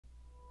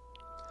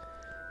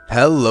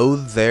Hello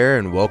there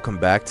and welcome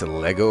back to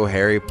Lego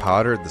Harry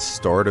Potter at the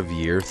start of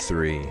year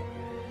 3.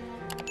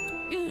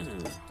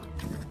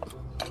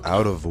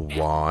 Out of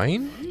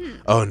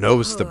wine? Oh no,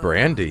 it's the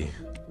brandy.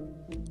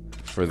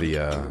 For the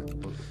ant.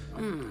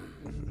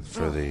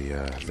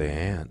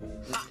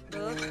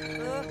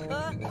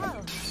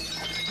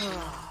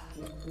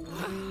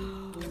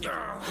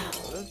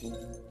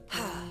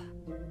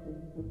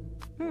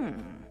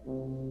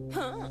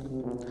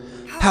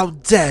 How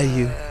dare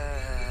you!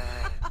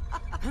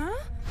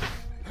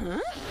 A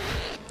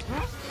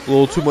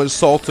little too much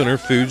salt in her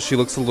food, she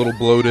looks a little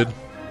bloated.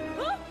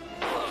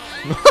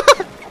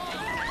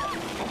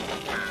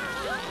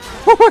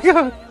 Oh my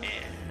god!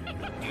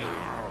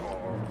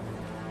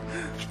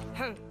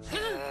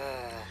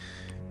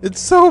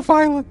 It's so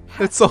violent!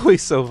 It's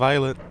always so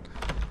violent.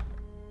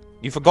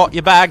 You forgot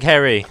your bag,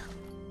 Harry!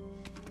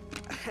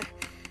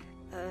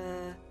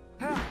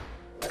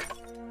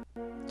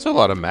 It's a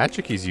lot of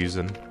magic he's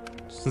using.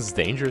 This is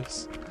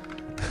dangerous.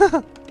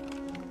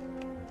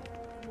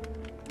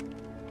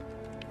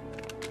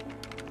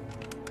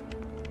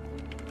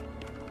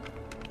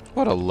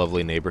 What a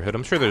lovely neighborhood.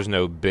 I'm sure there's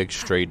no big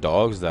stray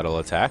dogs that'll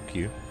attack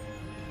you.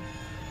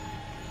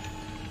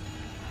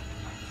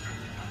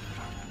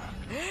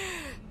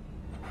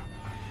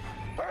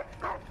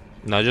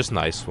 No, just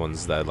nice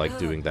ones that like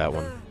doing that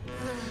one.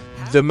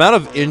 The amount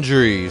of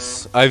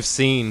injuries I've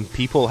seen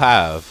people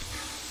have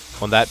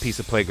on that piece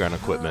of playground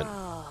equipment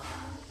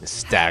is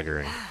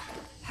staggering.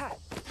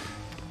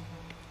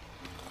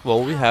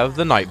 Well, we have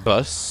the night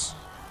bus.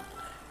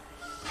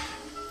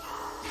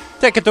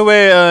 Take it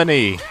away,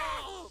 Ernie!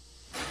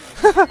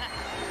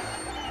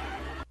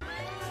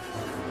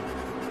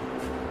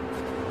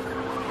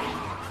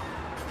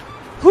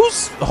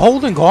 Who's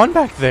holding on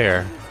back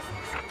there?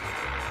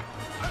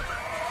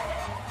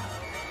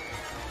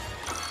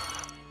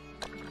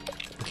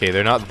 Okay,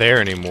 they're not there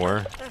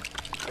anymore.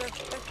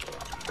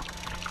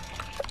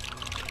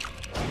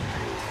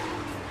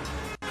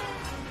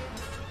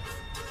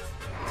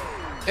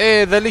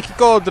 Hey, the leaky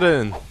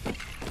cauldron!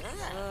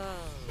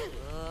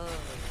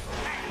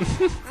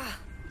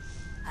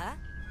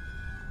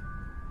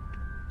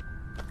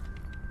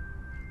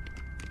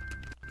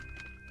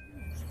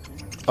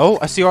 Oh,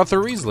 I see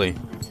Arthur Weasley.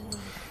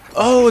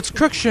 Oh, it's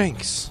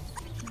Crookshanks.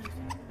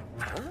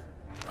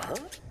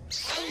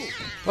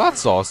 Well,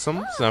 that's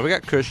awesome. So now we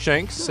got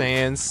Crookshanks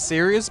and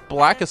Sirius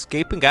Black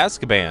escaping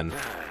Azkaban.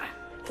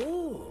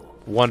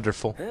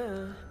 Wonderful.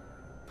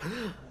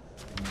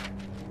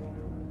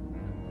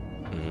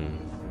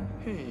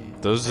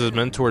 Those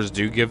mentors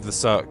do give the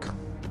suck.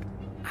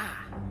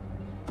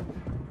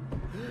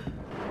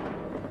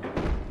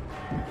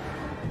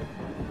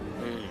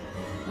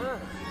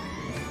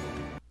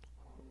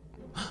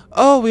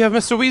 Oh, we have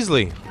Mr.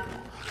 Weasley.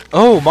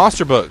 Oh,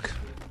 Monster Book.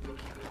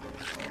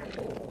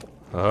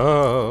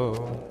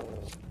 Oh.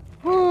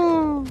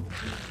 Woo.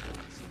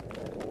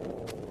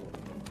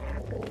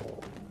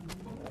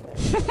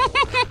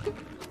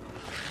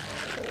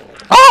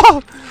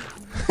 Oh!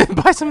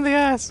 Buy some of the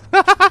ass.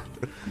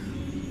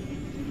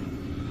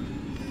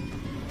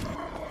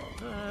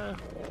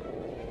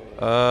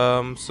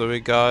 So we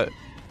got...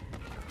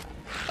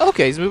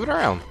 Okay, he's moving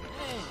around.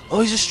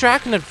 Oh, he's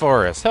distracting it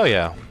for us. Hell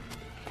yeah.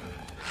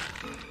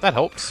 That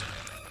helps.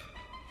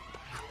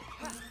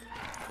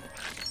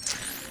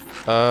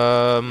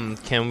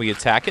 Can we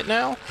attack it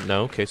now?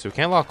 No, okay, so we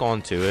can't lock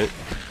onto it.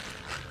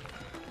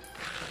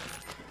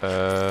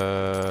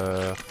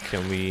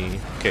 Can we...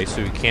 Okay,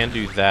 so we can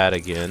do that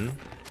again.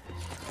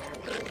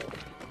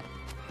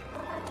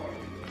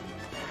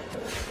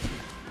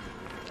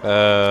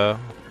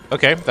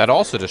 Okay, that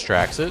also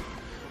distracts it.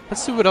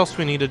 Let's see what else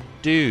we need to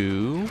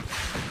do.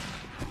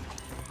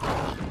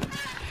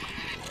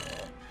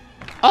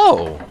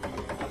 Oh!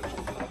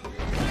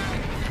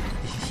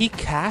 He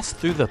cast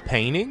through the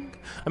painting?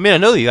 I mean, I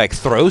know he like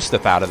throws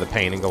stuff out of the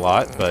painting a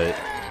lot, but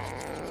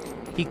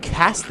he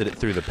casted it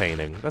through the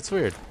painting. That's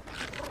weird.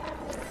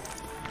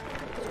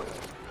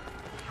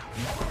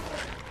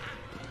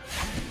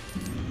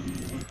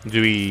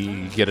 Do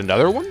we get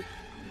another one?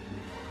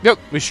 Yep,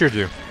 we sure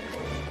do.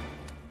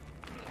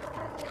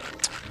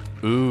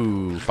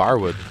 Ooh,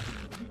 firewood.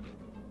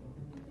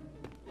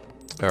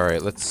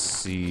 Alright, let's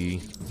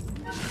see.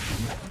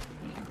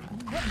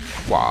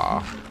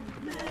 Wow.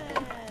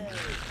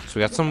 So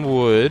we got some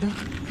wood.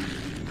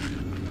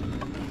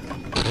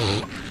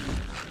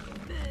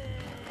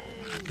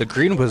 The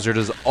green wizard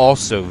is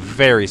also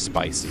very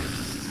spicy.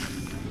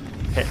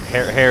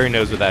 Harry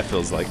knows what that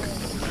feels like.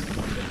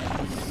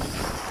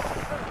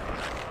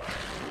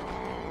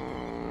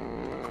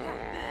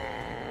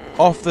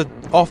 Off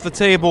the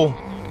table.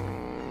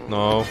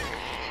 No.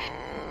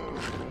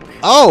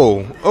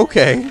 Oh,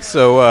 okay.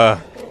 So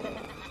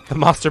the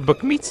monster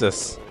book meets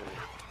us.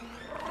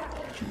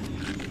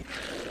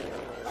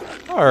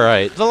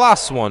 Alright, the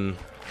last one.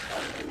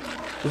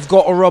 We've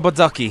got a rubber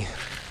ducky.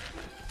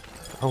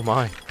 Oh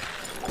my.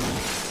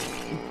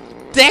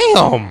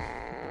 Damn!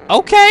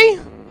 Okay.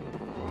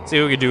 See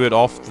if we can do it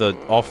off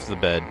the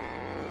bed.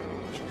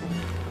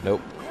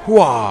 Nope.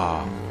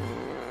 Hooah!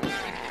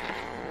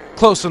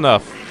 Close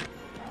enough.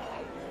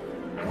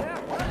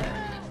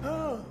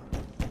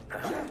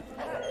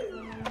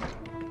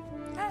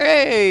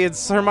 Hey,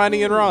 it's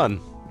Hermione and Ron.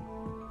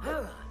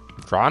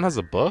 Ron has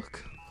a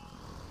book?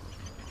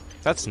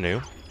 That's new.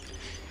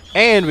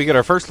 And we get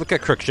our first look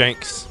at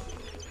Crookshanks.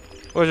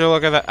 Would you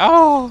look at that?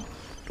 Oh!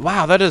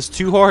 Wow, that is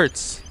 2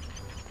 hearts.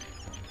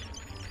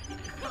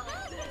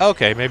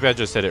 Okay, maybe I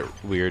just hit it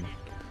weird.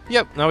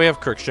 Yep, now we have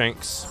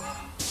Crookshanks.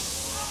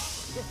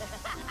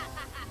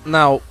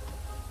 Now,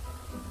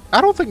 I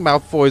don't think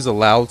Malfoy's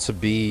allowed to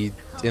be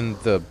in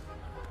the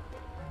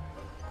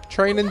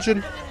train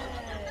engine.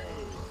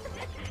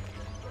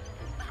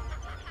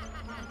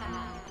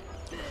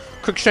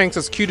 Crookshanks,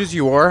 as cute as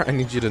you are, I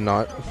need you to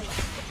not.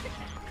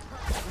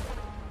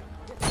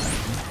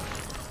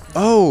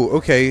 Oh,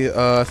 okay.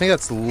 I think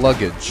that's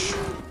luggage.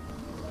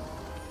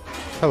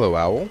 Hello,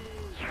 owl.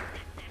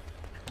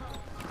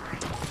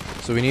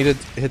 So we need to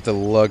hit the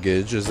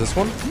luggage. Is this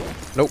one?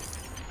 Nope.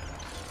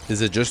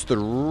 Is it just the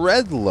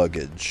red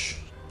luggage?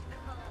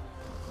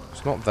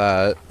 It's not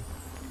that.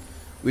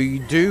 We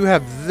do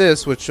have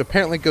this, which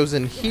apparently goes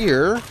in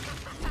here.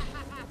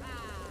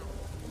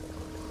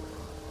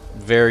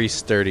 Very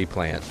sturdy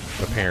plant,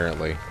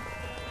 apparently.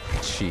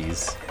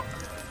 Jeez.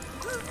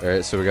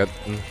 Alright, so we got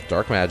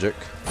dark magic.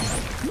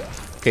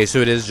 Okay, so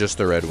it is just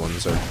the red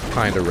ones, or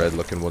kind of red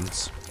looking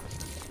ones.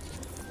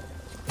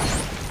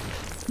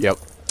 Yep,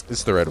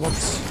 it's the red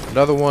ones.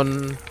 Another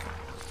one.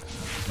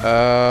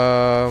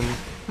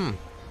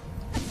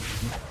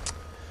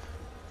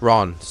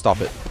 Ron,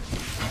 stop it.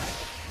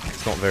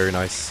 It's not very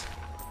nice.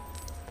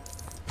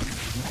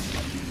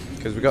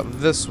 Because we got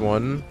this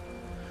one.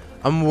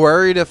 I'm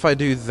worried if I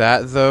do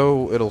that,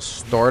 though, it'll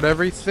start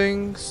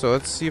everything. So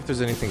let's see if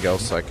there's anything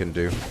else I can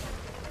do.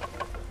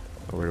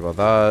 Not worried about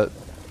that.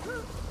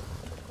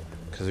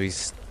 Because we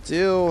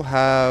still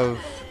have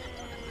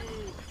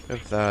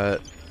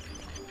that.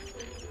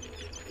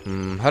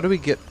 How do we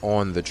get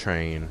on the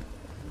train?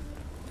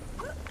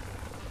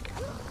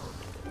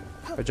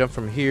 I jump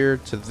from here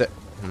to the...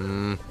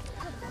 I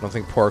don't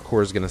think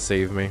parkour is going to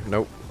save me.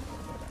 Nope.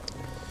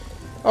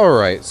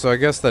 Alright, so I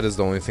guess that is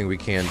the only thing we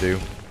can do.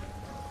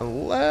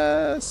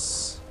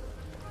 Unless...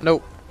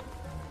 Nope.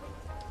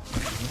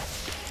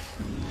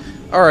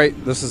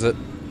 Alright, this is it.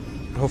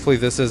 Hopefully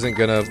this isn't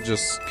gonna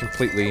just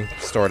completely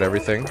start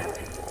everything.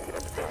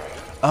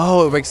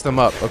 Oh, it wakes them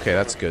up. Okay,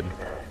 that's good.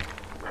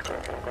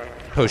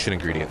 Potion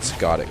ingredients.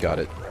 Got it, got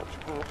it.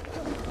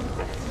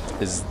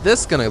 Is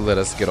this gonna let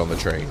us get on the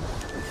train?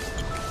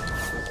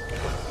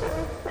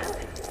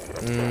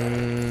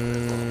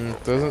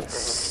 Doesn't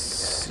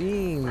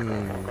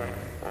seem...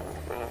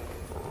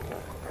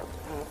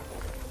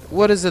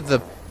 What is it, the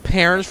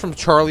parents from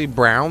Charlie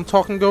Brown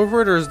talking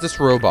over it, or is this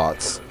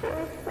robots?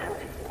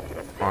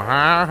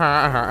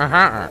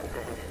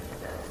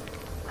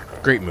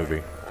 Great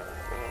movie.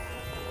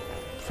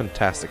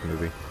 Fantastic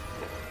movie.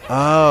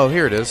 Oh,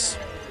 here it is.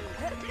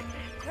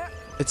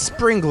 It's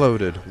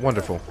spring-loaded.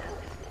 Wonderful.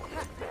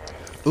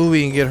 Ooh,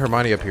 we can get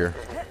Hermione up here.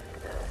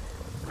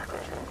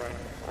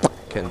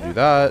 Can't do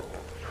that.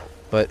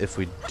 But if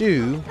we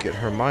do get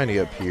Hermione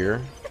up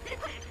here...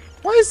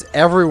 Why is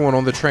everyone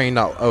on the train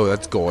not... Oh,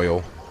 that's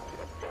Goyle.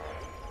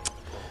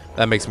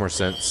 That makes more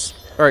sense.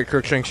 Alright,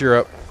 Crookshanks, you're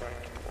up.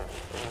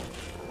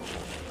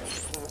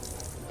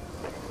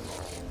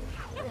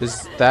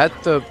 Is that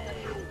the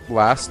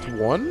last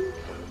one?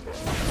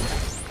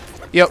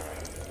 Yep.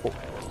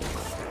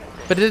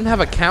 But it didn't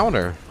have a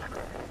counter.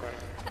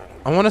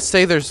 I want to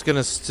say there's going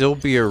to still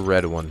be a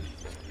red one.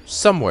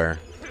 Somewhere.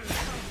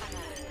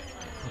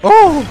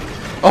 Oh!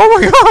 Oh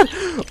my god!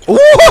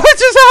 What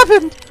just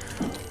happened?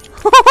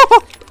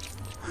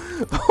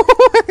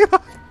 Oh my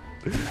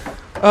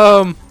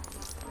god!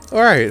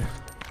 Alright.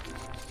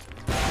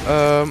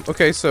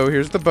 Okay, so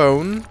here's the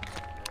bone.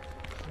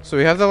 So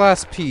we have the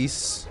last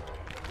piece.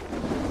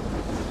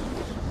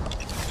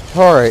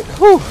 Alright.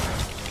 Whew.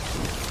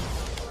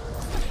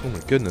 Oh my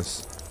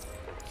goodness.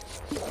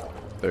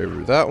 There,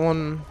 that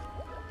one,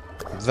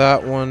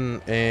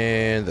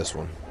 and this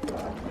one.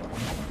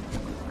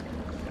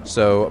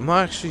 So, I'm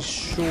not actually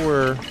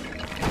sure.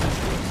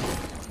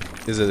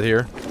 Is it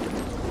here?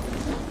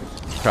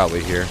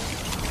 Probably here.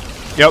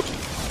 Yep.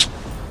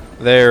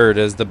 There it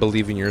is, the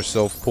believe in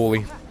yourself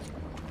pulley.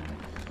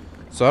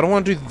 So I don't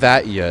want to do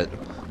that yet.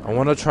 I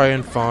want to try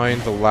and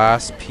find the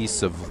last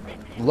piece of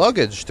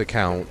luggage to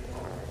count.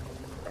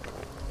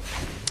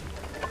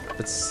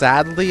 But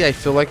sadly, I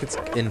feel like it's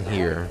in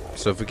here.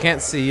 So if we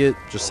can't see it,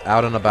 just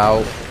out and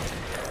about,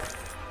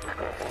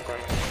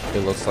 it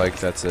looks like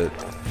that's it.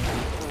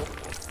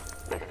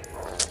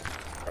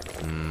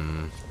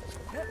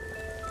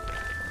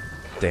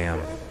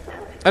 Damn.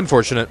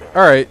 Unfortunate.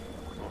 Alright.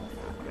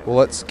 Well,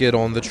 let's get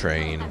on the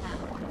train.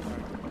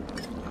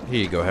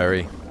 Here you go,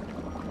 Harry.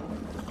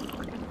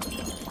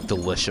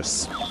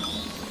 Delicious.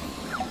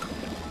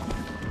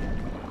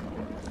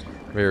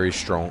 Very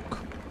strong.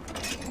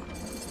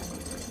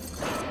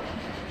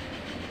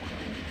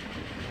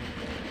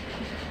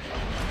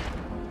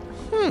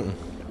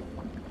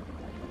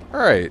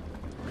 Alright.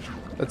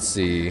 Let's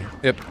see.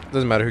 Yep,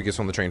 doesn't matter who gets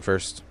on the train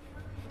first.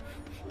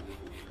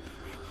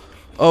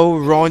 Oh,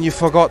 Ron, you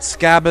forgot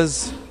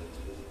Scabbers.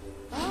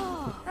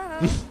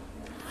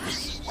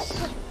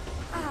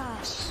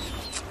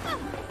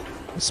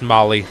 Miss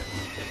Molly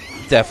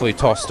definitely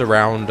tossed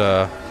around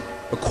a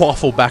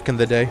quaffle back in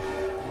the day.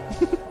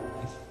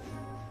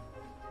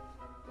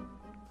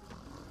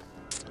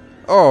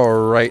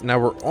 Alright, now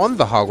we're on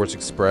the Hogwarts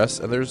Express,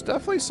 and there's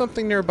definitely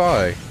something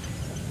nearby.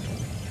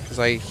 Because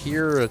I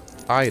hear an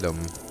item.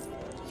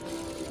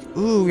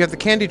 Ooh, we have the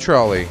candy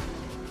trolley.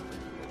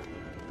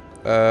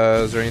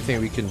 Is there anything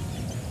we can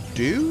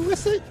do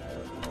with it?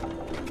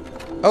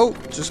 Oh,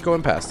 just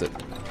going past it.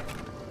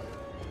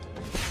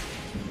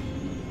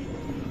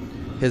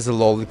 Here's a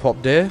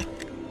lollipop there.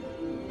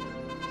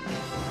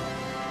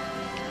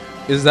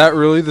 Is that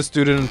really the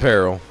student in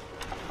peril?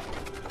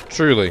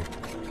 Truly.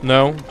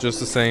 No,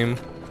 just the same.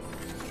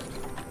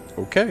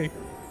 Okay.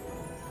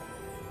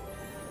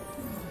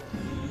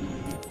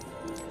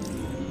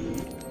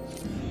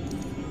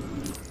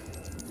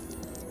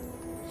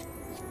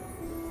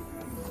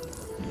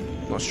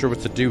 Not sure what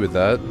to do with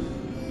that.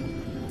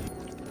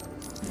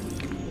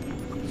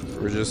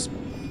 We're just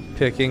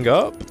picking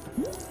up.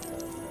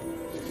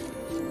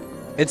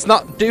 It's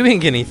not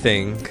doing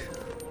anything.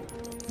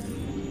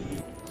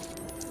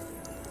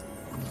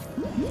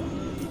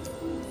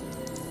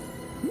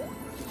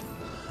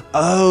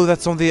 Oh,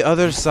 that's on the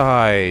other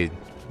side.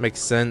 Makes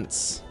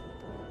sense.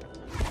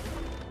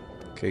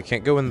 Okay,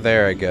 can't go in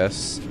there, I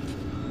guess.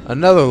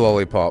 Another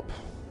lollipop.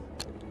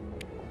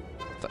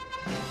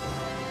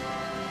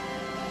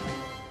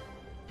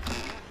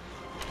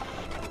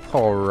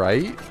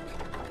 Alright.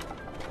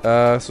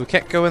 So we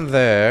can't go in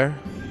there.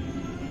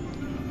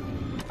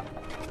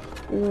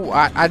 Ooh,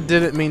 I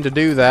didn't mean to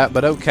do that,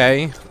 but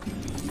okay.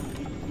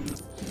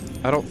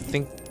 I don't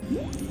think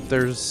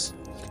there's...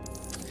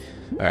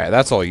 Alright,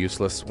 that's all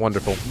useless.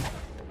 Wonderful.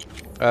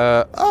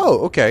 Oh,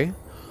 okay.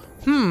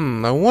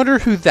 I wonder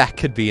who that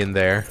could be in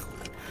there.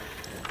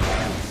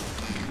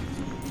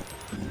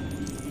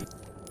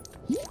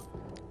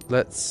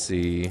 Let's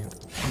see.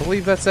 I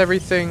believe that's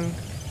everything.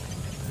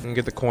 I can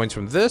get the coins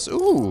from this.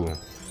 Ooh.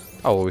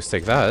 I'll always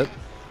take that.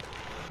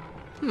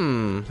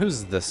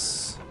 Who's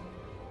this?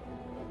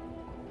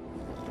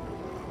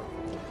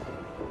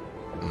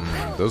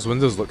 Those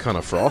windows look kind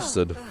of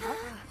frosted.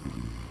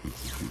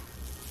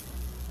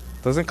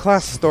 Doesn't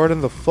class start in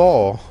the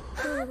fall?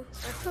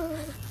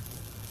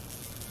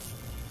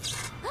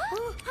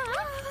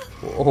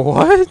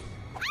 What?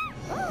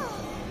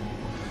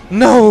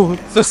 No!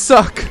 The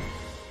suck!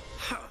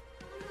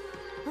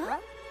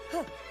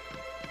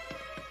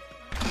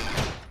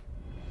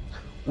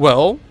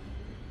 Well...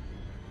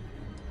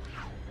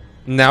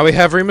 Now we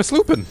have Remus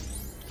Lupin.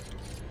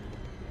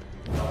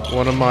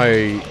 One of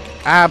my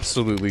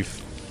absolutely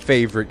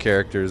favorite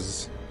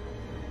characters.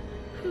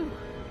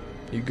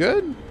 You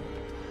good?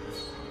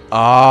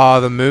 Ah,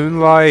 the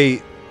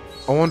moonlight.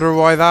 I wonder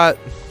why that...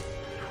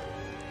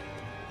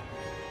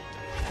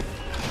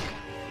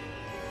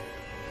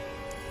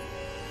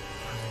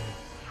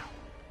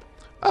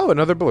 Oh,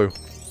 another blue.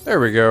 There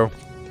we go.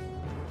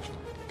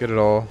 Get it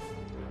all.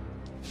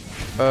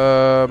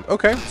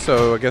 Okay,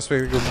 so I guess we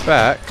can go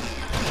back.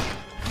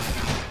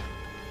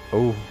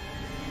 Oh.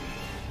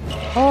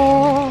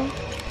 Oh.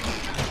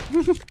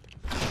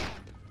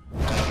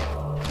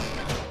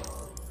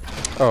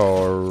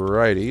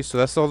 Alrighty, so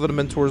that's all the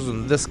Dementors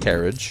in this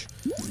carriage.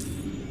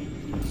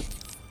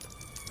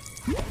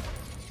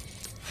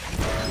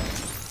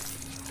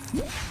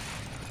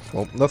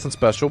 Well, nothing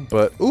special,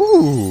 but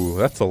ooh,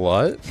 that's a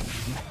lot.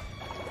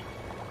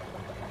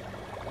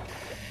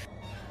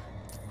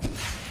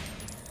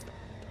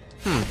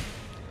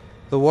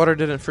 The water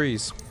didn't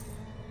freeze.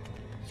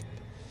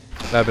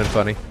 That'd been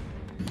funny.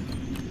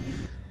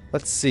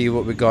 Let's see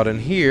what we got in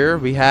here.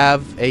 We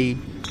have a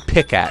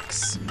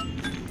pickaxe.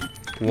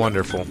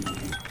 Wonderful.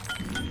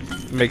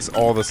 Makes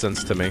all the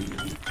sense to me.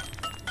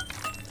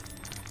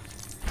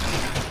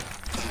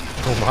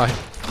 Oh my.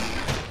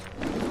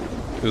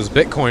 It was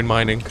Bitcoin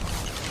mining.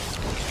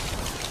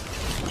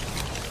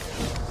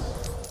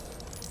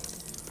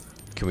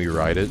 Can we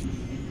ride it?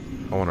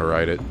 I want to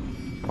ride it.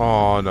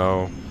 Oh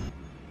no.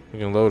 We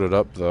can load it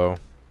up though.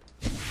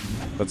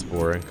 That's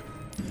boring.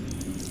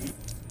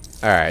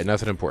 Alright,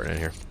 nothing important in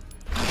here.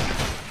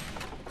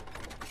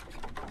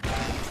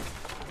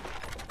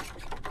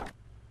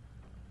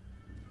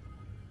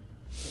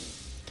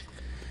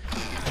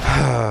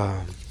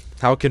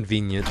 How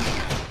convenient.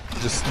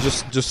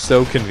 Just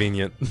so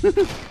convenient.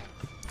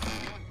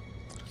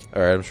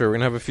 Alright, I'm sure we're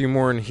gonna have a few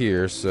more in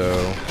here,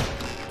 so...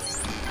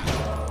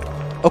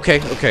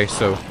 Okay,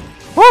 so...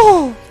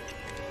 Oh!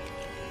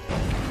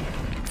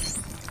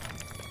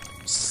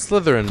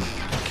 Slytherin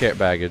cat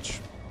baggage.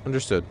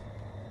 Understood.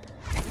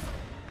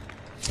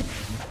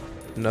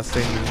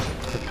 Nothing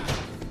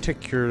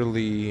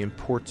particularly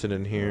important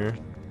in here.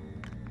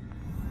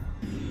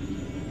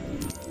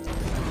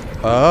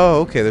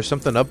 Oh, okay, there's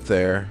something up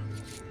there.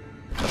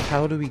 But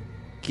how do we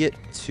get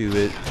to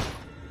it?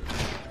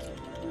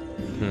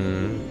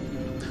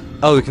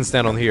 Oh, we can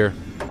stand on here.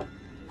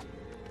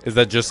 Is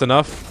that just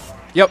enough?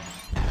 Yep.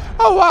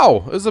 Oh,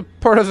 wow. It was a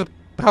part of the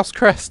house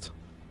crest.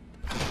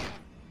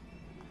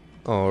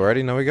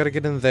 Alrighty, now we gotta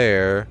get in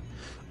there.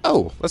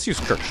 Oh, let's use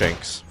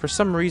Crookshanks. For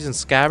some reason,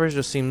 Scabbers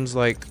just seems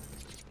like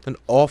an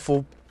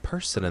awful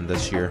person in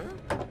this year.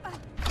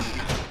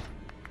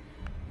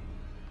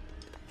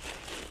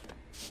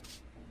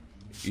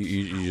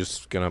 You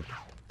just gonna...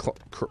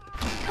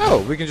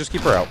 Oh, we can just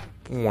keep her out.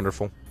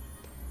 Wonderful.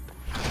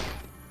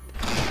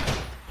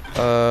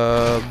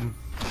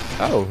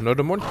 Oh, no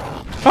demon.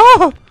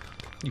 Ah!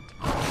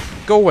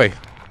 Go away.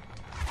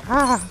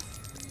 Ah!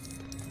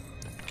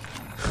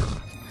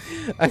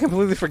 I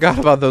completely forgot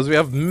about those. We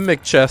have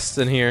mimic chests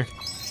in here.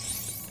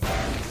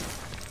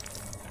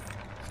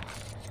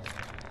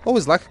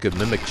 Always like a good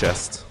mimic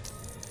chest.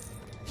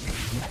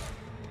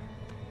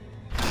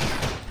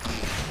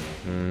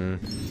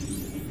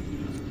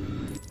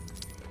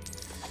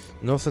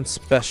 Nothing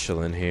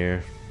special in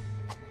here.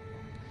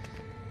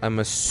 I'm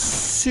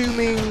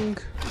assuming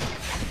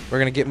we're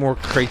gonna get more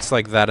crates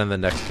like that in the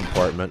next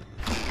compartment.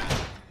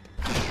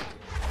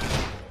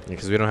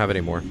 Because we don't have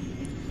any more.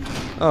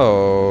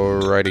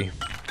 Alrighty.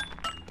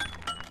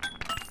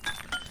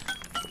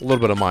 A little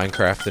bit of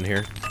Minecraft in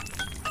here.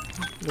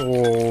 A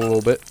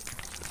little bit.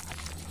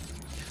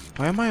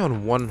 Why am I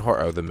on one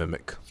heart? Oh, the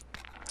mimic.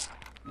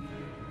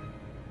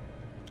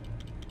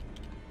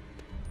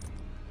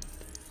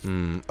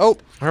 Oh,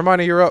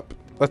 Hermione, you're up.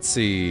 Let's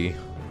see.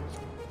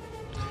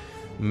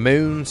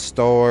 Moon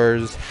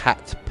Stars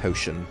Hat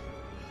Potion.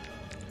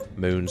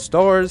 Moon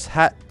Stars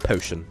Hat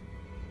Potion.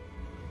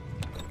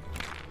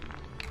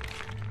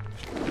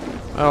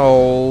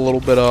 Oh, a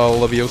little bit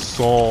of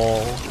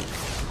Leviosa.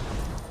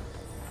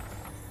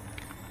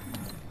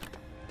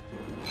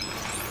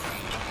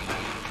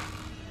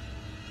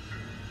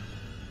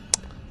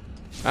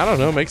 I don't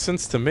know, makes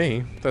sense to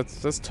me.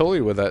 That's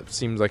totally what that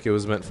seems like it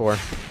was meant for.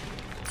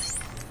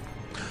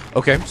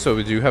 Okay, so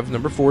we do have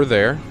number 4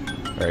 there.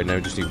 Alright, now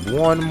we just need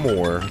one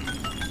more.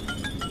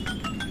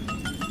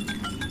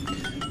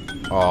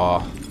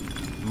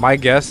 My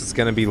guess is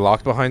gonna be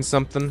locked behind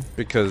something,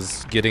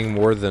 because getting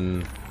more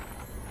than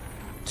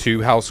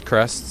 2 house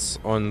crests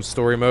on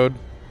story mode,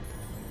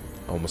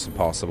 almost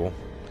impossible.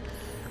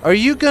 Are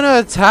you gonna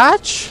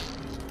attach?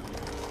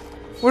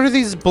 What are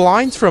these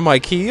blinds from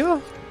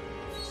IKEA?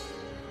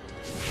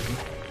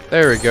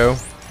 There we go.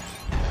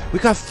 We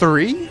got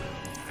 3?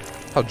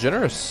 How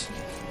generous.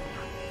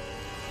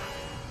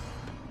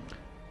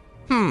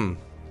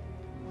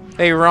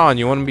 Hey Ron,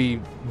 you wanna be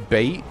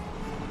bait?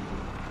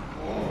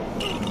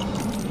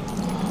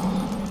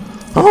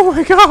 Oh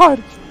my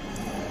god!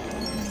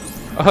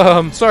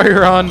 Sorry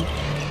Ron.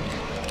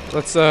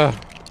 Let's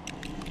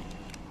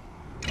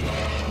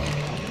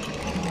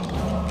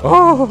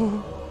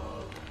Oh!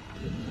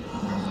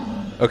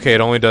 Okay,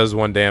 it only does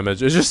 1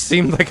 damage. It just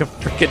seemed like a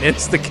freaking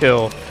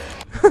insta-kill.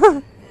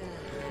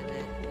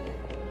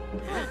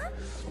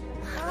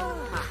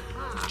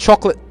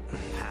 Chocolate.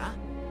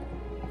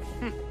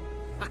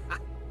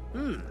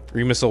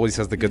 Remus always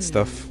has the good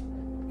stuff.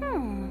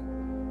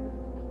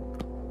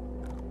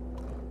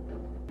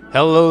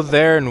 Hello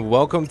there and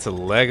welcome to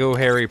Lego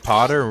Harry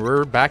Potter, and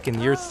we're back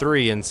in year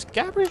 3 and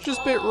Scabbers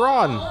just bit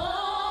Ron.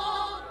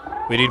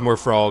 We need more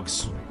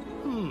frogs.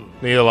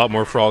 We need a lot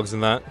more frogs than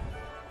that.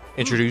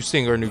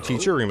 Introducing our new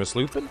teacher, Remus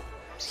Lupin,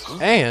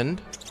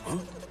 and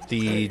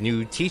the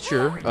new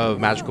teacher of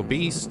Magical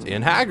Beast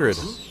in Hagrid.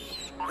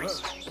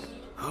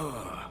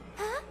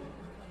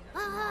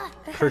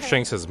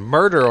 Crookshanks has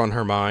murder on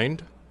her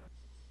mind,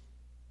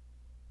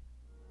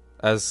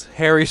 as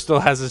Harry still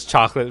has his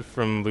chocolate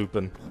from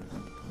Lupin.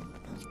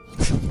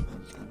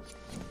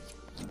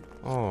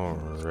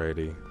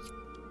 Alrighty.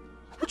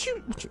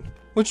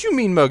 What you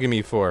mean mugging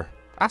me for?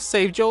 I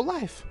saved your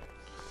life.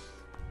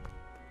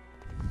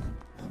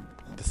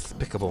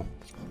 Despicable.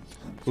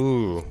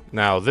 Ooh,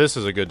 now this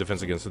is a good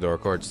defense against the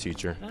dark arts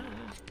teacher.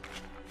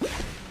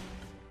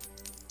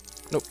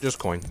 Nope, just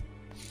coin.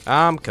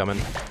 I'm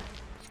coming.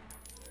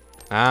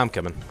 I'm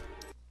coming.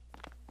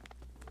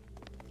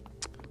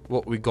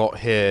 What we got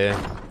here?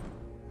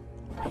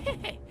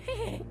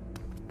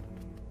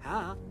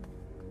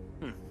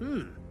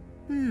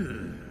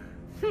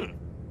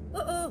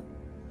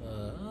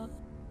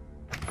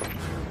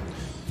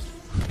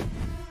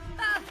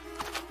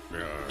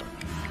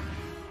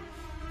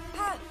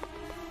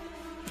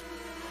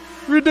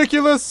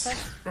 Ridiculous.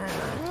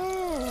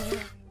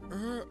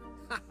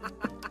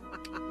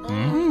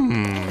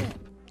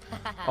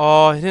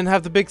 Oh, he didn't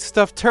have the big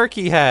stuffed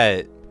turkey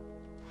hat.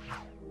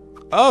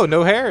 Oh,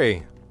 no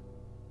Harry.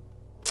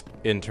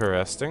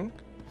 Interesting.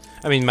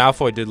 I mean,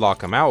 Malfoy did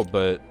lock him out,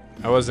 but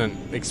I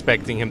wasn't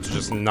expecting him to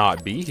just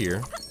not be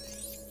here.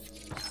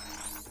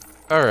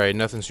 Alright,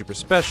 nothing super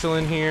special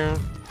in here.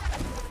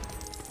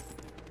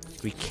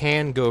 We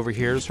can go over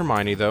here as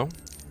Hermione, though.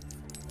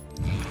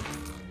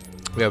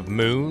 We have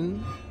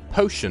Moon,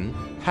 Potion,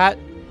 Hat,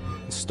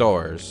 and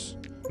Stars.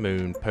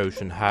 Moon,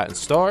 Potion, Hat, and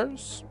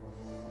Stars.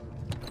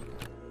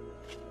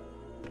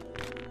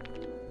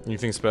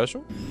 Anything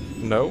special?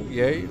 No?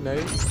 Yay?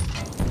 Nay?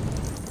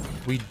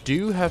 We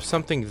do have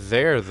something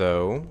there,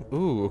 though.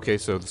 Ooh, okay,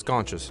 so the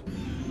sconches.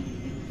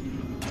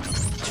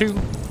 2,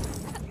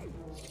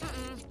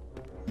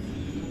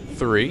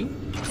 3,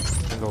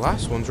 and the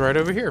last one's right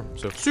over here.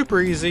 So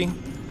super easy.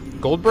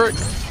 Gold brick.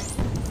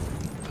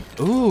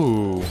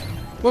 Ooh,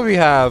 what do we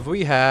have?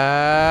 We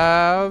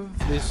have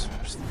this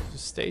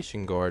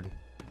station guard.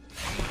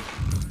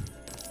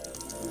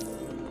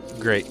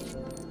 Great.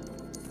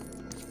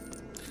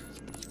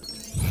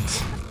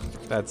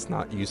 That's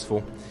not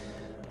useful.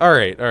 All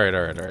right.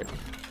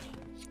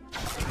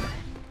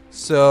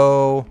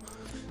 So,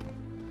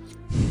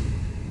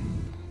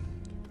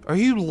 are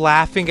you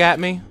laughing at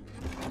me?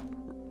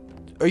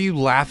 Are you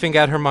laughing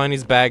at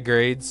Hermione's bad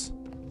grades?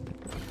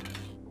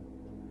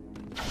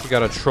 You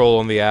got a troll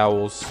on the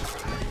owls.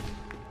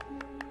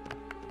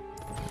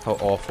 How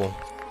awful.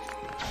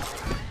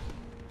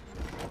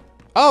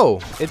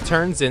 Oh, it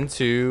turns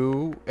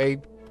into a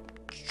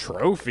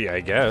trophy,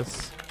 I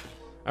guess.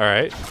 All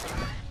right,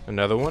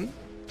 another one.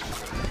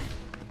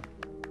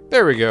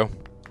 There we go. All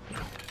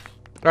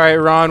right,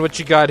 Ron, what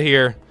you got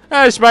here?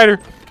 Ah, spider.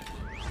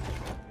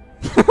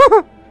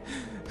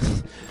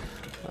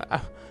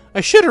 I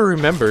should have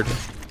remembered.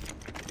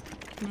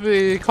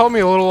 They caught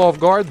me a little off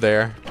guard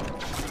there.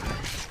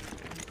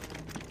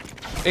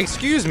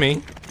 Excuse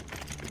me.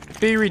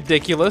 Be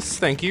ridiculous,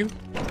 thank you.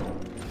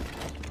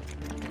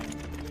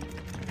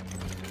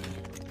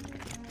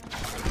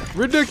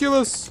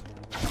 Ridiculous.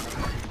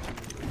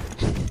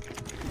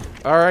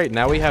 Alright,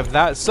 now we have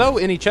that. So,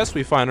 any chest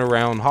we find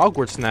around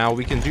Hogwarts now,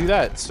 we can do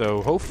that.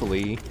 So,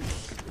 hopefully...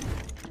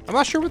 I'm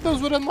not sure what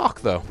those would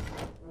unlock, though.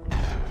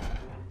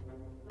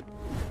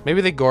 Maybe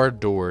they guard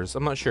doors.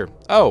 I'm not sure.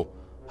 Oh,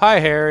 hi,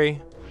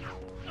 Harry.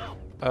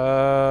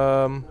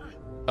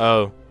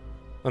 Oh,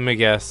 let me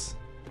guess.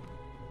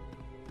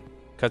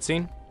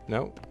 Cutscene?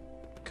 No.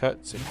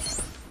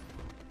 Cutscene.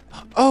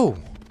 Oh!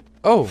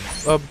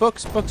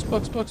 Books.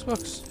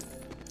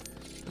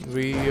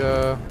 We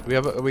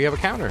have a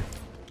counter.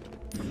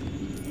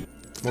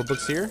 More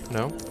books here?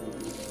 No.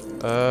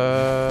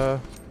 I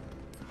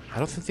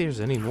don't think there's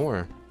any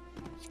more.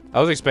 I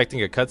was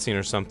expecting a cutscene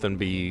or something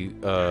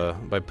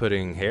by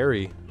putting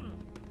Harry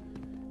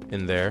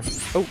in there.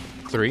 Oh,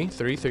 3.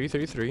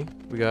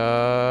 We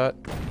got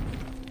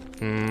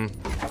you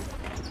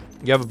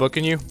have a book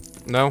in you?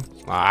 No?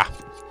 Ah.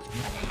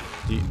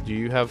 Do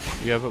you have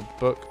a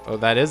book? Oh,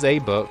 that is a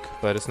book,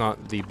 but it's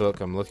not the book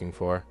I'm looking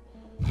for.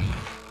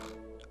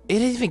 It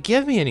didn't even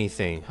give me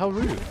anything. How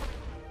rude.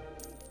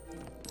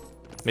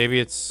 Maybe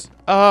it's...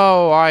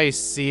 Oh, I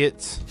see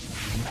it.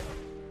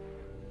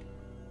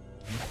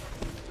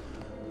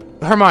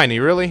 Hermione,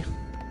 really?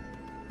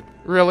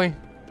 Really?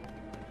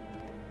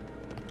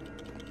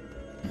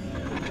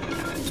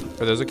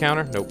 Are those a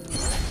counter? Nope.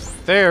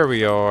 There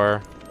we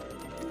are.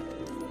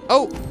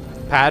 Oh!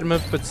 Padma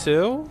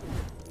Patil?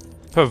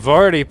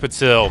 Pavarti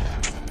Patil.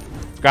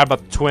 Forgot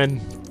about the twin.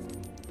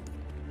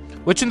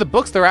 Which in the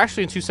books, they're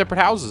actually in 2 separate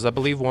houses. I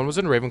believe one was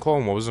in Ravenclaw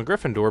and one was in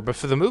Gryffindor. But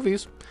for the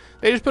movies,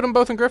 they just put them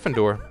both in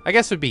Gryffindor. I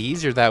guess it would be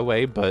easier that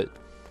way, but...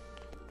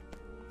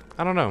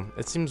 I don't know.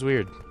 It seems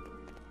weird.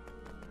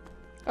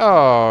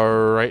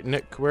 Alright,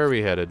 Nick. Where are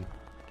we headed?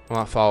 I'm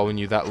not following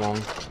you that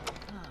long.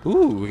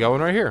 Ooh, we got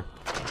one right here.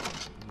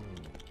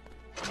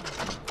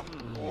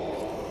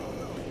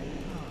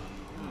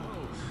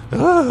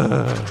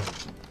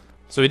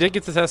 So we did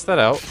get to test that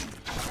out.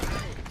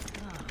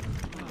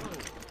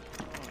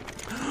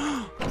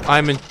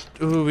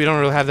 Ooh, we don't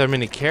really have that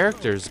many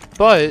characters,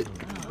 but...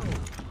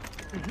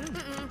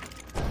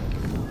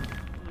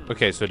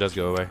 Okay, so it does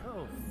go away.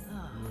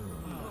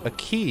 A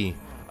key.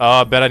 Oh,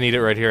 I bet I need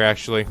it right here,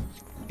 actually.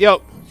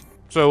 Yep.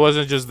 So it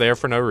wasn't just there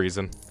for no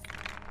reason.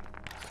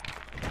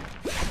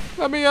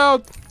 Let me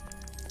out.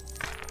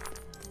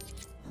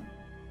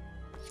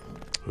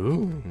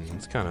 Ooh,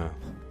 it's kind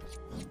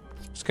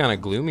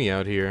of gloomy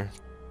out here.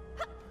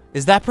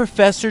 Is that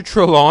Professor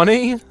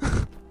Trelawney?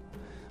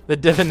 The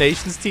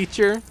divinations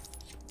teacher?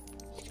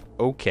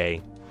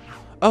 Okay.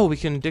 Oh, we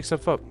can dig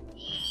stuff up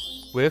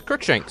with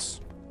Crookshanks.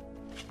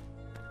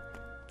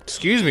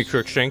 Excuse me,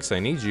 Crookshanks, I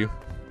need you.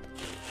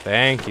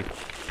 Thank you.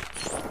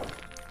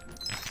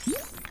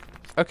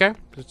 Okay,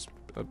 it's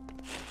a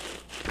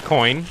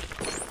coin.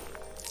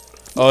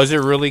 Oh, is it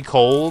really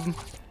cold?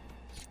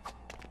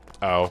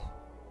 Oh.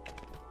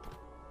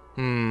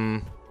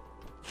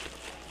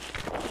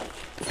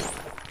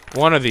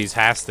 One of these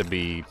has to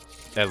be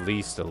at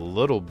least a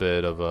little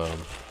bit of a...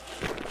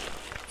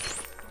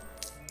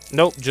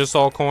 Nope, just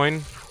all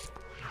coin.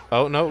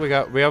 Oh, no, we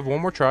have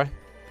one more try.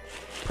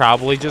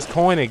 Probably just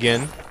coin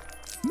again.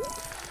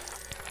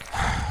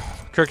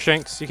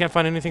 Crookshanks, you can't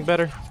find anything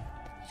better?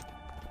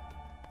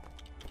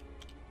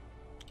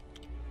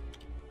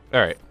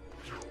 Alright.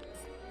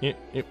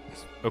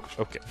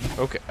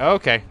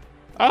 Okay.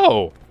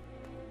 Oh!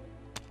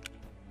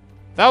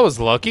 That was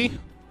lucky.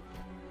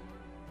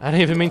 I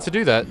didn't even mean to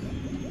do that.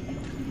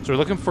 So we're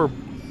looking for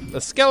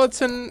a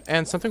skeleton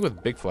and something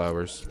with big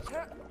flowers.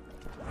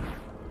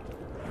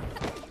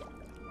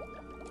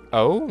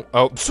 Oh,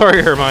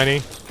 sorry, Hermione.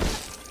 I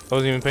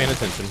wasn't even paying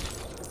attention.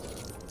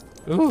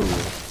 Ooh.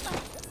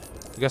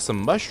 We got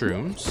some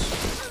mushrooms.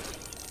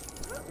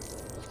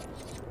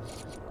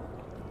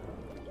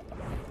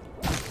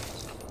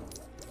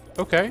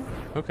 Okay,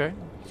 okay.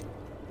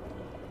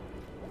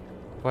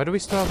 Why do we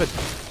still have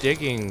a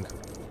digging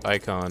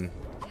icon?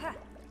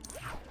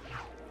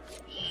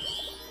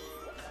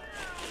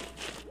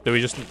 Do we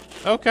just...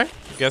 Okay,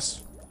 I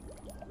guess.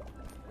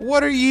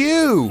 What are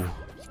you?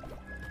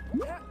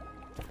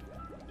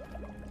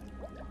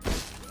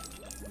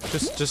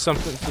 Just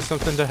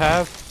something to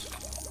have?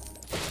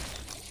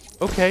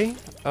 Okay.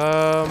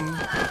 Oh.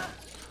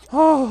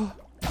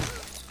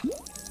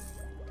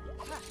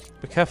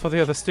 Be careful of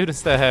the other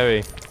students there,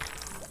 Harry.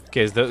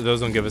 Okay, those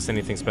don't give us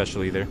anything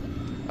special either.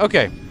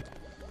 Okay.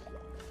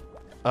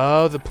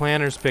 Oh, the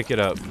planners pick it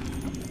up.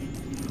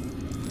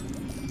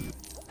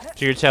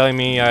 So you're telling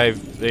me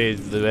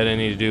that I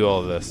need to do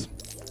all of this?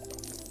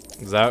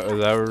 Is that what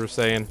we're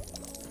saying?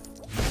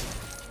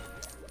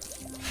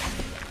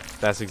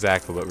 That's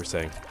exactly what we're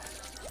saying.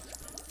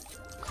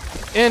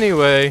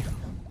 Anyway.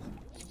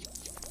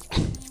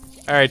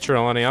 Alright,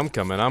 Trelawney, I'm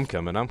coming.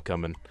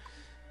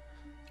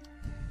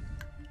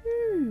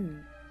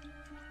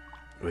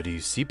 What do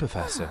you see,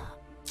 Professor?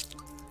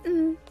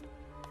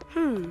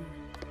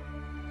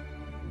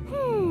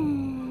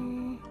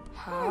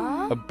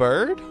 A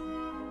bird?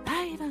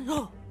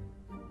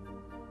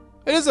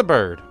 It is a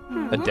bird.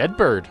 A dead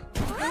bird.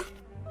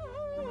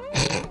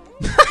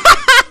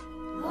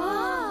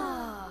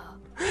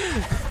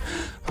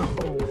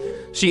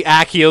 She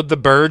Acchio'd the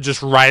bird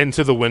just right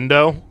into the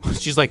window.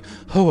 She's like,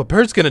 oh, a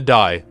bird's gonna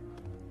die.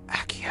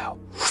 Acchio.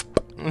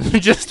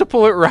 Just to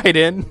pull it right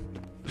in.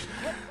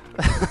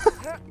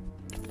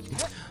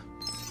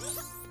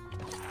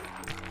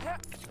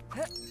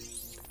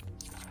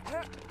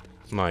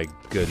 My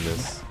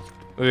goodness.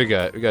 What do we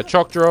got? We got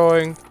chalk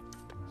drawing.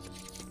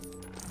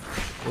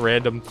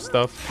 Random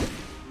stuff.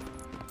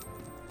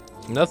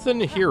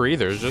 Nothing here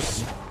either.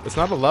 It's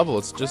not a level.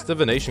 It's just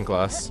divination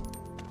class.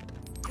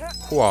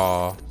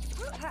 Wah.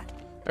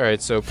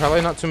 Alright, so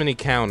probably not too many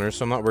counters,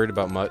 so I'm not worried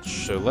about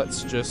much. So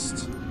let's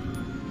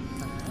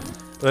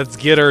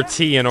get our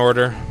tea in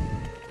order.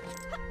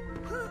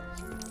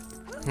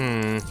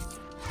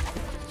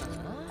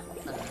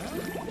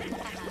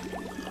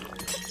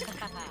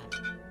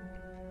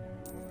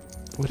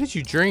 What did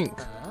you drink?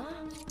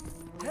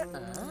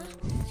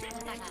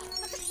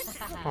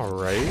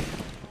 Alright.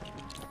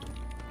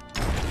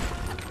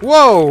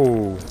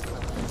 Whoa!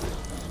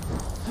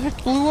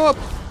 That blew up!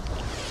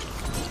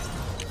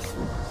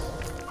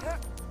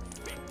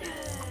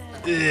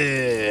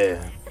 Ugh.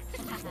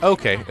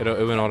 Okay,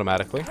 it went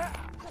automatically.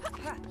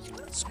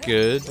 It's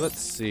good.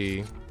 Let's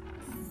see.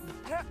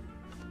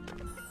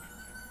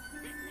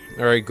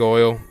 Alright,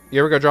 Goyle. You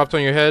ever got dropped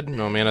on your head?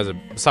 No,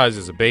 man, besides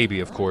as a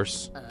baby, of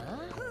course.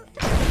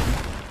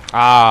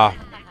 Ah.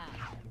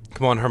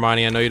 Come on,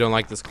 Hermione, I know you don't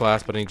like this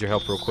class, but I need your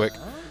help real quick.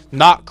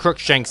 Not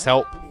Crookshank's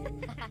help.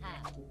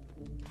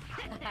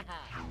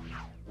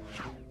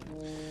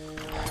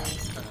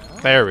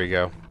 There we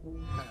go.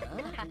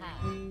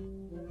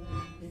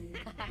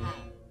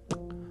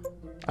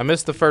 I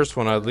missed the first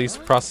one. At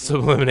least process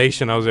of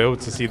elimination, I was able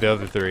to see the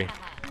other three.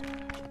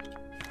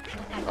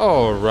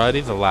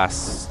 Alrighty, the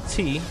last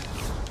tea.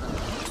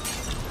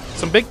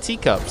 Some big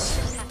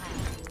teacups.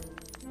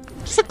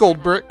 Just a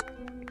gold brick.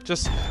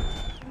 Just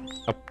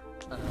a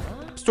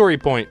story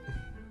point.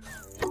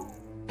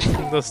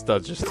 The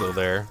studs are still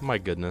there. My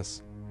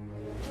goodness.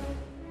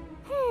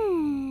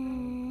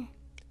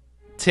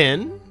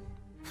 10.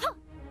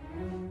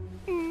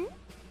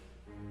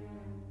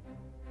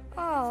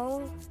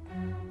 Oh.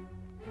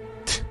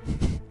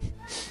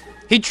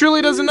 He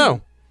truly doesn't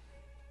know.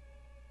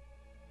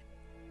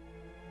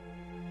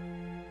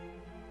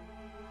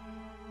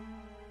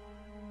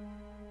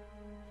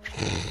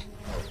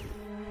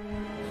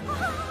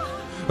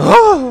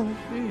 Oh!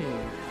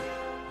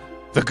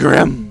 The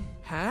Grim.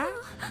 Huh?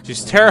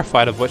 She's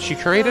terrified of what she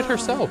created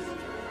herself.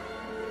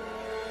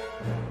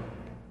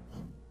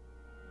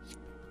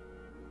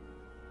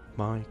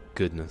 My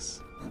goodness.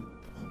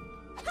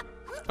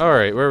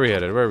 Alright, where are we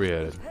headed? Where are we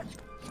headed?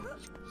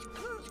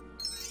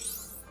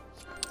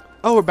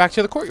 Oh, we're back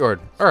to the courtyard.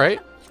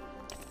 Alright.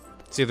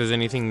 See if there's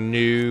anything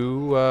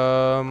new.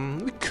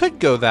 We could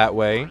go that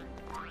way.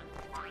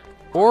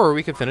 Or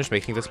we could finish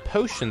making this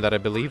potion that I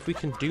believe we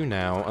can do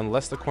now,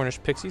 unless the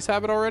Cornish pixies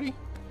have it already.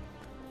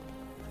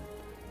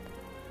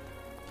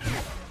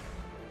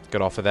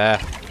 Get off of there.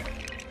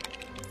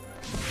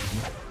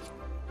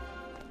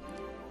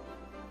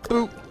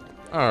 Boop.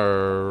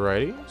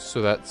 Alrighty.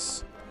 So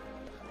that's...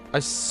 I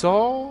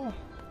saw...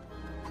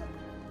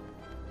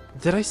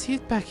 Did I see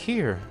it back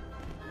here?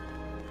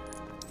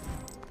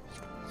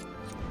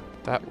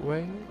 That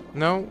way?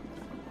 No.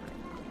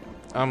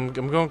 I'm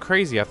going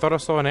crazy. I thought I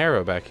saw an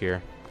arrow back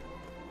here.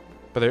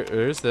 But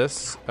there's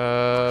this.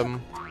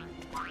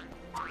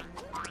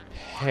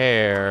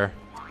 Hair.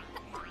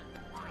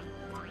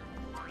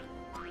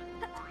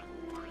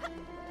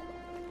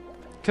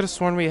 Could have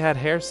sworn we had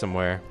hair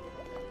somewhere.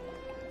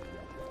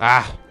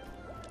 Ah.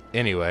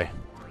 Anyway.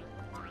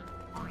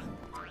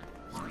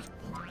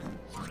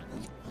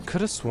 could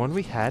have sworn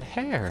we had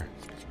hair.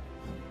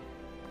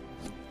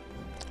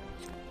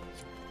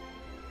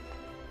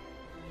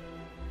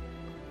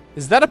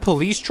 Is that a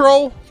police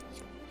troll?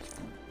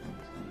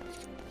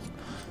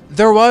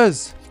 There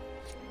was.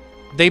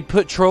 They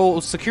put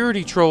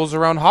security trolls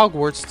around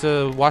Hogwarts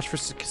to watch for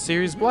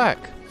Sirius Black.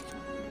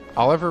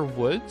 Oliver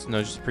Woods?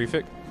 No, just a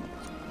prefect.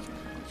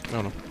 I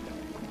don't know.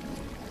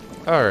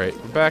 Alright,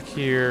 we're back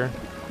here.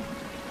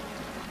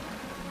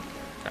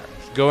 Right,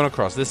 going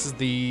across. This is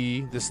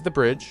the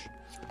bridge,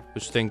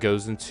 which then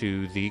goes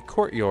into the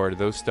courtyard.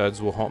 Those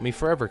studs will haunt me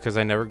forever because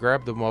I never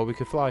grabbed them while we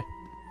could fly.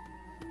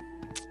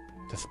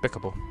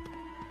 Despicable.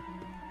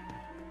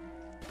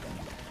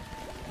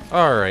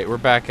 Alright, we're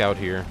back out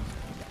here.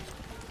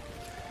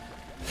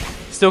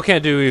 Still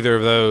can't do either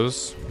of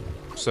those.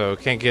 So,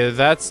 can't get...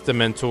 That's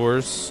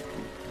Dementors.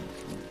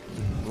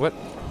 What?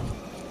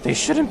 They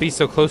shouldn't be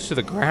so close to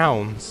the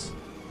grounds.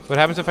 What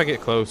happens if I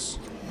get close?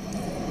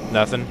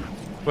 Nothing.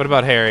 What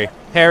about Harry?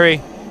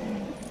 Harry!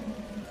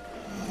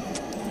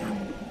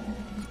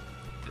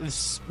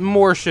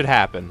 More should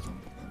happen.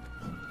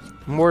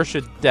 More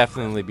should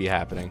definitely be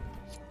happening.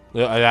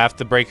 I have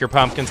to break your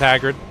pumpkins,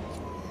 Hagrid.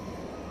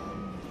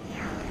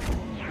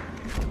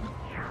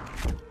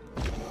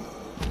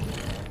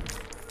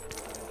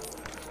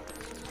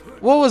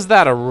 What was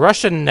that, a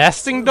Russian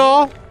nesting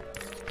doll?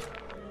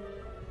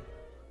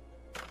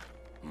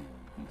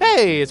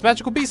 Hey, it's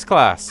Magical Beast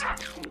class.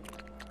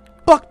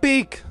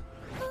 Buckbeak!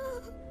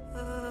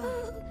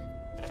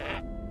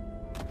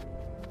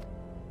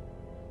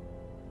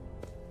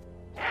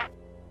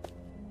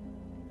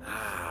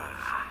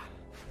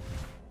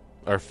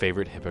 Our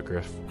favorite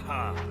hippogriff.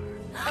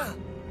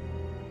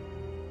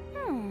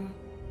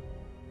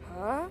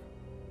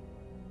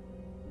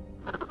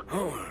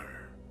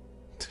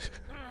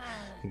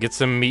 Get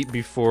some meat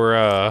before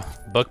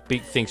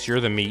Buckbeak thinks you're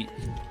the meat.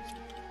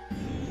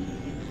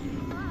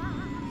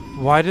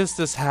 Why does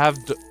this have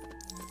the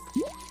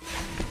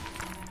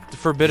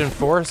Forbidden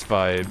Forest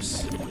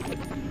vibes?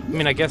 I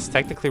mean, I guess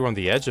technically we're on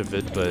the edge of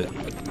it, but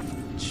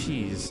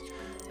jeez.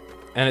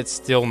 And it's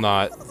still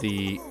not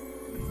the...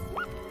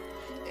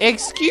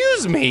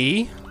 Excuse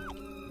me?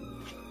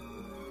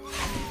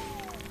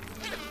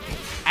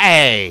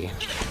 Hey!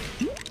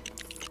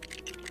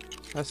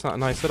 That's not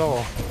nice at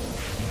all.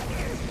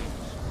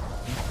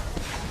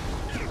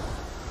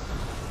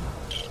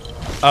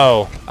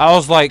 Oh, I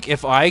was like,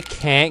 if I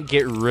can't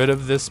get rid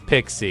of this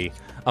pixie,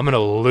 I'm gonna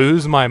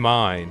lose my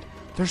mind.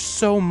 There's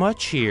so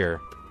much here.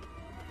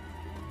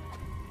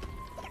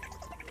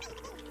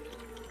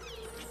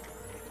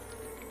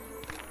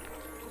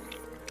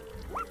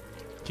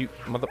 You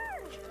mother...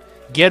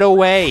 Get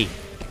away!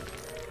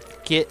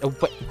 Get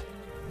away!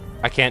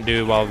 I can't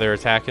do it while they're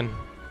attacking.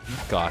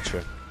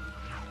 Gotcha.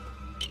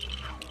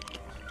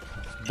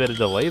 Bit of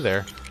delay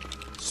there.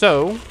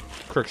 So,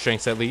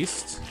 Crookshanks at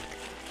least.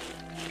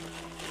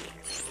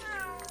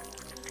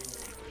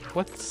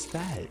 What's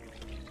that?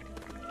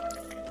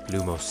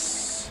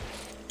 Lumos.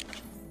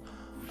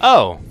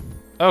 Oh,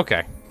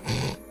 okay.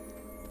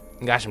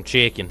 Got some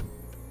chicken.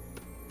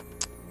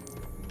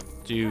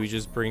 Do we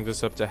just bring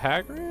this up to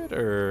Hagrid,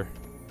 or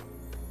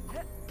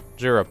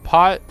is there a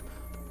pot?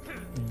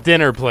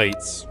 Dinner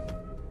plates.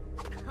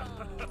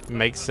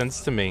 Makes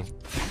sense to me.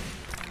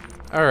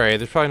 Alright,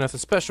 there's probably nothing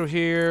special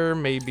here.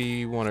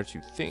 Maybe one or two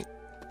things.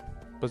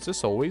 Was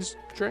this always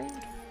drained?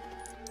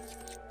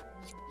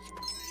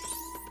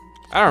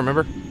 I don't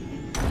remember.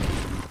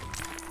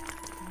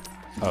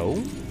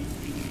 Oh.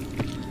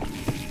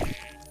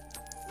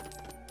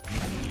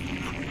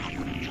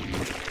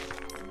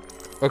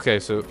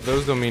 Okay, so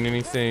those don't mean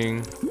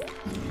anything.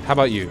 How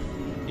about you?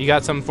 You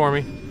got something for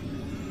me?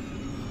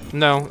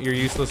 No, you're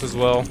useless as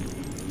well.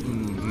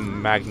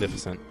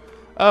 Magnificent.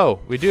 Oh,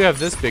 we do have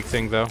this big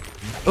thing, though.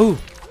 Ooh.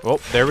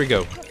 Well, there we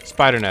go.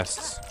 Spider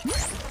nests.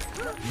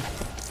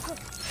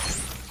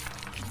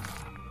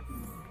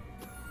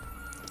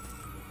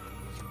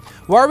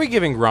 Why are we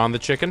giving Ron the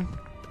chicken?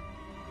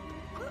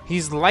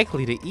 He's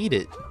likely to eat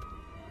it.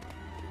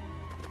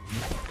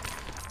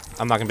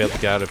 I'm not gonna be able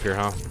to get out of here,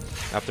 huh?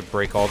 I have to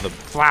break all the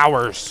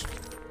flowers.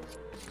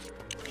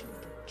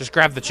 Just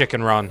grab the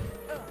chicken, Ron.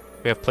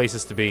 We have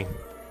places to be.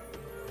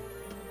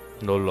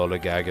 No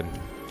lollygagging.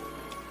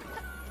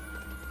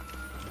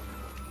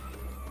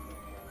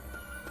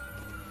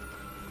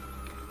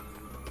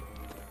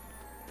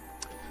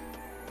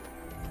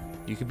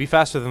 You could be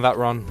faster than that,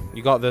 Ron.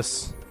 You got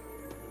this.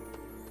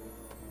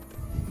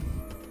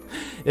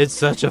 It's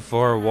such a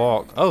far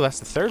walk. Oh, that's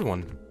the third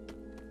one.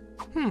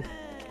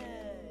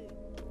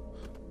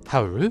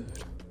 How rude.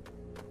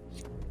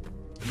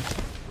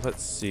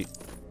 Let's see.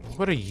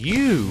 What are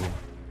you?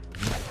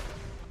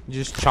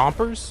 Just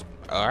chompers?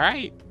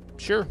 Alright.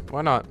 Sure,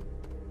 why not?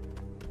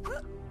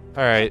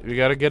 Alright, we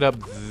gotta get up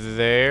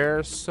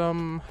there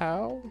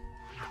somehow.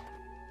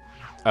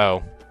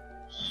 Oh.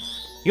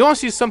 You wanna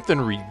see something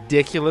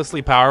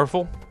ridiculously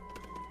powerful?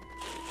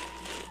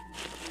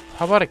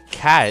 How about a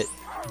cat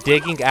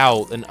digging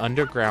out an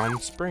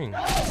underground spring?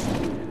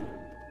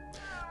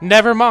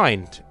 Never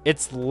mind.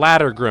 It's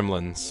ladder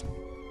gremlins.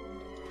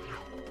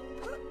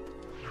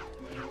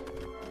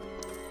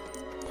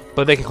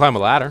 But they can climb a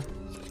ladder.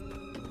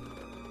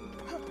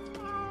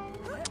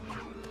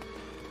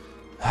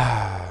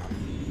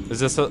 Is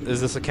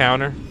this a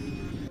counter?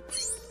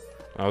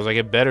 I was like,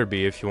 it better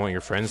be if you want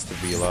your friends to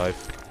be alive.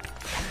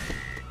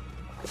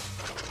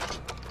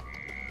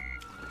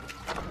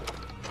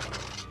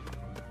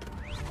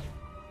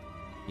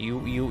 You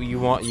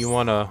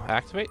want to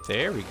activate?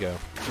 There we go.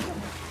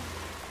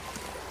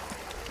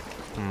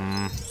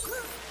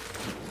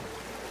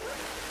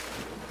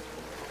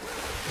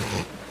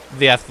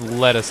 The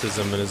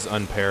athleticism is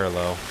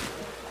unparalleled.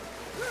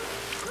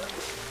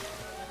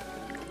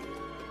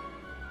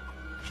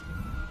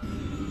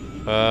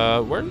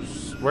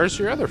 Where's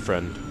your other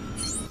friend?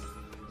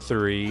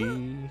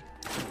 3.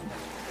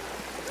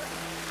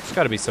 It's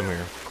got to be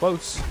somewhere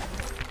close.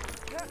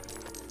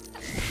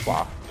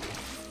 Wow.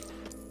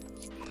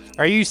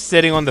 Are you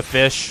sitting on the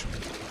fish?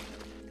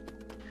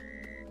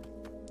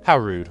 How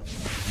rude.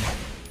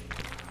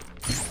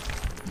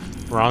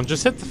 Ron,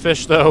 just hit the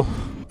fish though.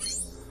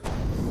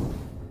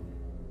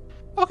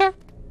 Okay.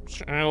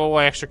 A little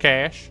extra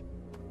cash.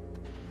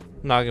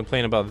 Not gonna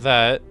complain about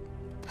that.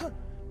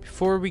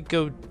 Before we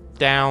go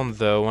down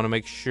though, I want to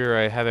make sure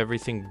I have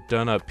everything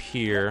done up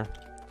here.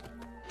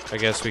 I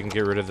guess we can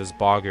get rid of this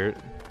boggart.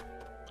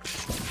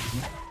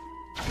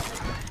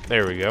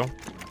 There we go.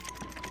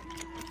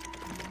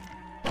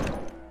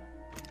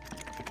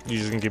 You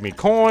just gonna give me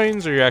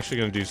coins, or you're actually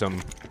gonna do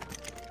something?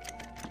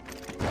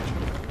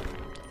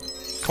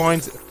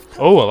 Coins.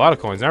 Oh, a lot of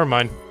coins. Never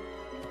mind.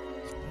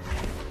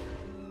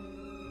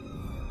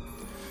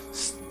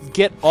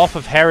 Get off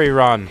of Harry,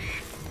 Ron.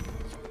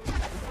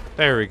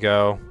 There we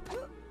go.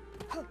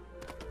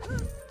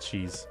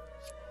 Jeez.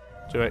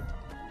 Do it.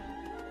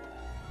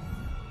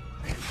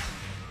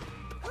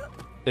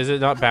 Is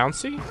it not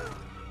bouncy?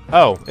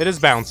 Oh, it is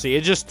bouncy.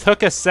 It just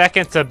took a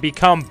second to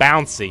become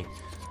bouncy.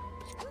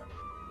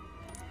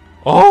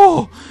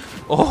 Oh!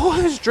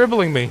 Oh, it's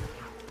dribbling me.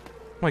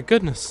 My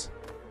goodness.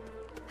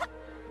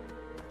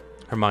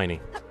 Hermione,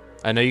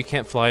 I know you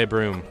can't fly a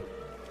broom.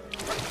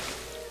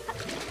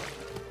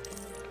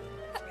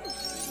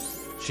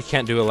 She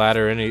can't do a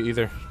ladder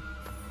either.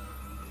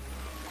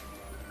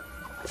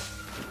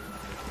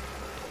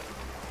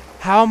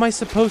 How am I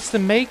supposed to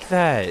make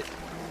that?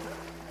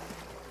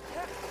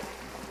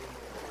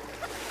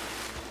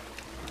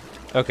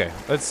 Okay,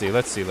 let's see.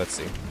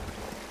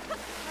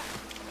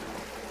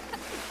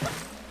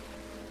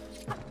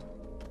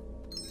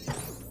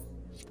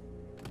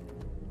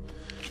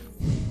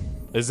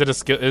 Is it a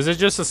skill? Is it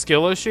just a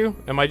skill issue?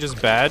 Am I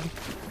just bad?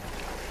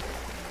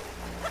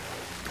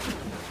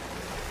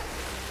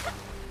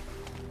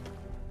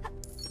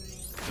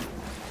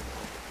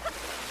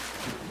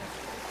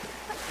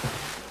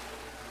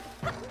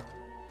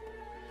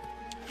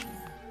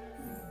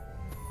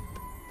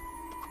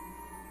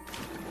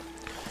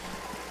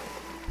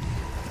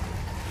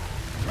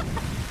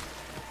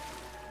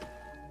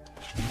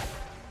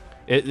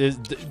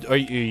 Are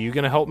you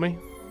gonna help me?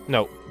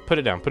 No, put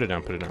it down.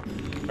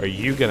 Are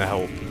you gonna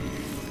help?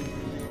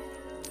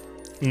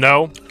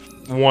 No?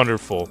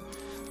 Wonderful.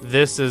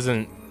 This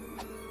isn't...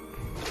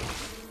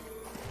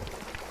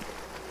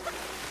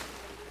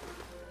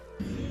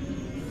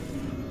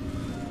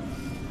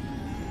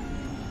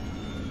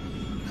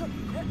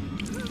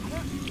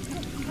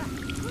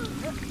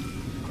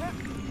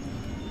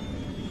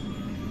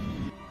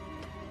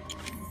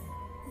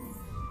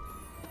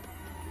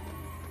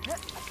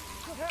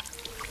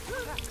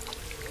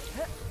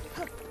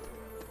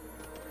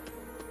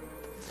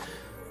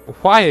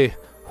 Why?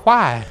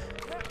 Why?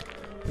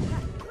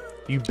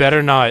 You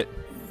better not.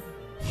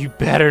 You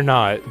better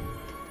not.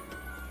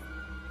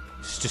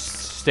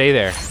 Just stay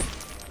there.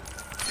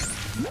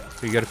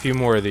 We got a few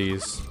more of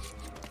these.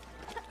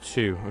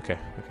 2. Okay.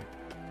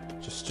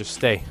 Just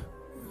stay.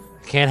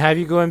 I can't have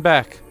you going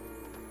back.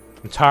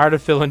 I'm tired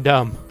of feeling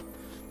dumb.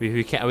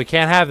 We can't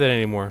have that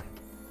anymore.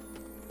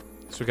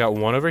 So we got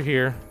 1 over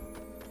here.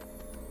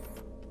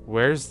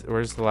 Where's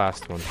the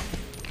last one?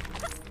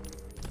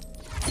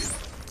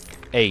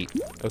 8.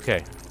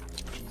 Okay.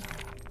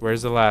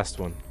 Where's the last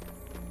one?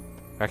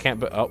 I can't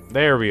but oh,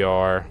 there we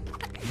are.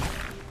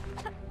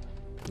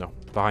 No,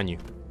 behind you.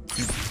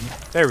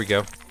 There we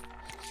go.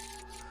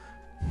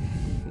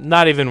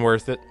 Not even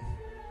worth it.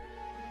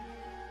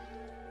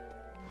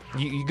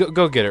 You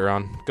go get it,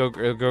 Ron. Go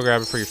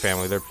grab it for your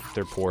family.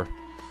 They're poor.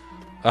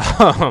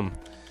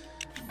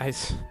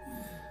 It's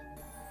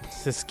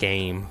this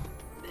game.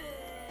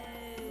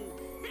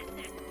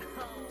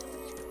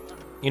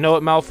 You know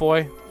what,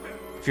 Malfoy?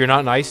 If you're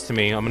not nice to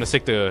me, I'm gonna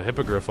stick the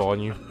hippogriff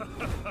on you.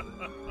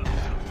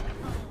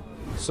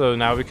 So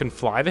now we can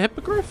fly the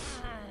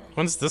hippogriff?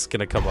 When's this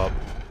gonna come up?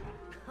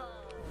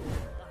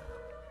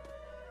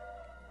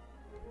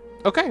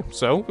 Okay,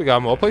 so we got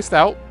them all placed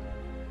out.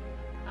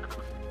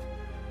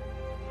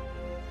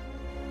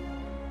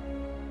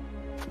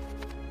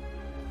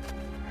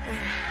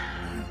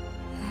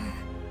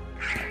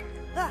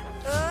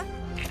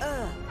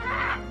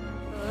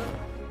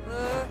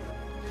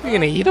 You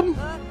gonna eat them?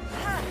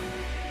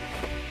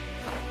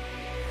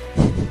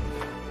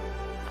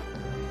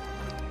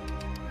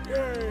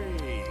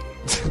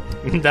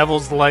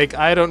 Neville's like,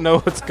 I don't know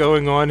what's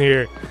going on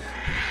here.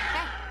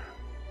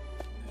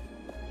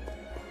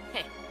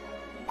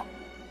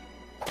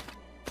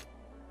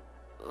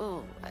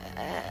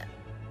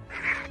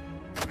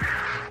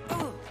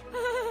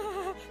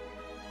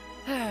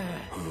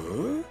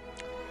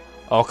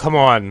 Oh, come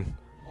on.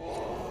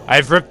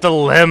 I've ripped the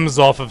limbs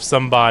off of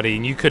somebody,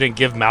 and you couldn't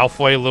give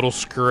Malfoy a little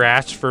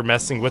scratch for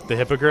messing with the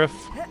hippogriff?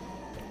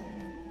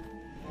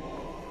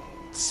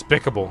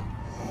 Despicable.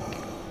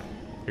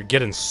 You're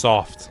getting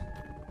soft.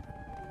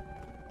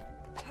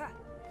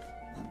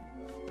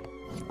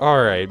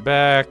 Alright,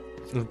 back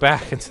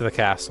into the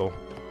castle.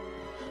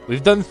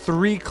 We've done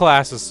 3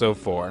 classes so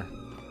far.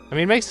 I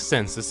mean, it makes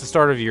sense. It's the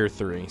start of year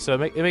 3, so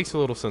it makes a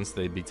little sense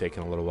they'd be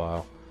taking a little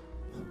while.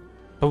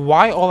 But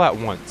why all at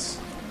once?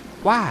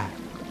 Why?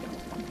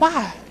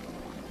 Why?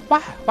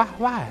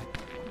 Why?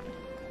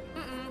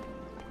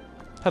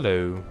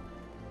 Hello.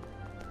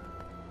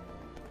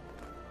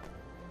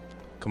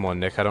 Come on,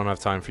 Nick. I don't have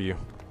time for you.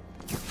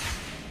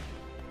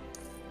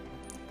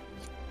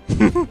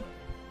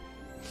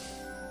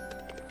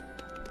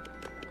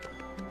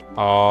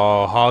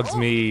 Oh,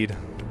 Hogsmeade.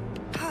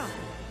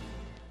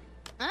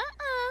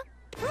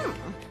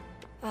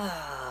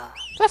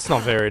 That's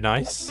not very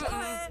nice.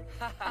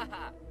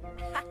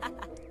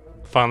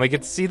 Finally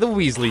get to see the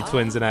Weasley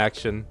twins in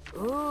action.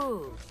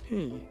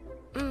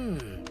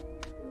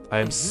 I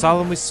am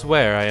solemnly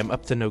swear I am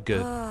up to no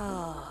good.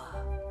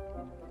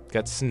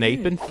 Got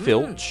Snape and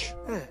Filch.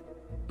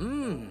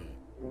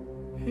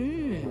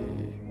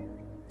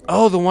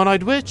 Oh, the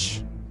one-eyed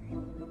witch.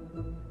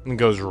 And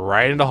goes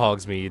right into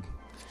Hogsmeade.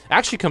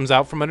 Actually comes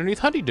out from underneath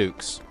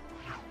Honeydukes.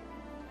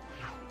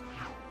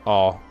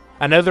 Oh,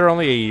 I know they're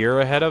only a year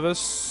ahead of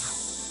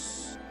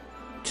us.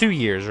 2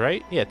 years,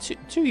 right? Yeah,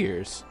 2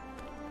 years.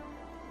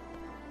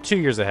 2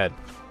 years ahead.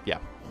 Yeah.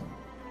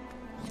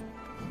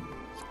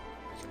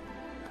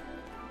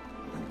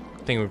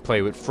 I think we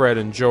play with Fred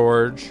and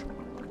George.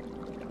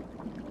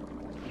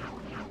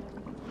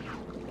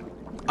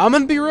 I'm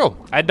gonna be real.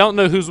 I don't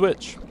know who's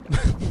which.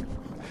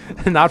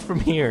 Not from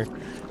here.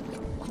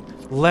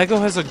 Lego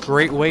has a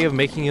great way of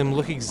making them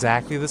look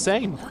exactly the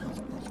same.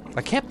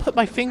 I can't put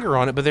my finger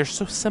on it, but they're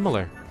so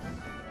similar.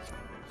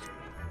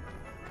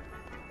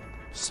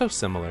 So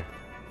similar.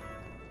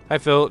 Hi,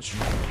 Filch.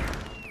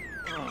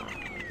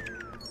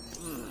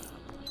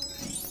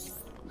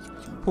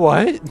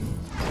 What?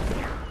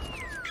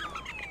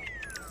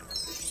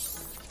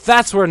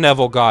 That's where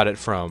Neville got it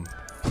from.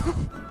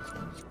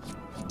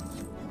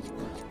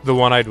 The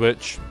one-eyed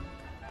witch.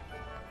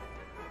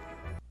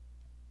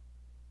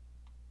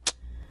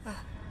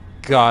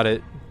 Got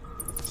it.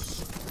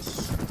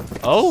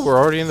 Oh, we're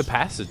already in the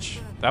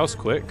passage. That was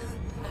quick.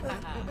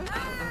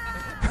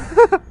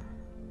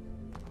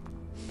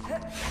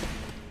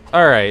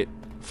 Alright.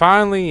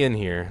 Finally in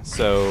here.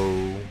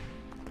 So...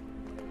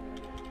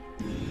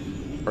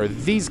 Are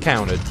these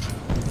counted?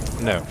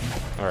 No.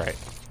 Alright.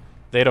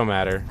 They don't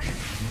matter.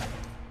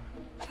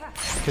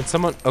 Can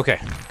someone... Okay.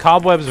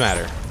 Cobwebs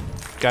matter.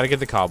 Gotta get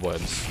the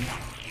cobwebs.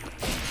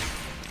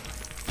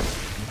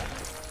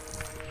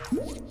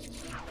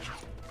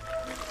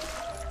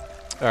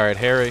 Alright,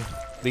 Harry.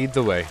 Lead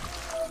the way.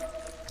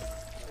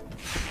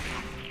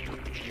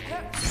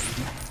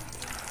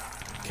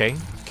 Okay.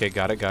 Okay,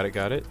 got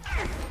it.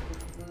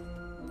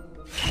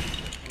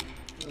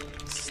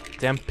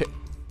 Stamp it.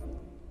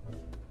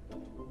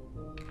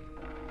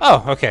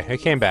 Oh, okay.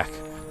 It came back.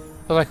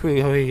 But like we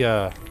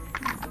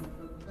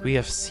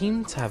have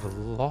seemed to have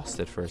lost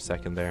it for a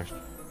second there.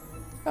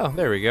 Oh,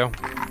 there we go.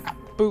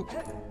 Boop.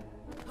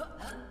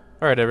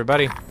 Alright,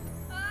 everybody.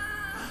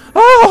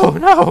 Oh,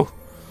 no!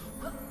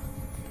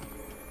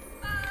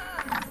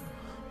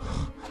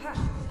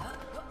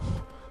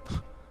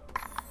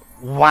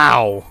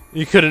 Wow.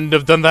 You couldn't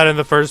have done that in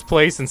the first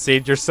place and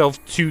saved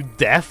yourself 2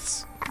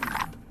 deaths?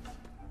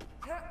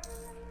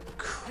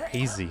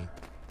 Crazy.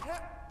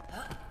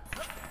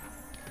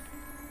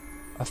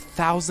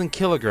 1,000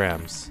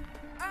 kilograms.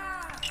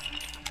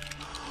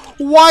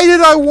 Why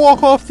did I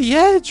walk off the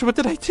edge? What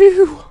did I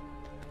do?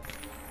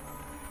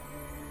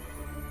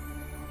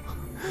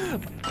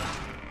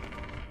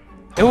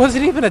 It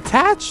wasn't even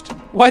attached.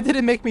 Why did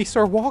it make me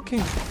start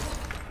walking?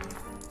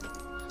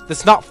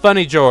 That's not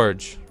funny,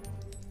 George.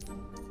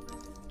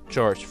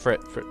 George, Fred.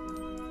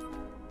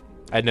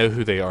 I know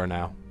who they are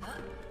now.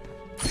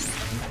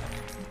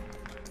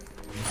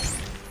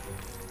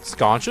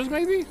 Sconches,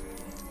 maybe?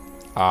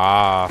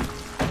 Ah.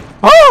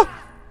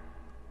 Ah!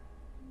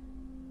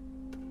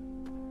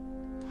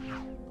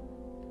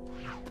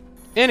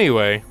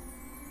 Anyway.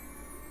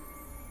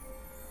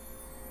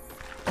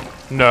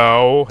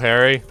 No,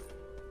 Harry.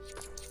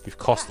 You've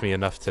cost me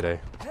enough today.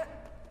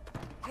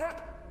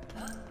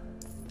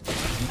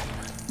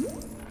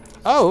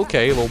 Oh,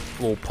 okay.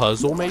 Little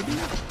puzzle, maybe?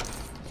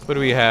 What do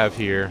we have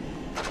here?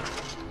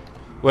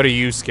 What are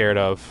you scared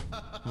of?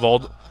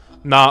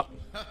 Nah.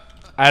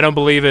 I don't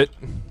believe it.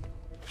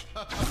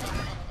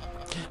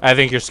 I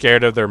think you're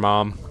scared of their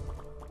mom.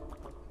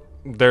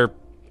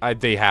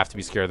 They have to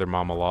be scared of their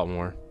mom a lot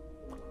more.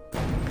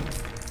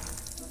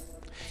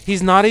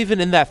 He's not even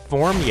in that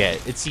form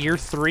yet. It's year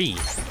 3.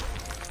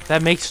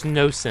 That makes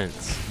no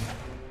sense.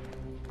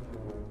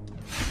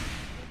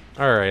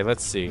 Alright,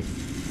 let's see.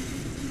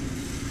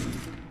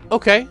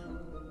 Okay.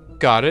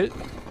 Got it.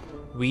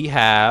 We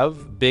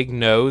have big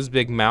nose,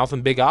 big mouth,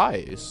 and big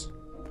eyes.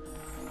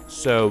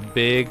 So,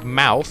 big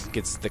mouth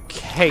gets the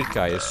cake,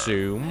 I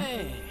assume.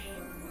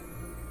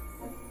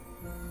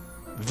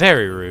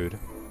 Very rude.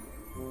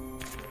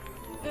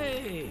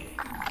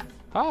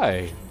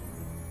 Hi.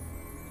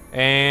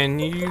 And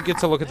you get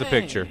to look at the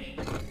picture.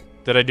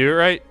 Did I do it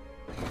right?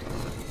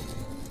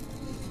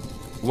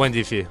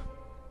 Wonderful.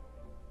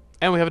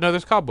 And we have another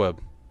cobweb.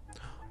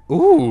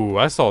 Ooh,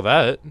 I saw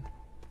that.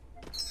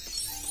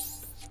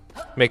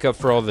 Make up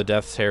for all the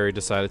deaths Harry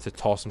decided to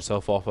toss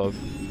himself off of.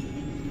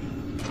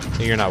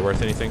 You're not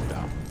worth anything?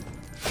 No.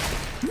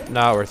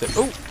 Not worth it.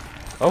 Oh!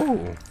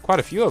 Oh, quite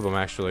a few of them,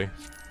 actually.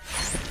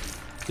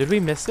 Did we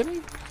miss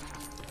any?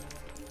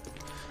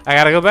 I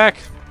gotta go back.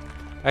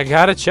 I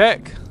gotta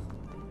check.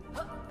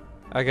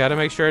 I gotta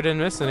make sure I didn't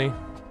miss any.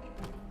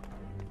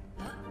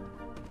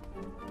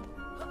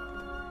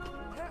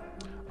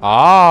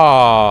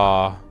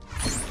 Ah!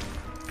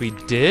 We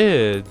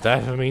did.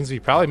 That means we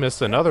probably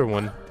missed another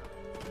one.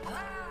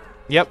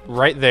 Yep,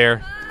 right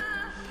there.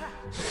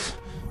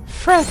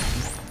 Fred!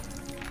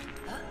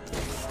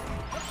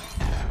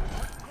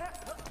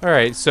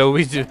 Alright, so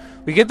we get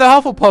the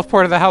Hufflepuff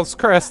part of the house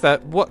crest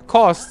at what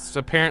costs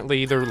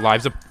apparently their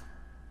lives of...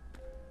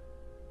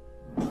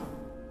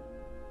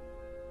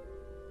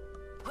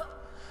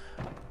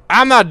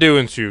 I'm not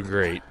doing too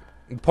great.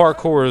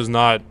 Parkour is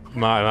not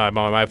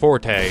my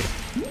forte.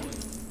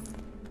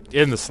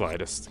 In the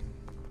slightest.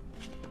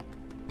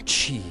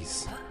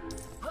 Jeez.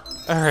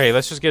 Alright,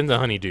 let's just get into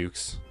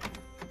Honeydukes.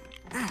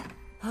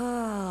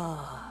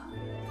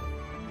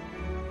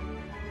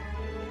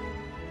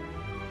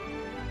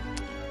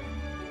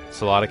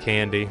 It's a lot of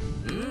candy.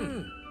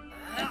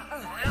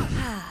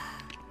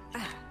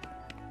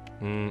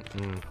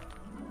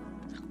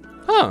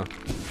 Huh.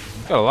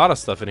 Got a lot of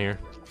stuff in here.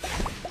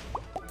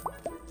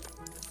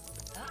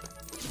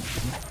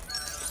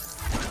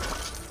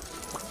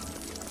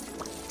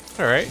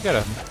 Alright,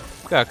 got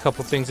a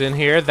couple things in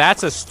here.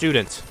 That's a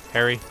student,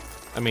 Harry.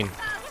 I mean,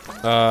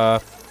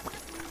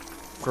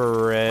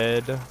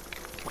 Fred.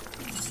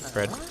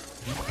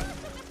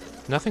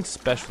 Nothing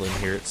special in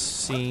here, it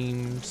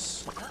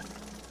seems.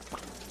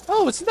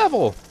 Oh, it's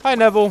Neville. Hi,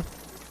 Neville.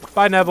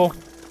 Bye, Neville.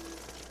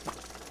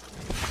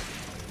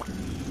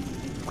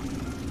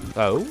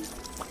 Oh?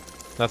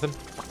 Nothing?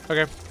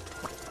 Okay.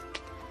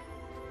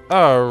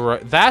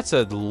 Alright, that's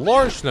a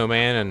large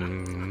snowman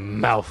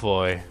and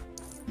Malfoy.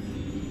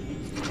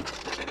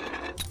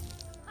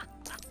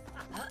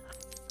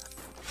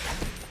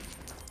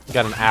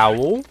 Got an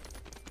owl.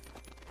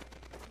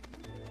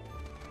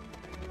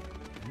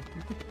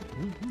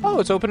 Oh,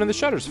 it's opening the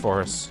shutters for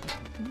us.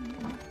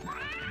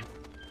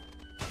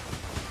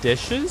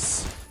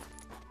 Dishes?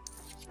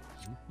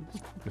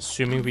 I'm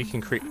assuming we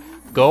can create...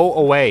 Go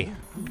away.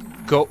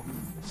 Go...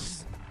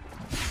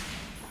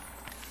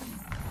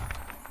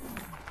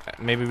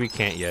 Maybe we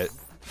can't yet.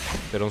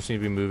 They don't seem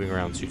to be moving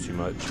around too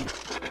much.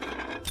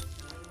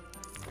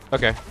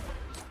 Okay.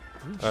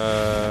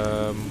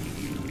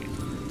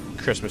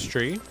 Christmas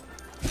tree.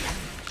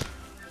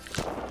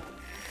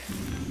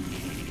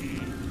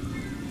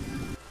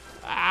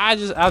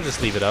 I'll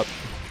just leave it up.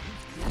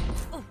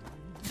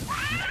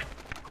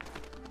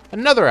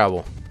 Another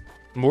owl.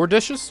 More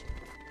dishes?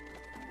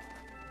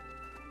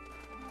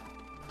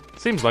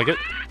 Seems like it.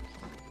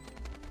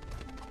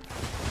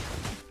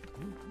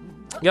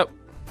 Yep.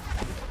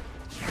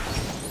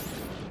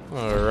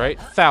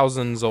 Alright.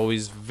 Thousands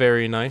always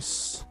very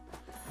nice.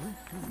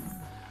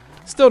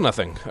 Still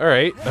nothing.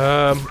 Alright.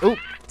 Oh,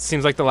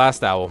 seems like the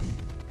last owl.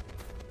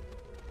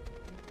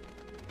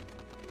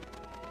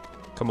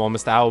 Come on,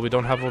 Mr. Owl, we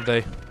don't have all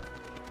day.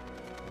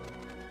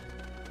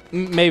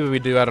 Maybe we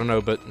do, I don't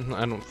know, but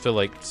I don't feel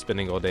like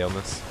spending all day on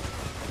this.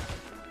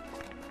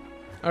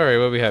 Alright,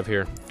 what do we have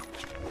here?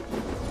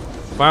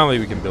 Finally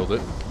we can build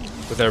it.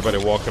 With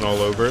everybody walking all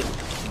over it.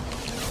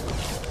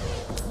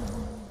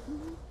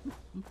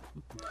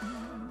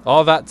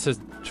 All that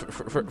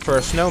for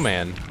a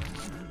snowman.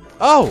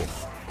 Oh!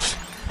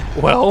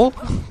 Well,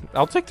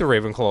 I'll take the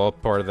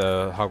Ravenclaw part of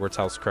the Hogwarts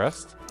house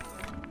crest.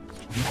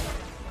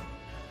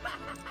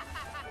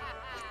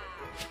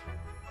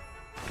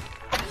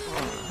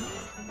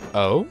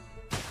 Oh?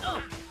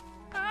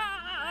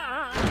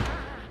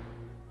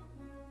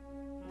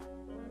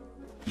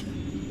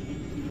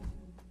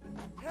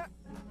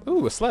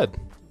 Ooh, a sled.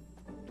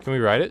 Can we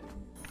ride it?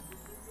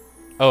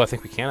 Oh, I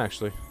think we can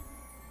actually.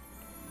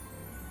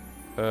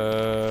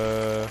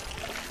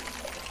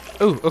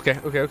 Ooh,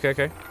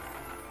 okay.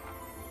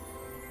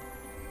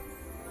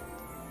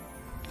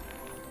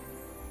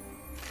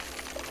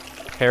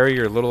 Harry,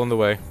 you're a little in the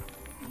way.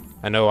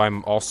 I know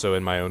I'm also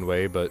in my own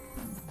way, but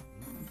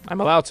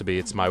I'm allowed to be.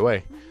 It's my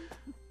way.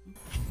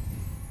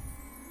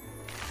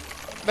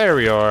 There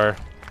we are.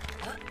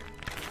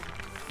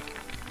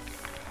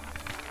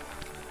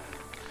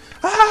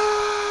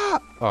 Ah!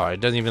 Oh,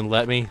 it doesn't even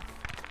let me.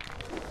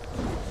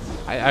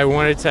 I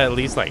wanted to at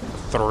least, like,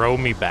 throw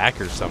me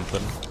back or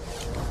something.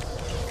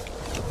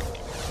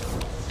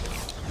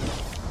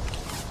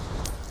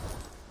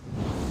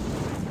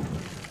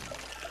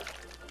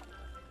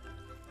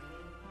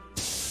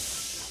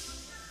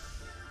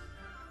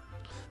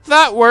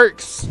 That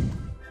works!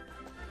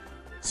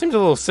 Seems a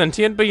little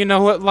sentient, but you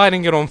know what?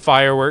 Lighting it on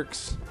fire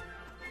works.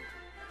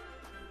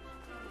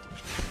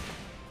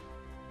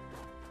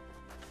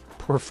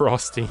 Poor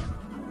Frosty.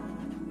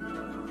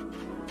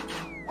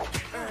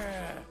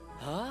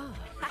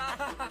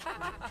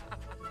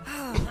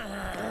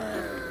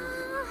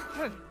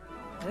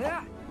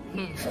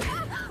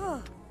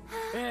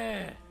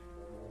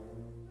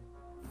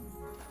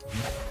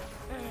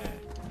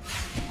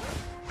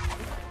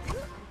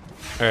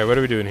 Alright, what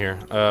are we doing here?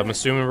 I'm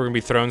assuming we're gonna be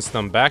throwing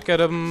some back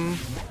at him.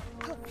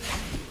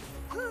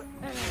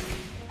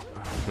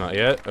 Not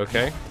yet,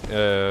 okay.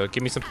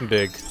 Give me something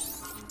big.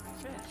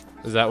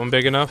 Is that one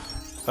big enough?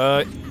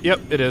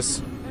 Yep, it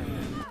is.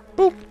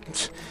 Boop!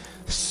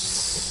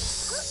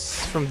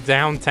 From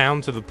downtown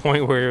to the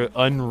point where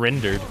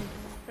unrendered.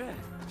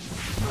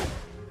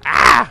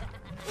 Ah!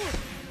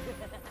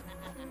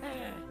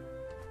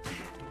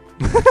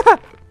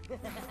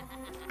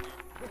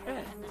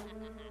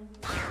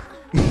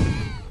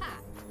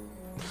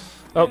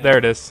 Oh, there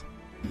it is.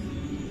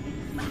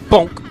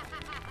 Bonk!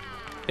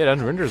 It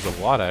unrenders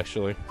a lot,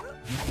 actually.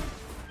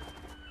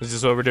 Is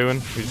this what we're doing?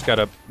 We just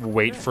gotta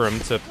wait for him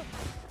to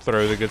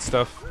throw the good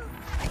stuff.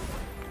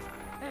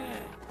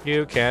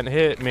 You can't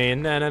hit me.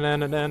 Na na na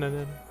na na na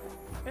na.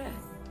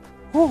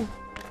 Woo!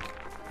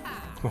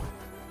 Come on,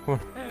 come on,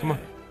 come on.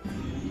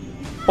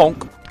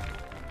 Bonk!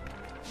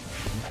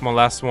 Come on,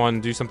 last one.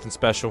 Do something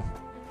special.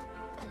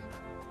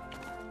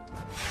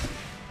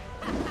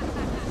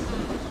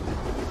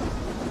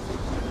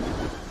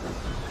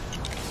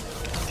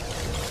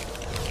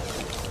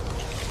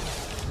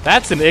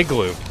 That's an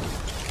igloo.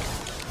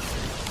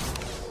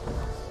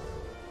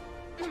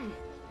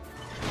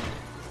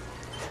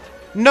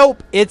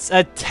 Nope, it's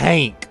a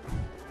tank.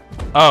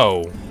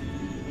 Oh.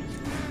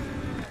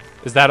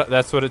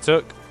 That's what it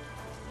took?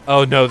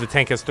 Oh no, the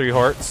tank has 3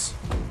 hearts.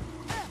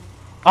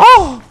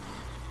 Oh!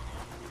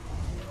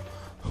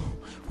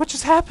 What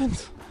just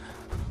happened?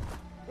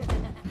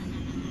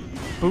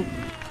 Boop.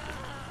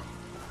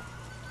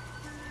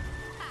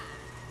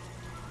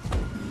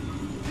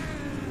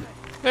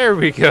 There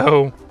we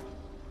go.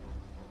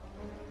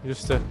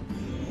 Just a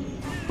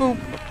boop.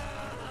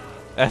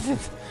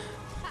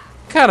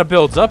 Kind of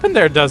builds up in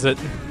there, does it?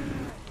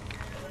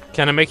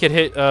 Can I make it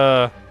hit?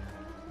 Come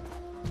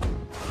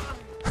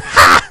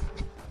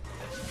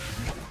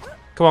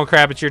on,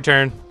 Crab, it's your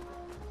turn.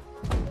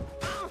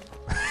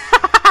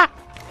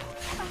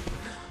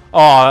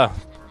 Aw,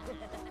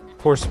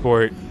 poor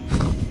sport.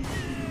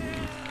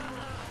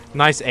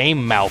 Nice aim,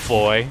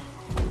 Malfoy.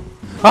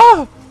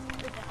 Ah!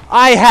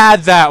 I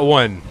had that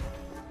one.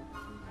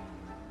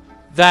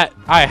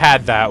 I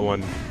had that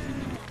one.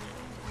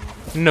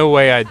 No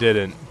way I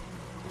didn't.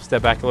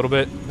 Step back a little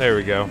bit. There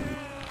we go.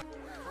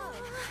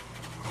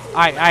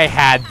 I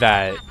had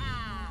that.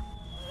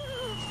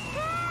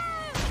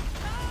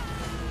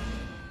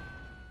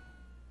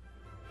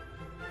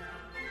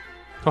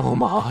 Oh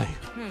my.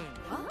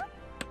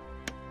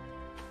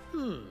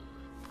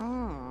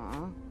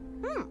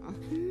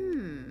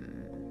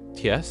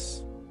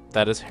 Yes,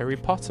 that is Harry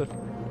Potter.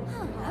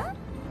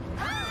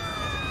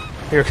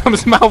 Here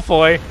comes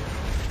Malfoy.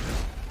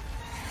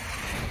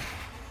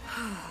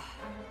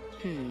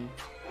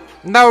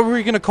 Now what are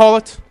we gonna call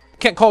it?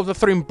 Can't call it the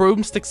 3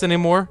 broomsticks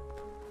anymore.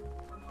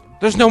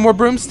 There's no more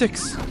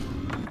broomsticks.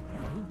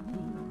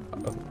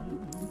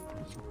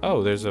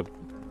 Oh, there's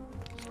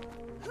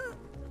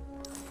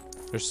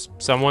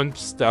someone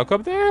stuck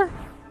up there?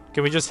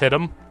 Can we just hit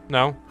him?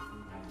 No.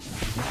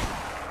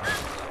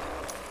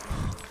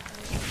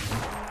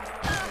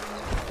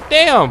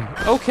 Damn,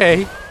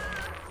 okay.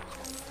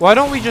 Why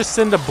don't we just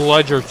send a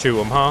bludger to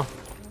him, huh?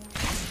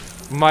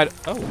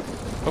 Oh,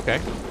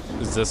 okay.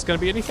 Is this gonna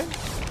be anything?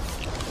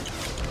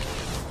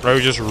 Or are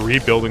we just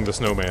rebuilding the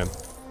snowman?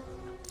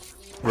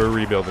 We're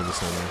rebuilding the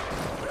snowman.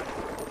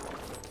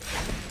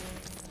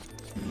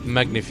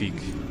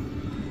 Magnifique.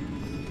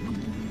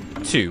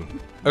 2.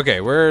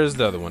 Okay, where's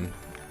the other one?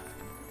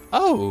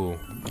 Oh.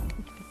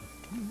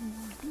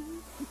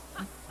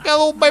 Got a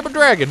little baby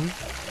dragon.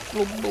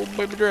 Little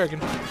baby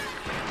dragon.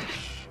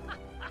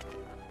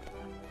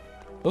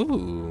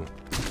 Ooh.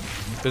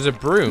 There's a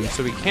broom,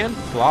 so we can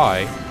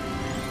fly.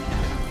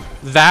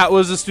 That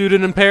was a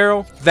student in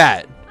peril?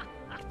 That.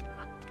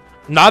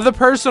 Not the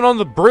person on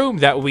the broom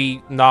that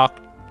we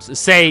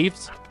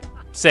saved.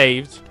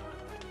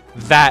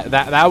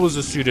 That was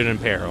a student in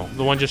peril.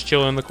 The one just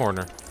chilling in the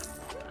corner.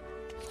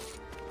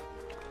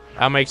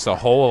 That makes a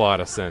whole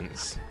lot of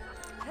sense.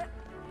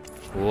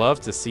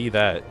 Love to see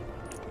that.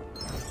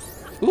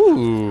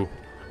 Ooh.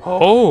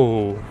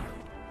 Oh.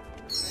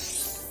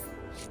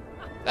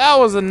 That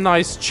was a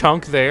nice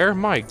chunk there.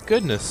 My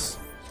goodness.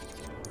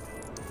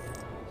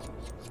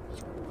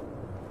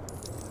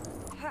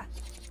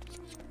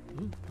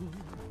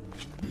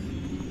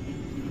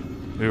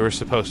 We were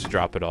supposed to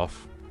drop it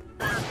off.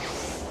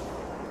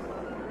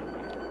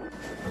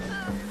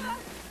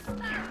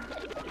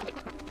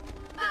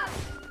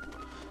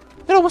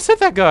 It almost hit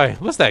that guy.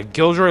 What's that,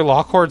 Gilderoy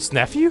Lockhart's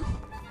nephew?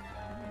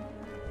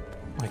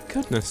 My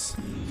goodness.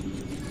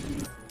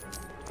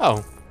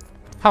 Oh.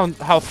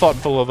 How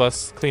thoughtful of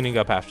us cleaning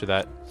up after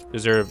that.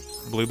 Is there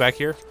blue back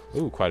here?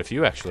 Ooh, quite a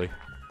few actually.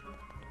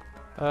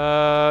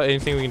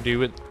 Anything we can do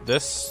with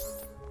this?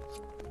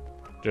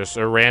 Just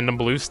a random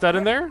blue stud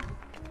in there?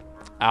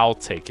 I'll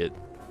take it.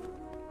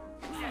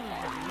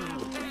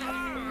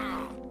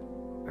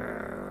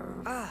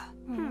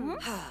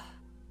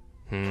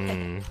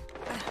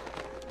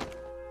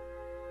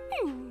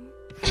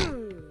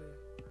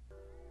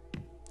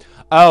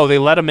 Oh, they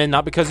let him in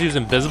not because he was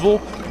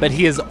invisible, but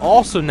he is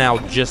also now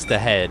just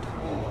ahead.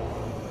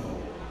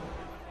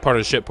 Part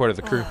of the ship, part of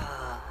the crew.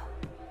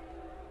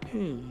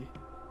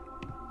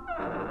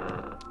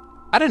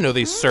 I didn't know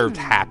they served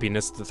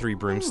happiness to the 3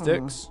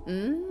 broomsticks.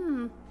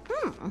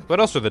 What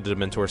else are the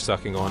Dementors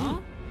sucking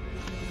on?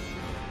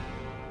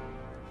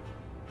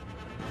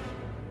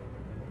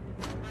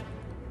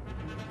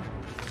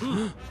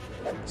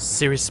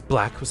 Sirius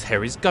Black was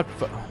Harry's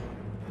godfather.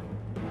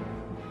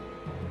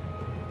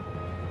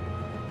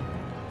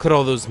 Look at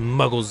all those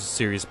muggles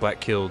Sirius Black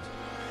killed.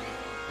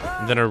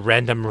 And then a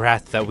random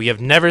rat that we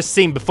have never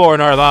seen before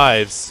in our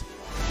lives.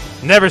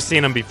 Never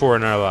seen him before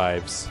in our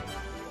lives.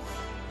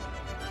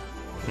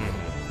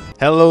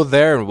 Hello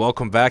there and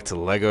welcome back to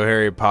LEGO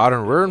Harry Potter.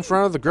 And we're in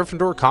front of the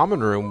Gryffindor common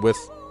room with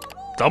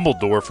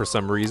Dumbledore for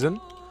some reason.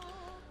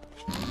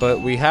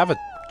 But we have a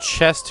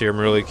chest here I'm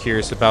really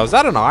curious about. Is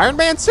that an Iron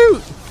Man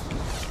suit?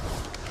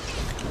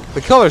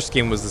 The color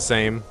scheme was the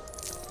same.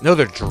 No,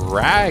 they're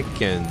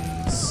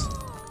dragons.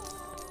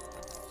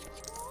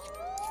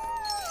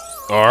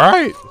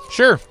 Alright,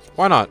 sure,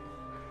 why not?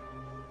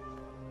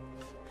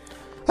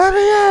 Let me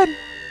in!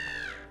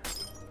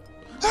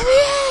 Let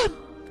me in!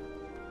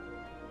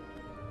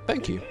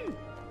 Thank you.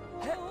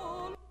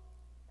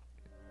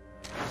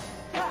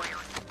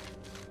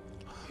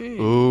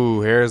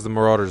 Ooh, here's the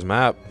Marauders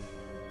map.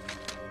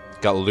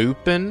 Got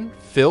Lupin,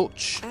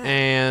 Filch,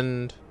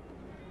 and...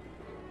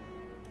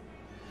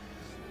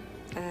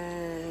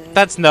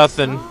 That's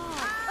nothing.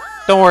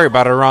 Don't worry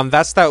about it, Ron.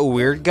 That's that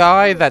weird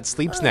guy that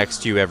sleeps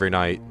next to you every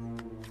night.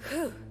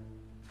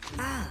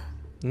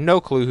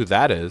 No clue who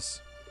that is.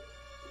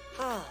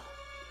 Oh,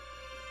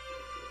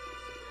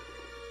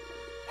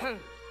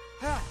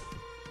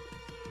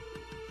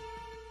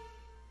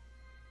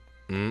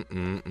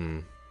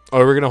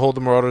 we're gonna hold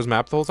the Marauders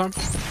map the whole time?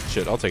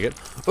 Shit, I'll take it.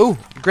 Oh,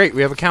 great,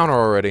 we have a counter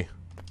already.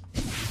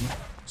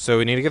 So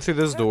we need to get through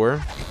this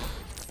door.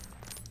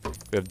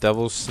 We have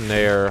Devil's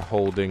Snare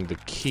holding the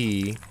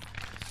key.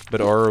 But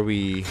are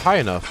we high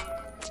enough?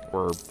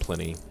 We're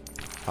plenty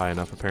high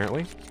enough,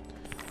 apparently.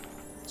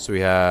 So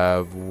we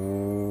have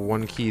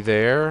 1 key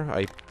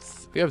there.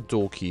 We have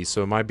dual keys,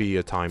 so it might be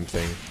a time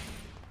thing.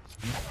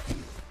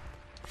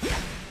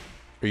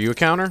 Are you a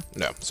counter?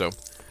 No, so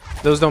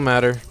those don't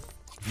matter.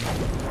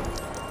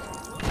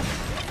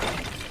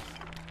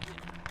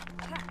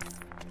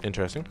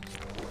 Interesting.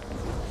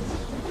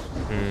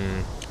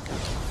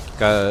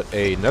 Got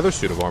another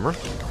suit of armor.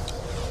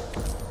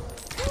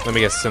 Let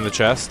me guess, it's in the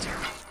chest.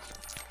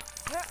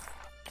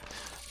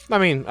 I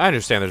mean, I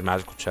understand there's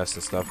magical chests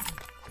and stuff.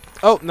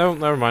 Oh, no,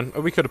 never mind.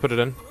 Oh, we could have put it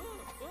in.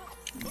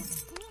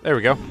 There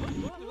we go.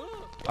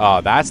 Oh,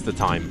 that's the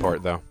time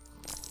part, though.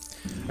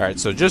 Alright,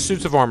 so just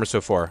suits of armor so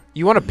far.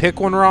 You want to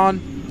pick one,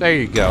 Ron? There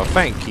you go.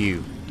 Thank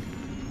you.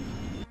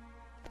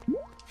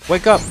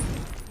 Wake up.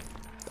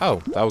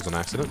 Oh, that was an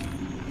accident.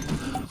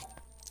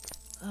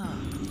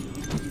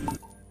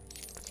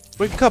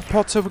 Wake up,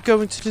 Potter. We're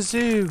going to the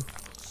zoo.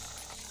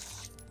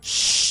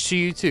 Shh, to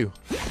you too.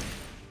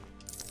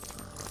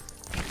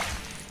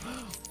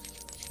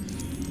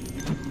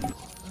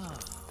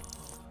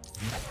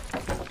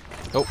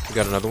 Oh, we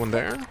got another one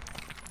there.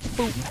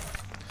 Boop.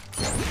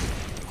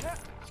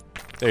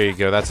 There you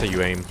go, that's how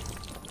you aim.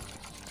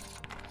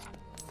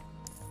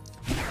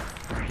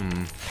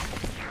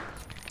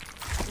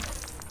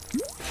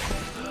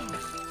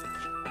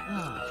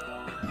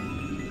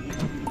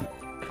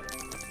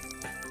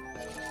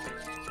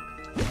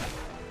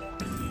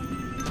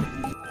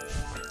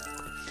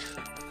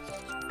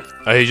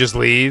 Oh, he just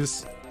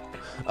leaves?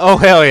 Oh,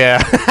 hell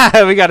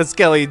yeah. We got a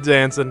Skelly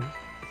dancing.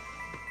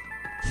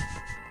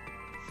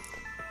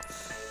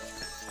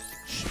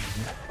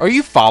 Are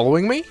you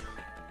following me?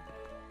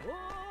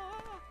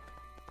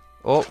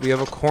 Oh, we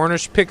have a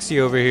Cornish pixie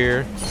over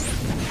here.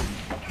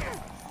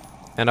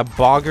 And a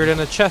boggart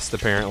in a chest,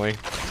 apparently.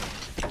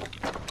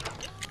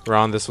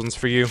 Ron, this one's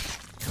for you.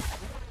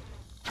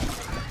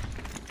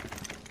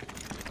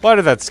 Why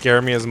did that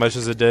scare me as much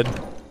as it did?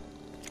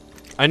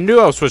 I knew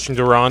I was switching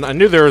to Ron. I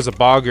knew there was a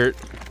boggart.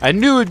 I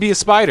knew it would be a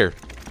spider.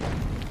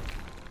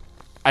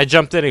 I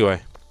jumped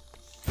anyway.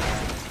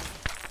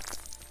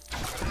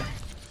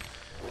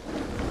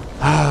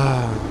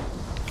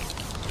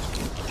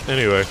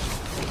 Anyway.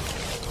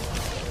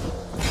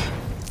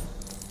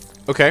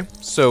 Okay,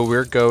 so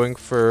we're going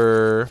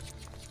for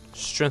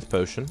Strength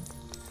potion.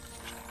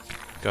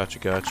 Gotcha,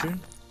 gotcha.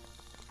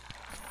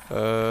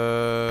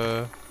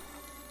 Oh.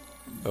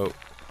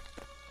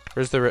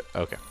 Where's the red?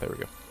 Okay, there we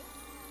go.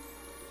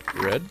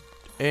 Red.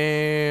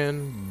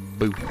 And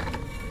boom.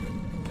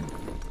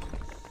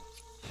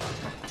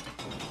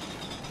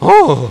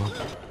 Oh!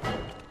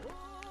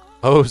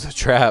 Oh, it's a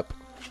trap.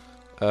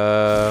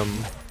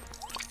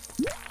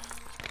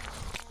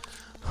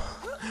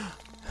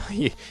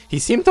 He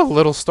seemed a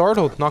little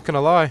startled, not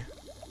gonna lie.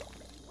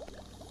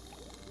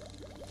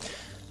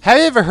 Have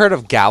you ever heard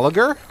of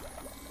Gallagher?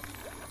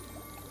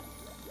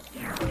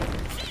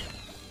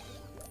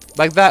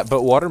 Like that,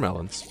 but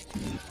watermelons.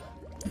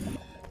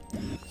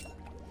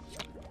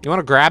 You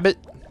wanna grab it?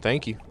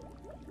 Thank you.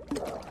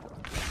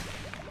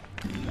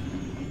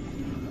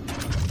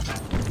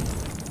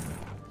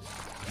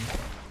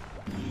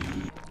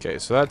 Okay,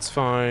 so that's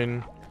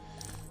fine.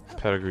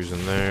 Pedigree's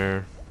in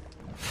there.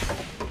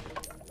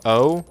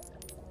 Oh.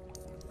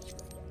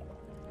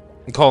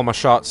 I'm calling my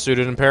shot,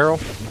 student in peril.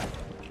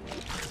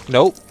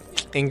 Nope.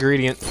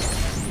 Ingredient.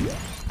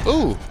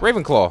 Ooh,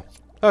 Ravenclaw.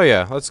 Oh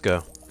yeah, let's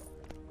go.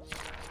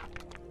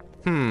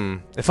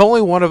 If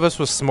only one of us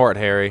was smart,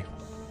 Harry.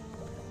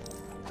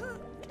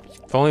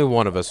 If only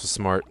one of us was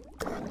smart.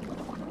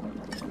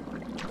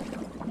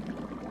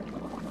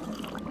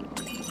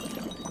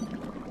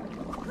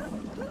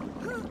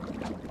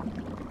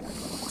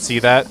 See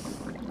that?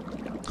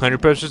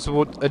 100 push-ups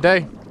a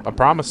day. I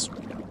promise.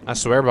 I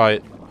swear by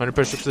it. 100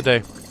 push-ups a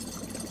day.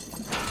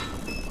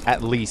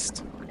 At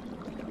least.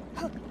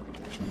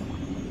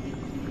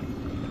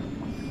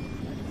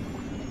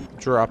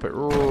 Drop it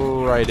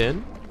right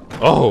in.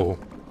 Oh.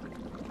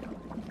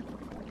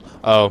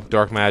 Oh,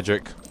 dark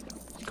magic.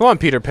 Come on,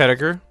 Peter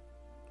Pettigrew.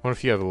 What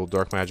if you have a little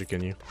dark magic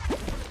in you?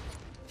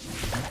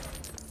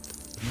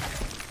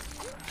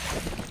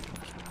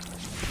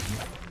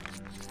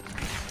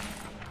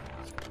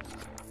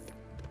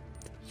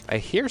 I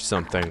hear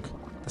something.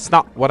 That's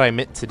not what I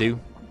meant to do.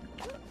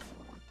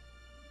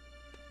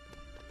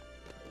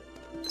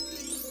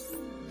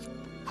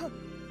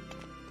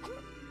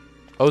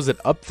 Oh, is it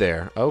up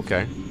there?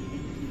 Okay.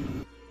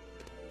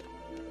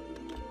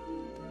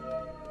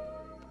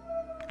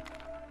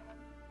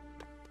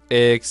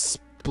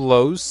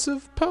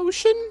 Explosive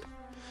potion?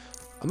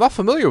 I'm not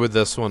familiar with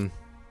this one.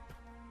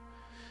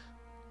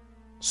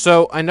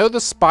 So, I know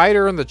the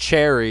spider and the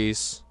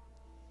cherries,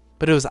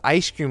 but it was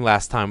ice cream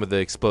last time with the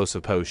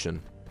explosive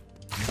potion.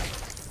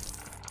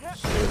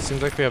 So, it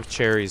seems like we have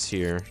cherries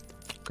here.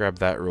 Grab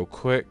that real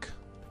quick.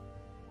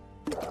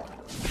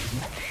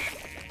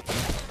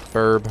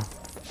 Burb.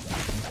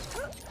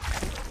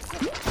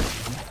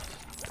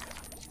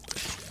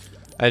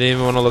 I didn't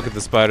even want to look at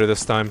the spider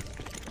this time.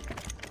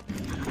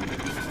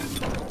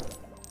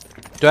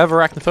 Do I have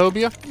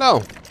arachnophobia?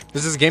 No.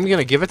 Is this game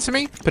gonna give it to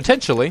me?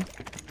 Potentially.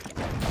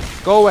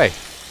 Go away.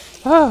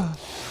 You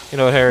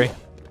know what, Harry?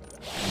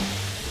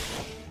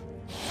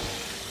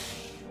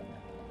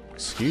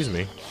 Excuse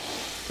me.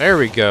 There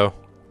we go.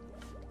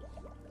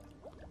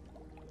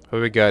 What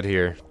do we got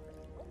here?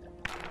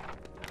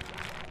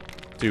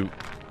 Dude.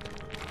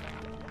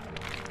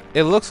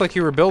 It looks like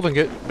you were building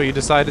it, but you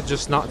decided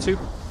just not to.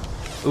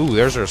 Ooh,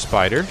 there's our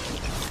spider.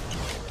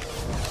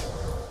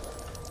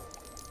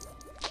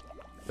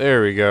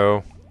 There we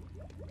go.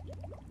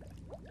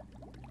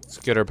 Let's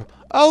get our...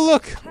 Oh,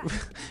 look!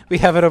 We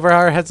have it over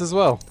our heads as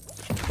well.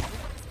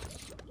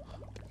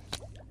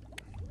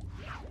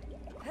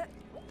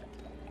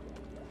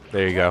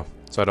 There you go.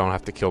 So I don't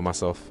have to kill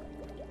myself.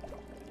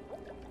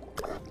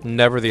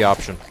 Never the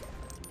option.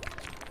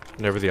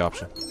 Never the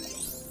option.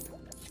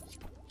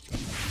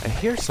 I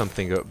hear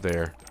something up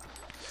there.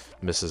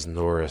 Mrs.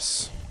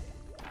 Norris.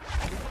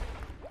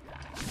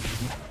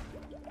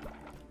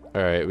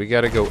 Alright, we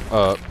gotta go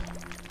up.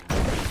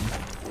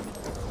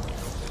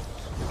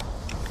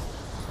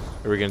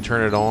 Are we gonna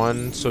turn it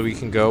on so we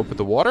can go up with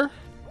the water?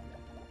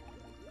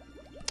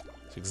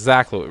 That's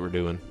exactly what we're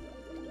doing.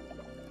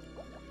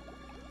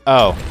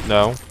 Oh,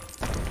 no.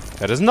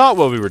 That is not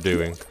what we were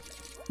doing.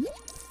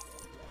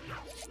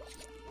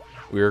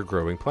 We are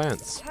growing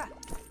plants.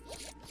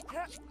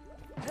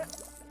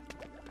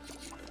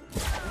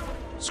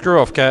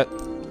 Screw off, cat.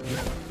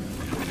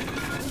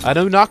 I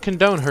do not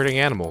condone hurting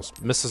animals.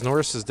 Mrs.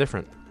 Norris is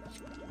different.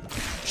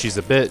 She's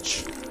a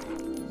bitch.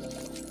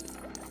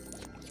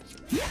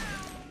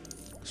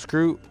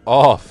 Screw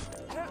off.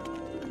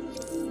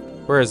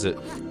 Where is it?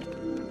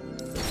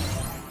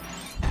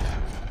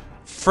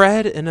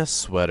 Fred in a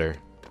sweater.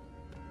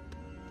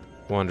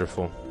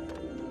 Wonderful.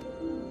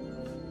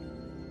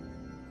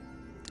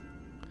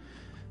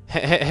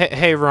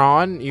 Hey,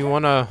 Ron, you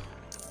wanna...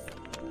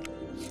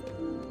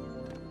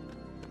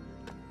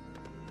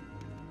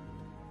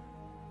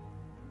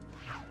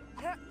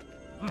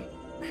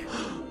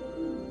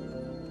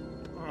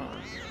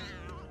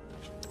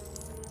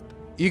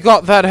 You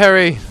got that,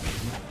 Harry.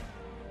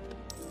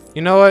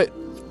 You know what?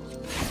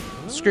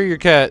 Screw your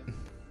cat.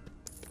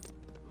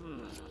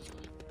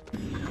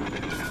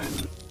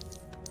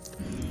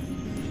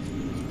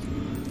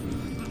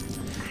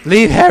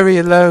 Leave Harry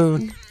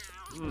alone.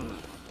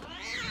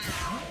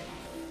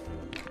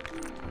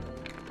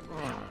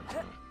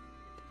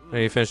 I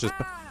need to finish this.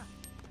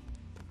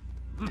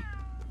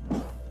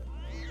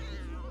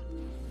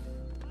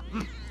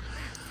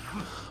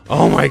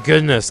 Oh my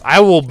goodness! I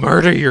will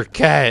murder your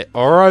cat.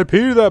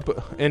 R.I.P.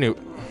 that. Anyway,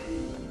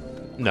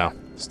 no,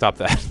 stop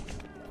that.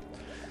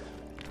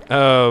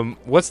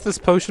 What's this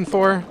potion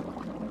for?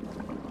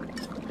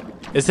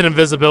 It's an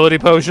invisibility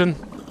potion.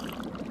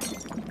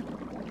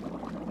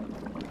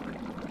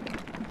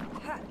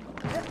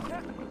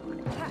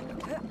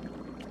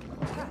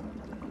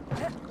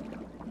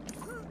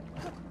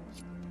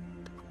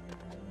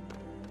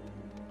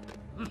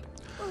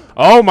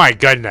 Oh my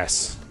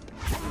goodness!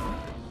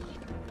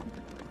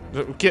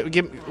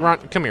 Ron,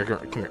 come here,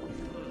 come here.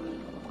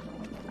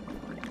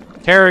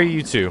 Harry,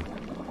 you too.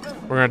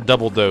 We're gonna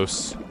double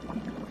dose.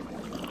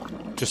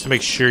 Just to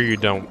make sure you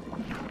don't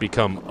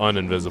become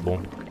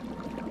uninvisible.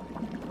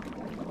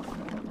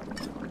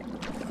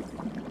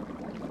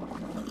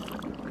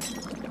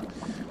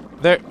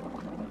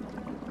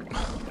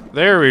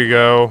 There we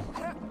go.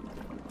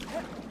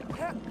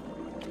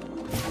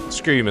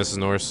 Screw you, Mrs.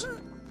 Norris.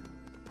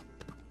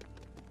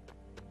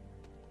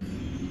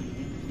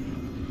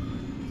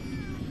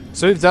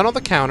 So we've done all the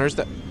counters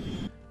that...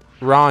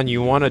 Ron,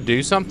 you want to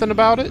do something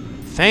about it?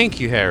 Thank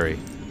you, Harry.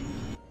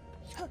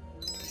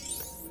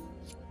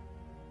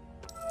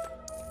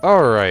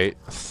 Alright.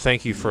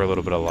 Thank you for a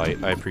little bit of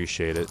light. I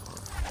appreciate it.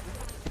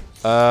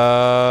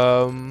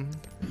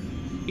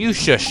 You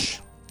shush.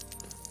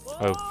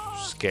 Oh,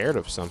 scared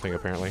of something,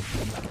 apparently.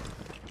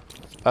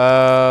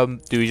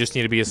 Do we just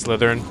need to be a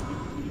Slytherin?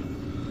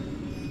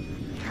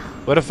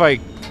 What if I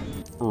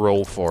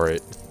roll for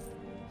it?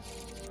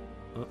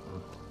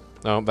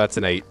 Oh, that's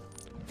an 8.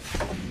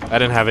 I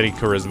didn't have any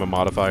charisma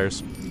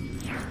modifiers.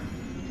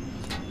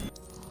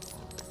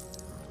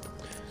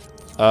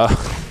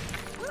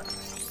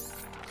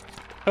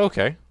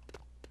 Okay.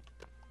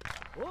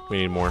 We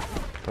need more.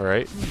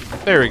 Alright.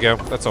 There we go.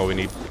 That's all we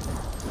need.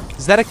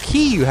 Is that a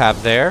key you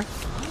have there?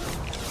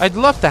 I'd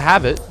love to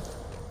have it.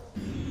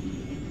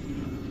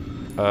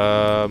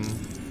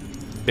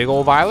 Big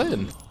old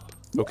violin.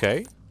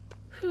 Okay.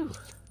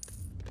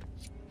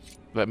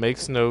 That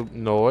makes no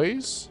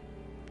noise.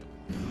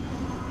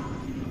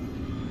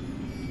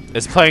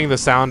 It's playing the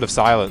sound of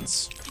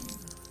silence.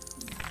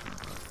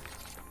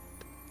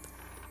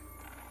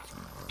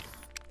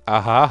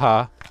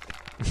 Ahaha.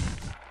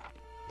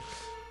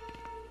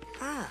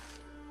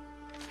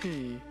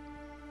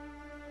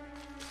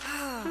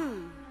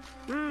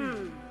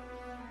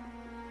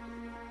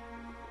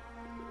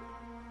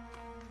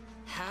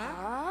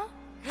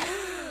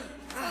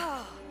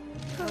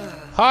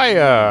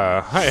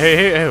 Hi,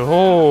 hey,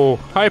 oh,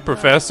 hi,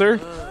 Professor.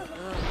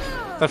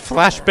 That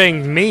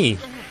flashbanged me.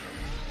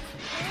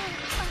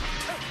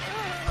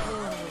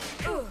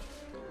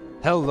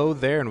 Hello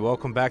there, and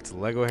welcome back to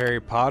Lego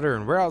Harry Potter,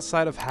 and we're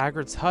outside of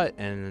Hagrid's hut,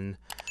 and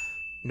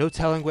no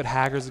telling what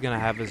Hagrid's gonna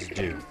have us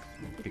do,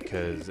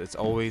 because it's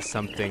always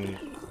something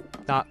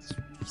not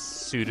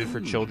suited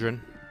for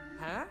children.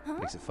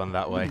 Makes it fun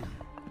that way.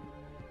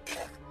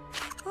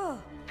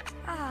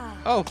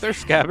 Oh,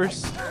 there's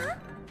Scabbers.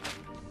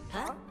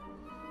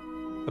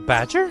 A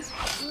badger?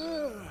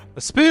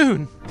 A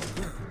spoon?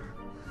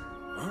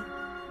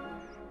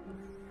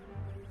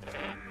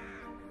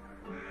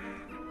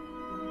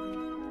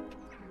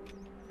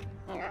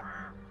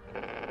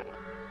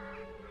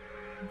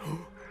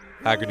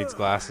 Hagrid needs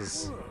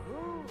glasses.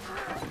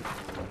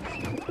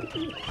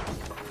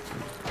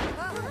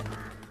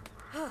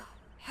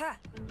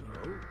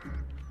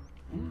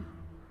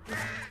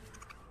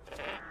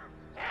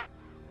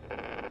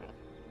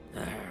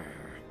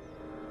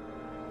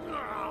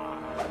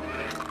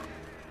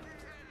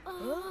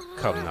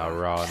 Come now,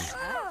 Ron.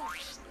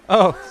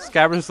 Oh,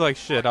 Scabbers like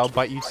shit. I'll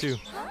bite you too.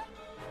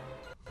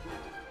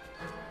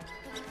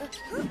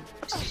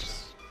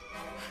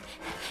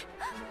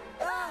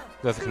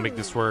 Nothing can make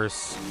this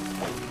worse.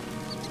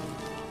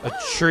 A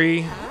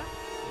tree.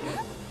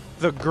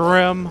 The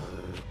Grim.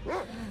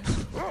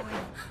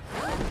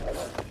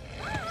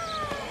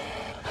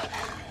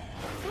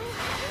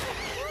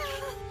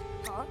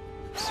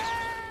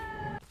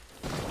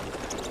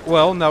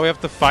 Well, now we have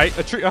to fight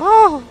a tree.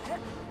 Oh!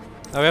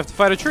 Now we have to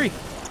fight a tree.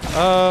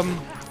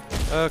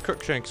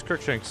 Crookshanks,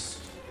 Crookshanks.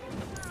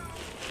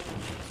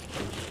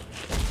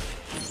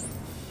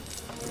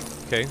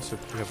 Okay, so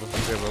we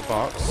have a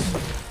box.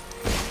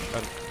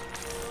 A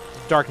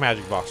dark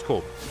magic box,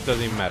 cool.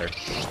 Doesn't even matter.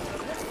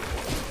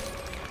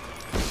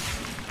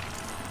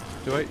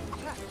 Do I?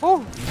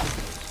 Oh!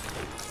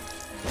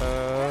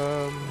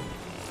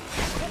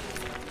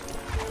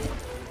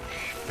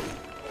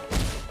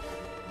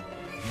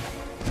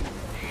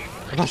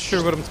 I'm not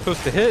sure what I'm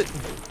supposed to hit.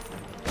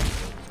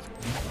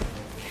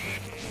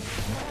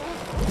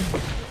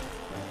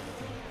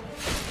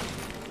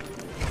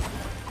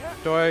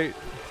 Do I?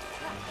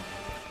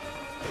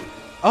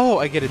 Oh,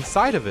 I get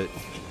inside of it.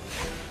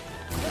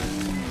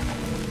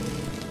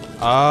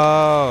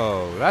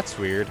 Oh, that's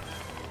weird.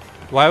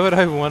 Why would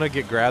I want to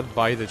get grabbed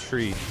by the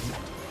tree?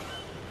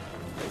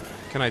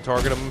 Can I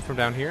target him from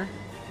down here?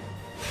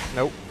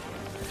 Nope.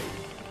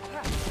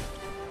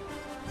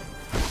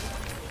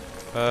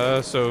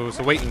 So it's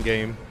a waiting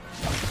game.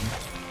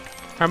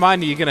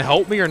 Hermione, you gonna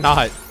help me or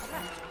not?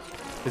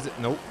 Is it?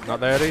 Nope, not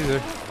that either.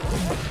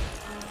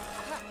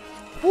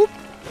 Whoop.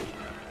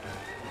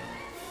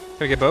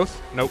 Can I get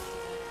both? Nope.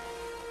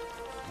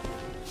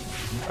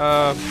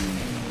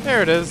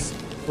 There it is.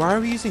 Why are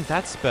we using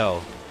that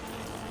spell?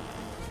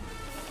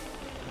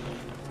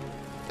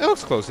 It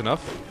looks close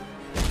enough.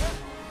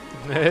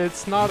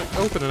 It's not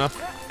open enough.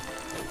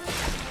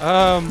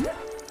 Come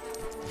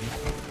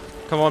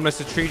on,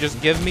 Mr. Tree,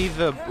 just give me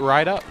the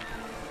ride up.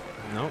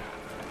 Nope.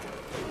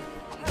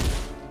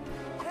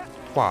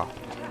 Wow.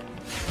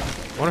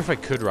 I wonder if I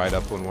could ride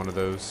up on one of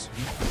those.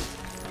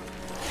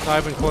 Not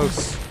even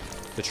close.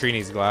 The tree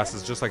needs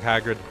glasses, just like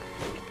Hagrid.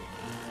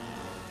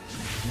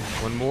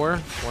 One more?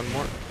 One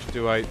more?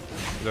 Do I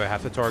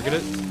have to target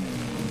it?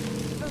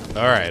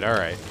 Alright,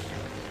 alright.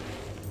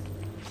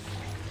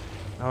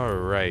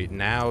 Alright,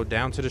 now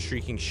down to the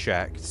Shrieking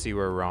Shack to see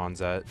where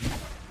Ron's at.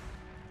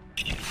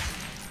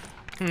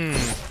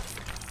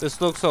 This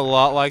looks a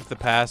lot like the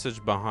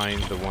passage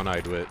behind the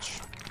One-Eyed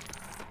Witch.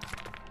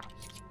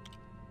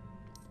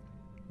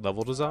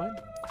 Level design?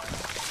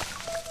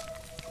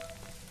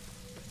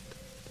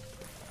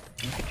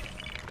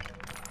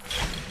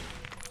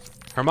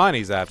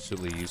 Hermione's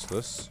absolutely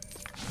useless.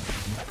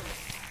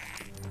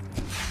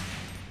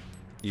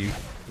 Hey,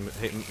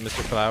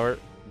 Mr. Flower,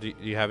 do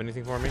you have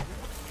anything for me?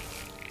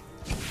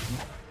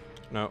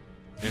 No.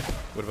 Yeah.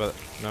 What about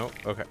that? No?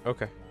 Okay,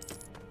 okay.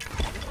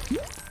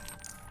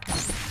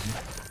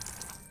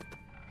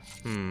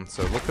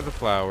 So look at the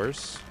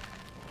flowers.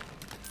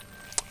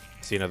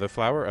 See another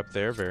flower up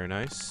there, very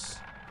nice.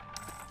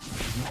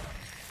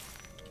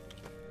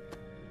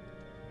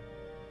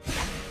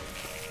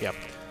 Yep.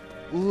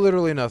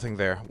 Literally nothing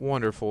there.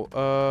 Wonderful.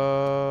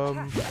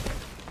 Oh,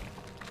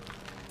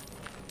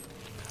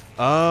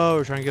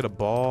 we're trying to get a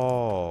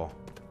ball.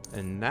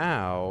 And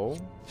now...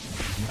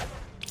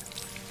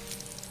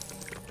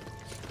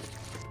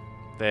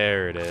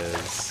 There it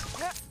is.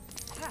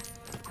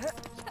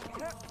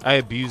 I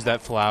abused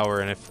that flower,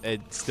 and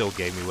it still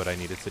gave me what I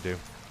needed to do.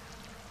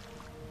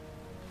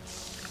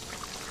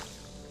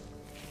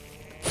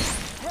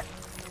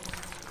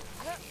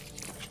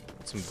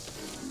 Some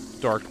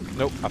dark...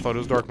 Nope, I thought it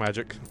was dark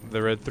magic.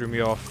 The red threw me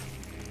off.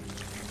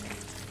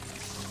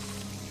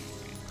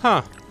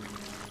 Huh.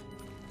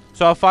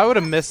 So if I would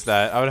have missed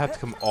that, I would have to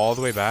come all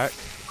the way back.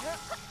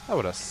 That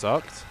would have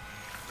sucked.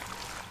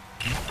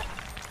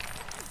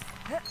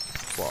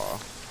 Wow.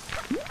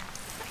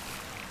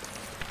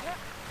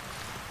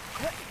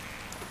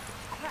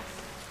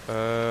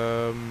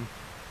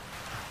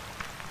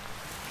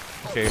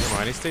 Okay,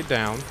 Hermione stayed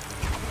down.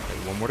 Okay,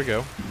 one more to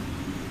go.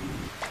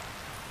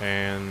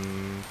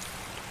 And...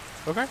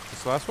 Okay,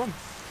 that's the last one.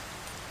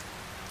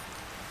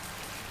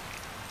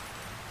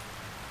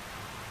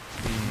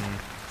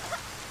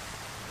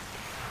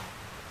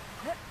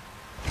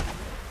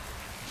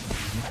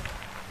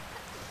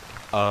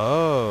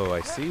 Oh, I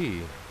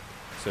see.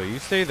 So you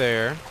stay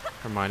there.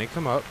 Hermione,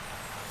 come up.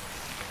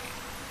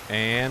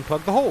 And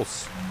plug the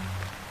holes.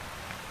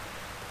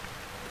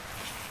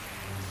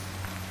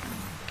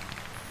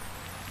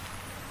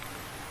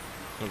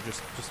 No,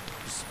 just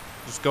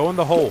go in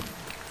the hole.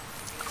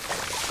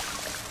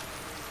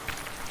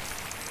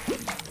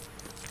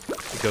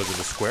 It goes in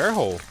the square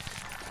hole.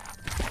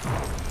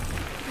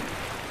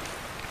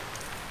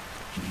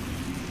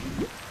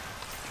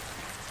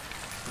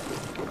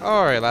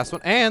 Alright, last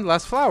one. And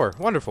last flower.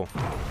 Wonderful.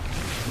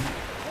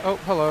 Oh,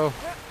 hello.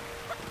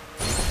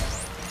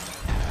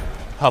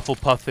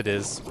 Hufflepuff it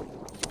is.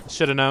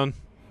 Should have known.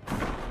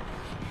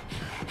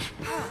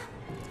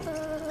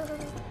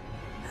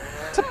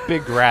 It's a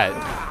big rat.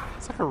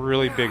 It's like a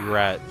really big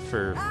rat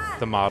for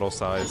the model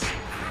size.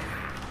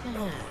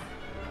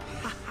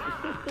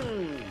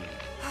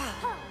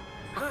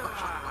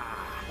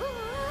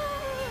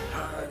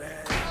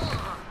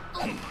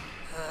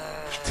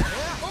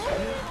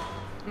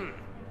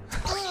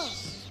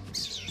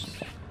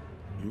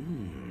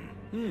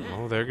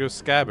 Oh, there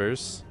goes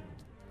Scabbers.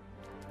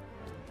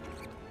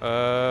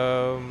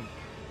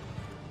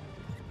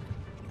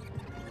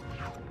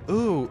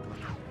 Ooh.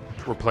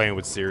 We're playing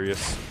with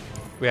Sirius.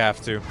 We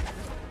have to.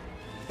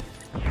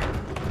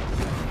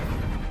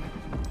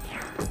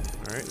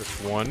 Alright,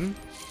 that's one.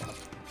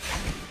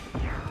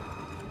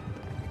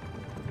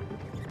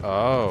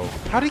 Oh.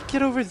 How'd he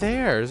get over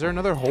there? Is there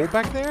another hole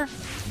back there?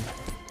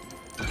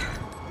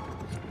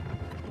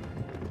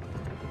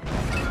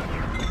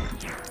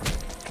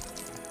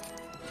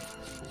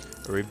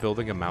 Are we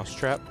building a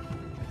mousetrap?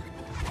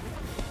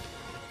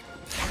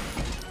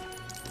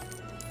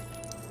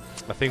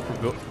 I think we're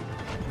building...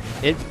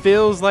 It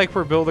feels like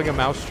we're building a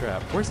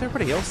mousetrap. Where's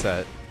everybody else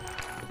at?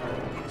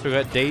 So we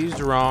got Dazed,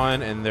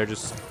 Ron, and they're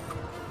just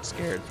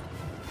scared.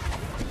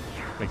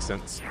 Makes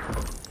sense.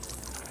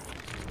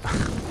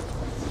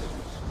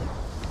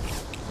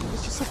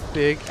 It's just a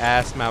big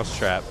ass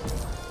mousetrap.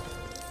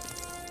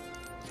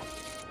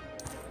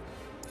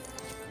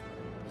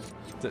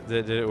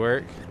 Did it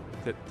work?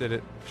 Did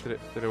it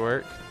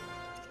work?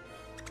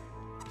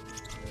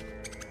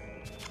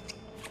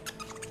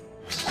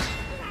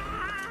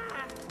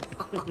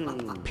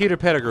 Peter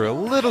Pettigrew, a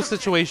little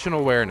situational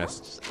awareness.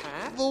 Just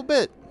a little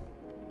bit.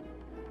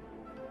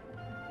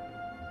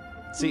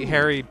 See,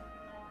 Harry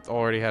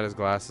already had his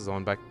glasses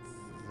on back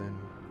then.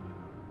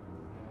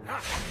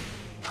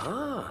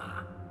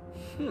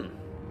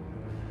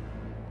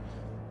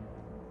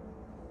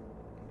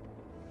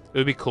 It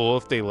would be cool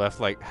if they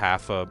left like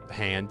half a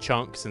hand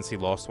chunk since he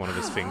lost one of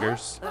his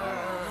fingers.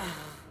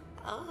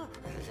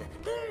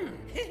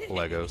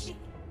 Legos.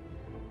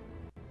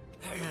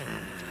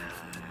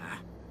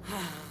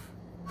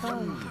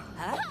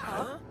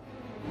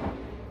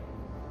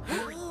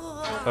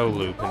 Oh,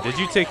 Lupin, did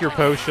you take your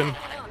potion?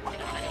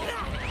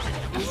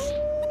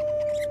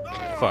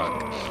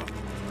 Fuck.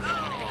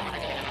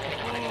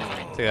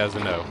 Take that as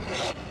a no.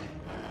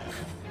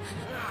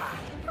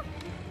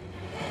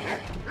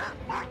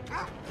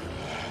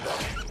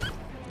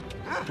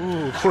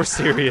 Ooh, poor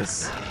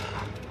Sirius.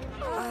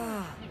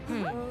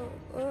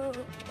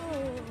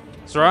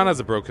 Saran has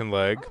a broken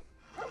leg.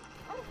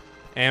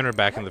 And we're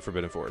back in the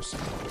Forbidden Forest.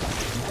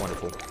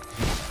 Wonderful.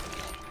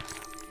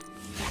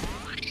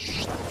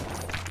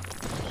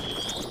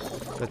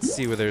 Let's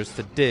see where there's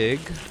to dig.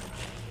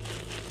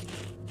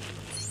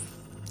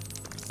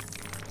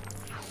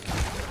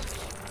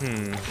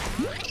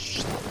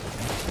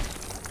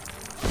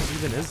 What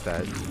even is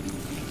that?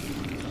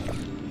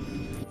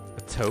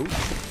 A toad?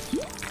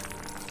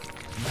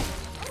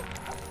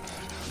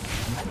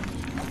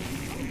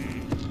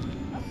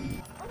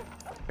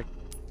 I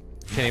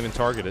can't even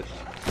target it.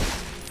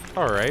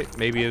 Alright,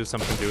 maybe it was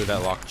something to do with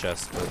that locked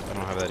chest, but I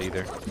don't have that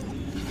either.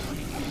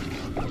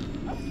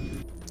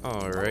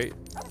 Alright.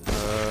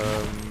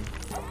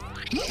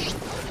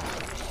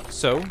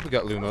 So, we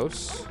got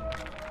Lumos.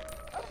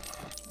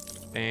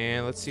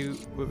 And let's see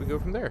where we go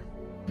from there.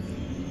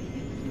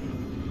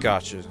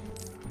 Gotcha.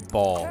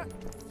 Ball.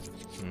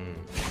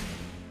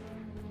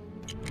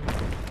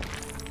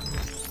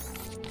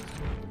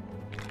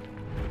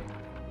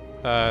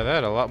 That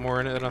had a lot more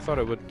in it than I thought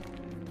it would.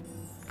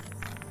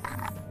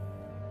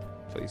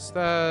 Place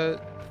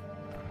that.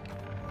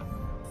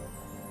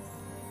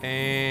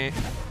 And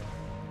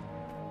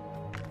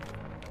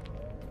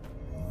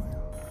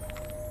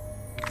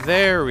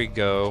there we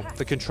go.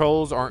 The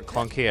controls aren't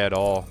clunky at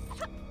all.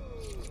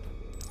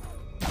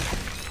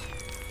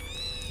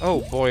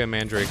 Oh boy, a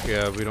mandrake.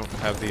 Yeah, we don't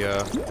have the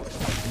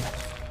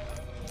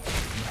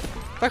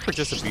it's like we're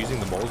just abusing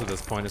the moles at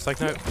this point. It's like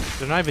they're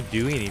not even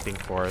doing anything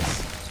for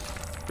us.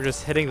 We're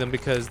just hitting them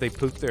because they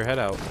pooped their head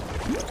out.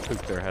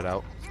 Pooped their head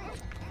out.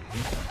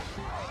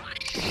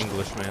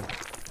 English, man.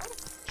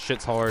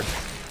 Shit's hard.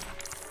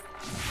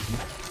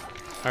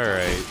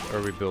 Alright,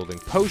 are we building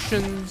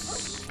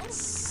potions? It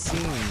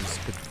seems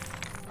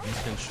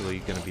potentially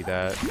gonna be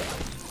that.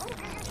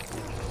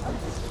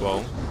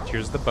 Well,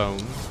 here's the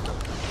bone.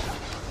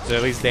 So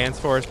at least dance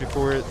for us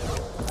before it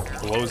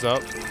blows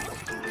up.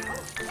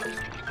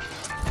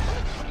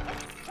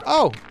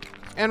 Oh!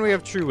 And we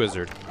have True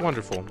Wizard.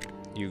 Wonderful.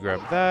 You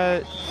grab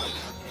that.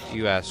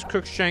 You ask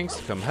Crookshanks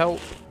to come help.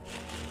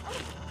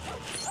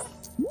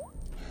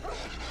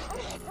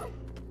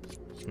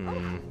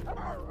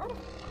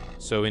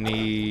 So we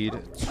need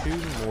 2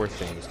 more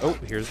things. Oh,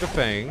 here's the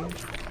thing.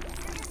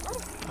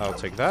 I'll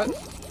take that.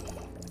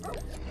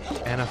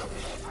 And a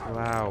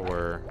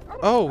flower.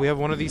 Oh, we have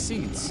one of these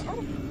seeds.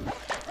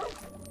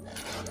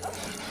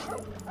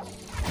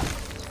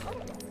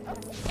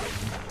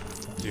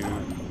 Do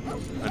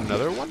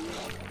another one?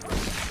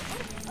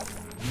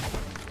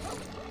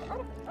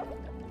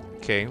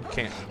 Okay, we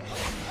can't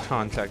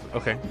contact.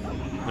 Okay,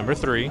 number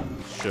 3.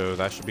 So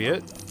that should be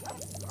it.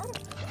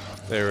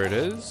 There it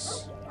is.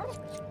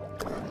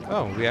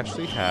 Oh, we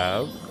actually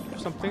have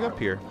something up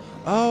here.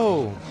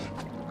 Oh!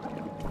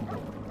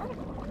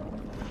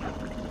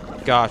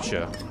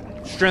 Gotcha.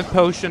 Strength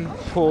potion,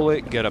 pull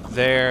it, get up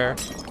there.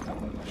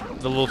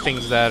 The little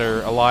things that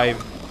are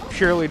alive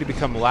purely to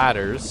become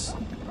ladders.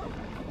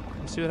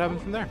 Let's see what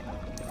happens from there.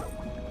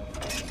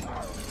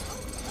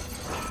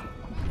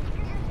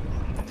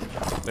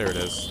 There it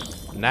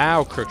is.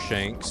 Now,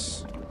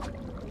 Crookshanks.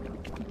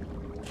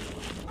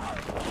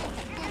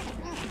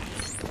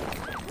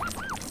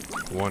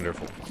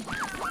 Wonderful.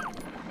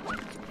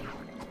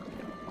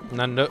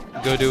 Now, no,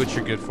 go do what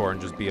you're good for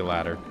and just be a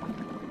ladder.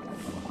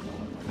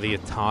 The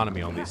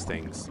autonomy on these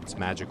things. It's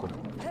magical.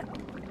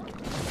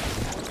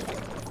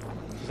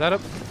 Is that a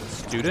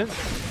student?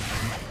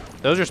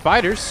 Those are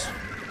spiders.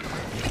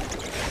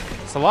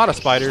 It's a lot of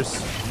spiders.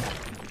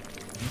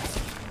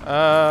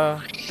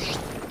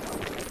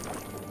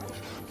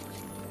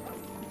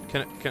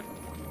 Can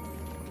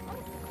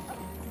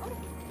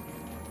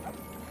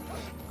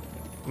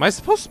am I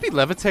supposed to be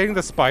levitating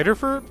the spider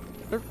for?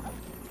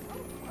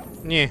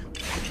 Yeah.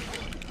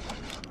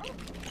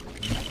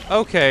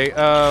 Okay,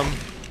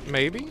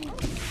 maybe?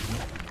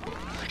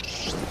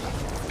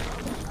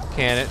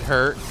 Can it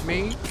hurt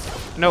me?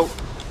 Nope.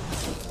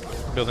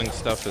 Building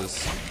stuff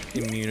is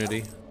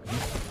immunity.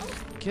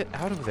 Get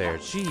out of there,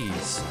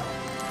 jeez.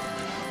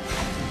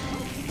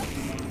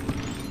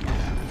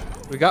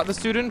 We got the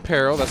student in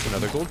peril. That's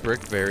another gold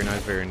brick. Very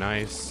nice, very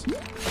nice.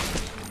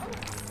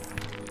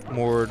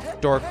 More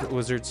dark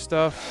wizard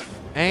stuff.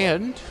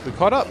 And we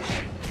caught up.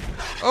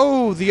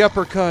 Oh, the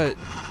uppercut.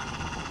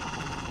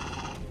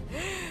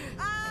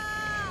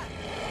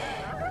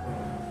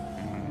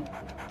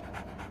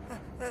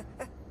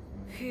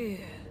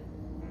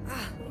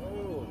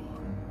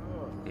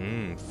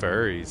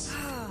 Furries.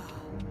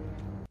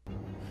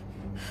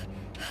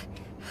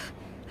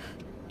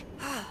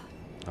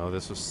 Oh,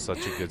 this was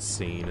such a good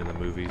scene in the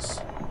movies.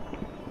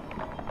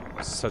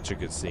 Such a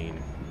good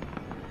scene.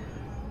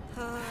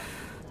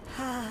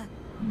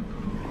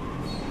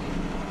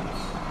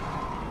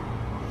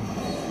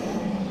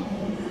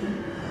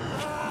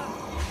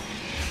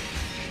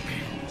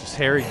 Just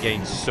Harry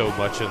gained so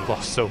much and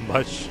lost so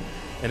much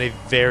in a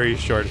very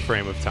short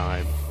frame of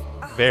time.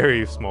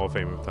 Very small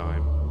frame of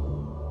time.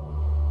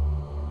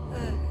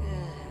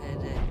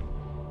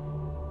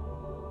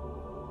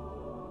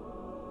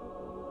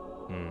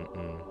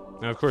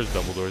 And of course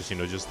Dumbledore's, you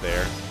know, just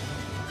there.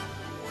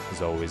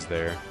 He's always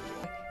there.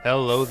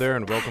 Hello there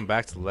and welcome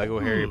back to LEGO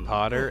Harry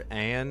Potter,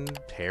 and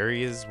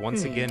Harry is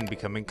once again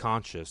becoming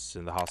conscious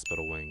in the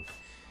hospital wing.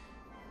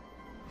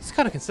 He's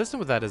kind of consistent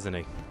with that, isn't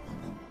he?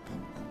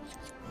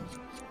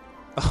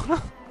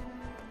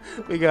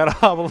 We gotta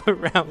hobble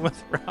around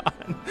with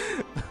Ron.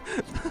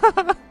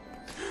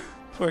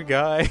 Poor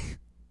guy.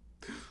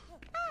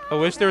 I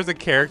wish there was a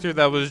character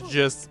that was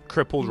just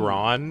crippled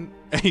Ron,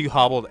 and he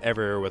hobbled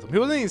everywhere with him. He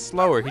wasn't any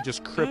slower, he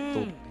just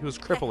crippled. He was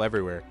crippled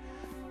everywhere.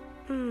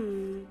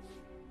 He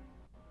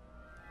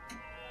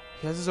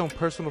has his own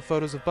personal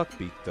photos of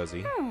Buckbeak, does he?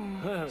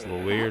 It's a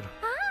little weird.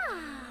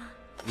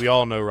 We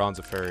all know Ron's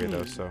a furry,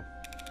 though, so.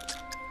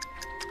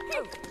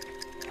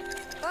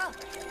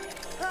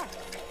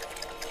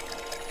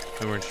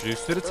 And we're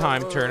introduced to the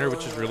Time Turner,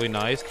 which is really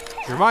nice.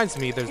 Which reminds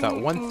me, there's that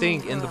one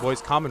thing in the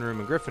boys' common room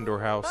in Gryffindor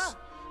House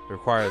that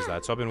requires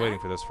that, so I've been waiting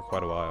for this for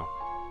quite a while.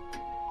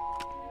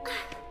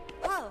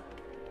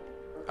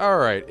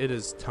 Alright, it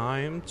is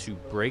time to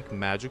break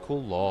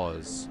magical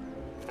laws.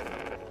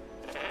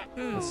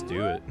 Let's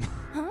do it.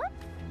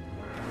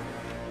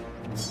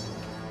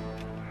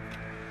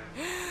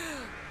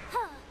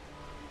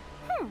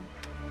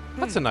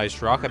 That's a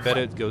nice rock. I bet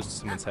it goes to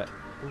someone's head.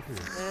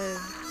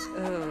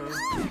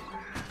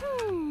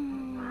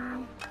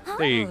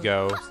 There you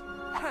go.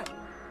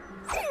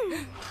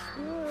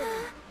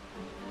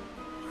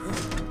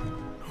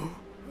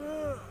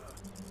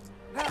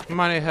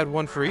 Hermione had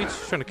one for each.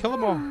 She's trying to kill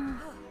them all.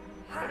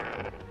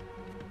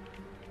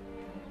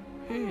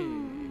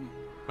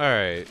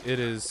 Alright, it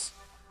is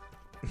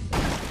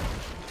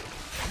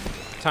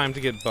time to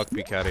get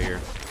Buckbeak out of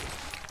here.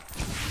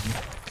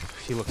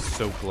 He looks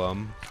so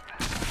glum.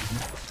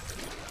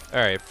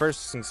 Alright,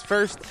 first things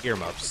first,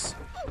 earmuffs.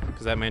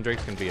 Because that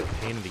mandrake's gonna be a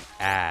pain in the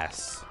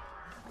ass.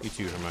 You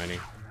too, Hermione.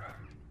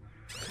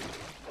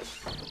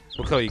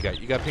 What color you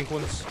got? You got pink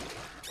ones?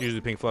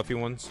 Usually pink fluffy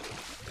ones?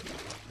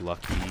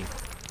 Lucky.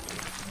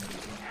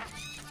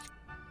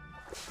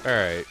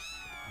 Alright.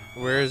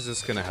 Where is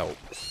this gonna help?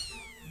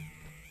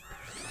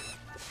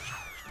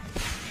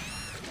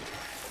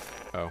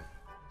 Oh.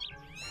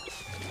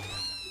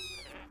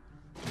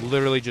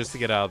 Literally just to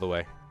get out of the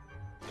way.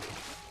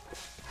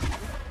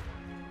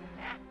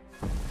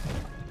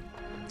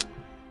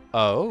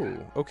 Oh,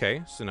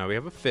 okay. So now we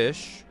have a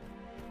fish.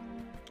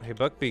 Hey,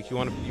 Buckbeak, you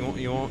want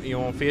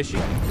fishy?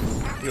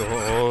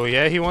 Oh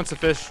yeah, he wants a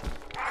fish.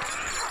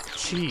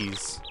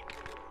 Jeez.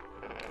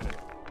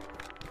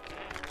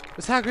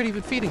 Is Hagrid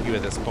even feeding you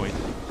at this point?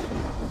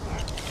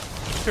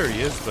 Sure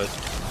he is, but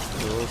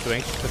a little too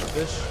anxious for the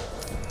fish.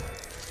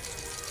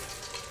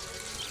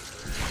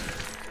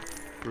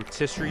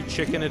 Rotisserie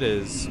chicken it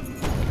is.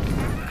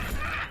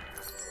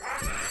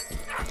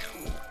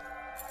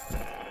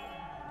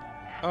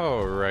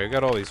 Alright, I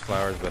got all these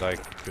flowers, but I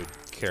could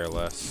care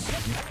less.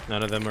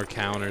 None of them are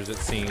counters, it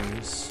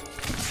seems.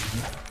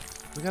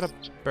 We got a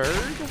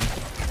bird?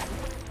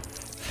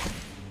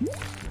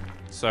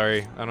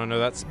 Sorry, I don't know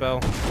that spell.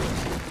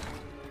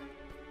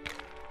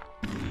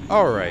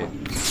 Alright.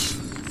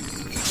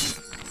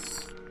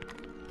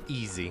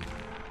 Easy.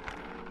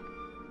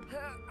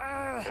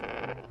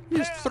 You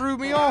just threw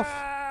me off.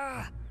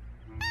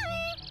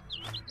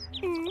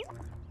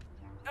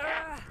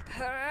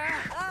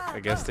 I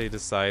guess they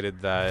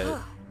decided that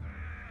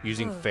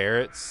using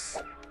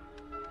ferrets,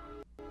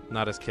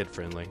 not as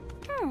kid-friendly.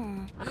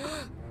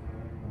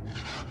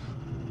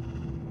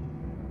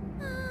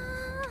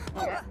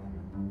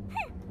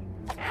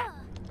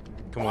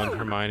 Come on,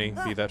 Hermione,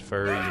 be that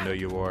furry you know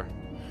you are.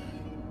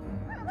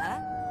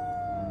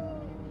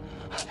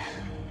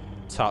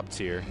 Top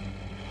tier.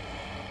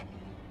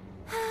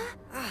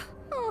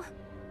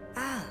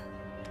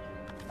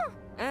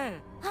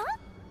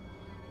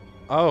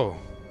 Oh,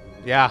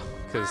 yeah,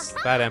 because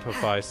that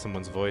amplifies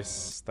someone's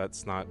voice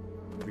that's not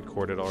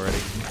recorded already.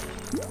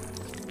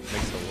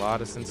 Makes a lot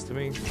of sense to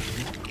me.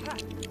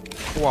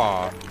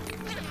 Wah.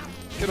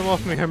 Get him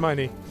off me,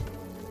 Hermione.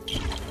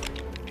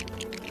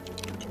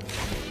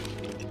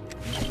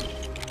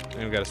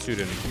 And we got a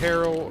student in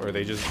peril, or are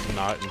they just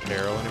not in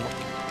peril anymore?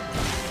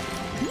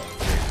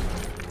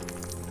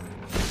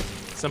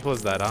 Simple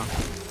as that, huh?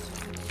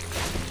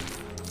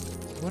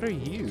 What are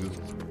you?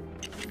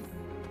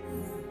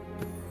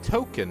 A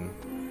token.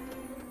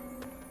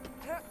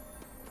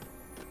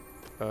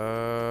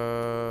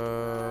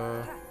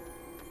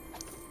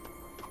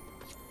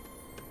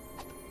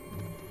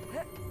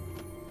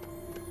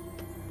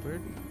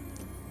 Where?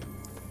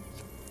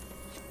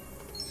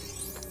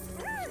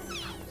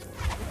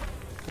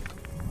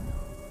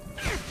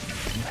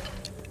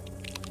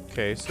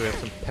 Okay, so we have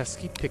some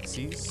pesky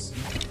pixies.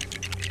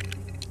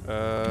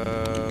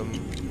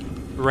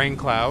 Rain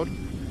cloud.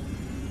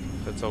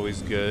 That's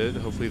always good.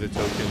 Hopefully the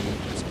token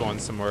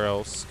spawns somewhere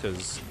else,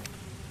 because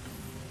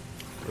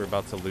we're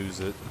about to lose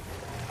it.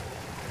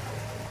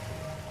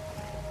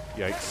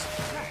 Yikes.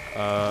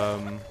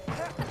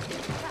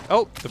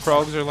 Oh, the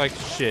frogs are like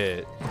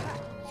shit.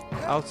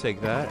 I'll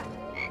take that.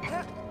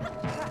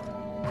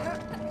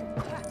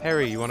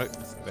 Harry, you wanna...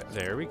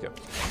 There we go.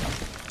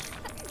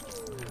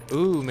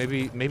 Ooh,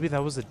 maybe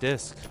that was a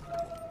disc.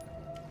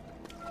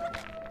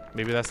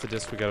 Maybe that's the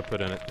disc we gotta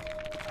put in it.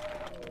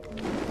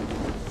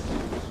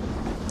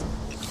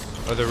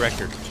 Or the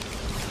record.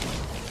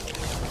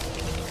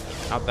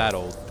 Not that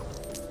old.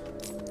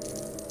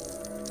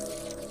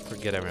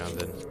 Forget around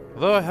then.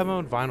 Although I have my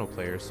own vinyl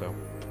player, so...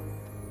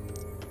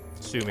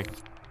 Sue me.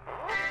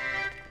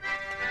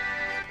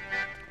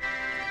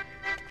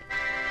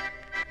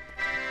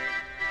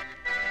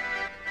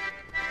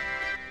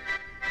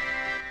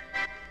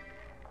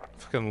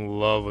 Fucking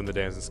love when the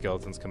dancing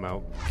skeletons come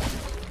out.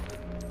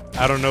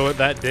 I don't know what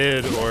that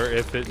did or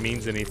if it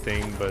means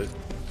anything, but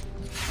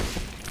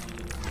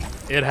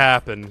it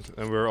happened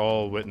and we're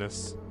all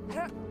witness.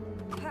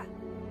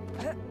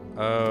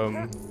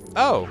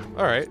 Oh,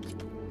 alright.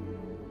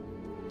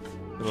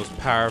 The most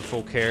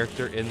powerful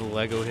character in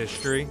LEGO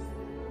history.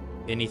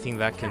 Anything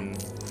that can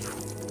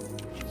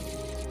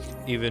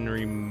even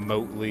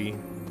remotely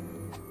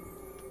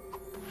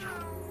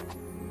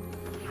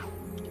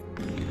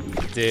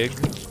dig.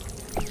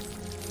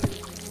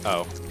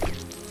 Oh.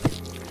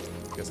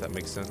 Guess that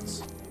makes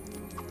sense.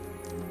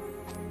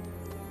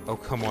 Oh,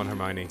 come on,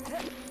 Hermione.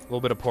 A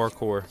little bit of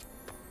parkour.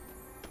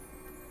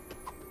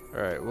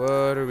 Alright,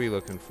 what are we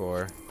looking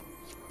for?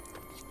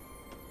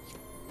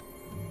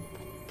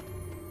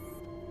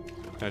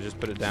 Can I just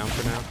put it down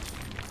for now?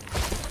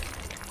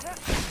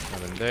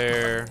 Nothing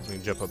there. We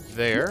can jump up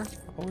there.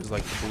 Always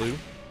like the blue.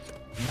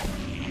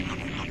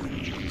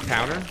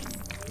 Counter?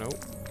 Nope.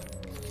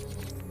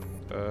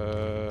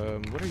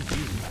 What are you?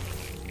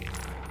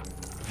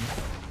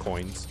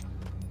 Coins.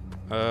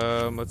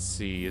 Let's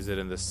see. Is it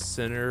in the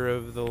center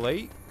of the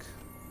lake?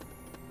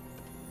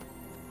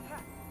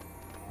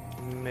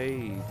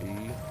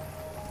 Maybe.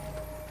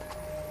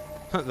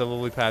 The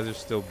lily pads are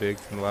still big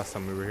from the last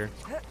time we were here.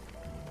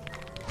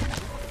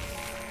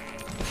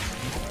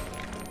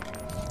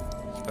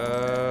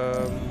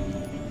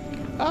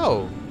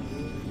 Oh.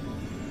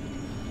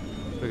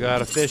 We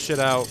gotta fish it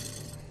out.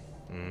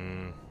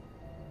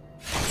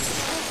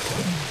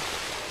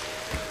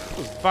 It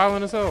was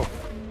violent as hell.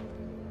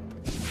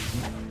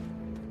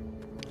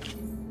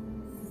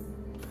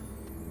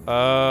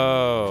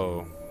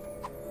 Oh.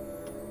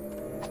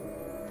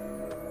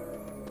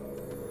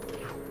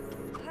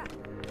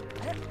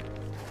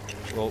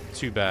 Well,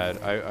 too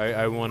bad.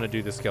 I want to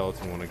do the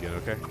skeleton one again,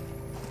 okay?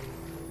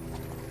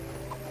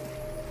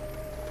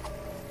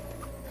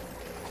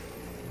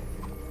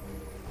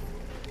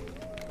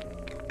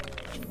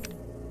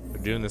 We're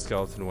doing the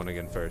skeleton one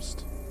again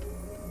first.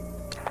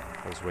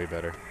 That was way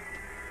better.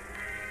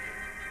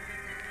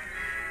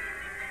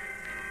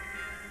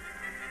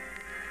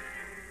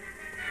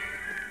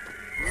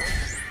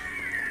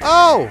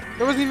 Oh!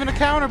 There wasn't even a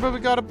counter, but we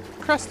got a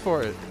crest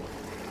for it.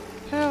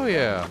 Hell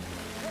yeah.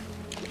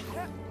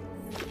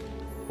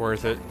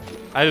 Worth it.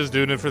 I was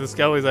doing it for the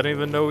skellies. I didn't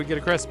even know we get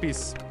a crest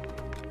piece.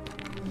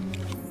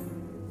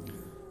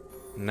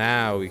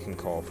 Now we can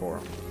call for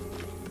them.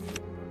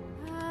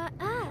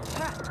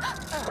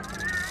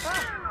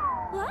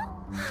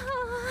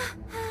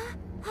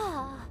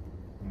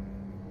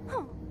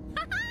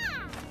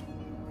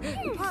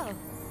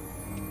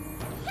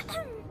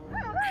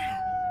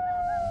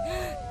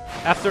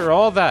 After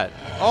all that,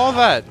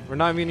 we're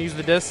not even gonna use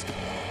the disc.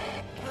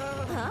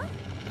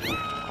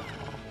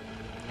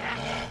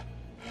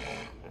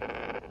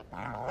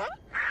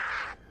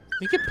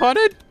 You get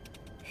punted?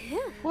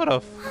 What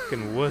a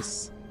fucking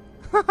wuss.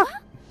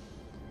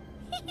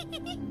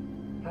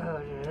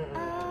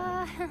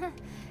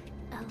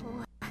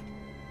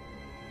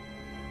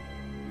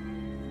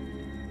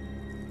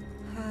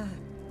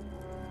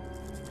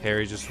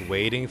 Harry's just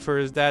waiting for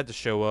his dad to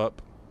show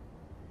up.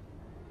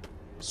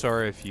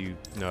 Sorry if you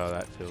know how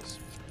that feels.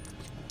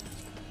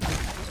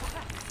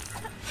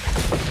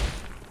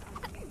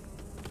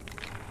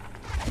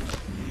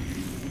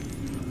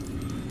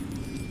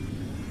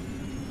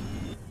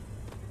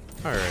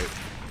 Alright.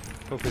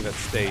 Hopefully that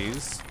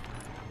stays.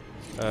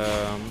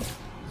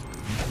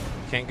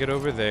 Can't get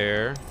over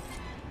there.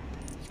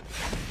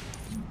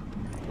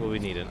 Will we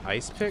need an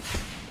ice pick?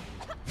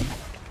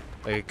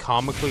 Like a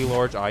comically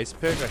large ice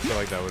pick? I feel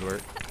like that would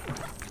work.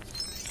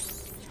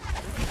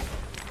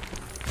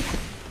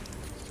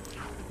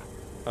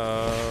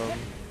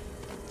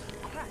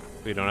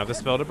 We don't have the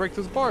spell to break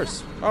those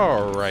bars.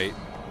 Alright.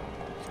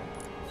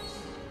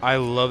 I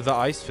love the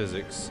ice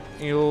physics.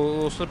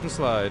 You'll slip and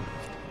slide.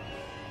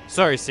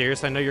 Sorry,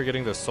 Sirius, I know you're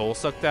getting the soul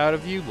sucked out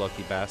of you,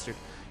 lucky bastard.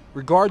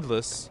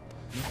 Regardless,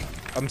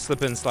 I'm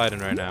slipping and sliding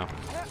right now.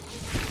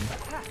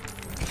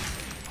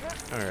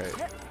 Alright.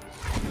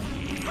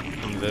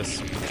 And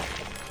this.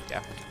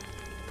 Yeah.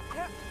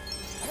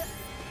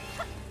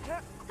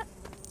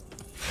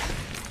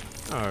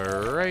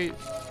 Alright.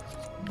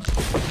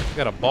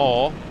 Got a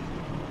ball.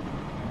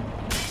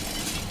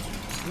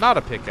 Not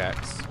a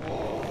pickaxe.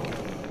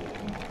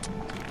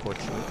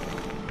 Unfortunately.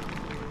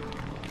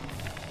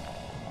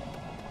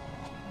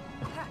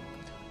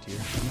 Dear.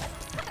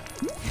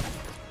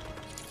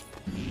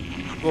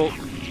 Well,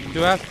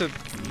 do I have to...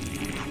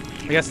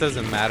 I guess it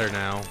doesn't matter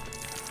now.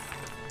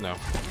 No.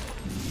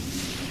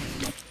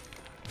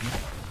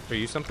 Are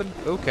you something?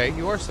 Okay,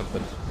 you are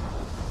something.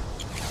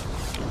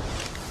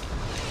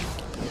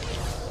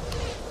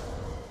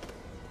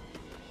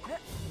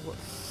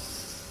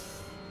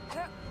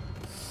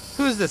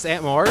 Who is this,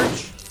 Aunt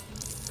Marge?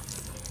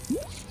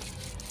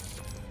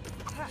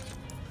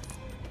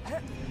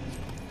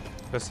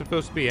 That's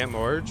supposed to be Aunt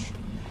Marge.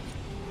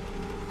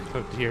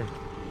 Oh dear.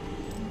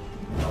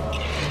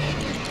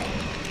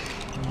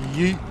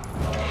 Yeet.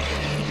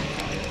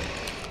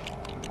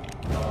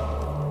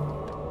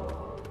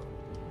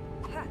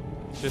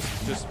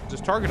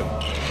 Just target him.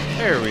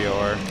 There we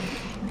are.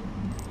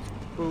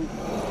 Ooh.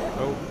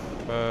 Oh.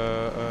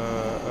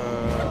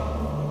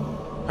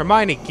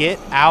 Hermione, get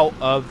out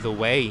of the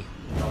way.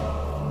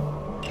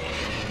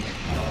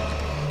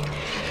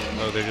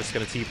 Oh, they're just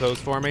gonna T-pose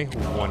for me?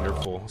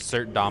 Wonderful.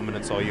 Assert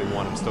dominance all you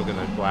want. I'm still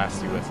gonna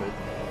blast you with it.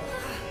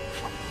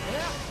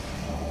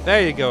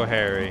 There you go,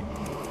 Harry.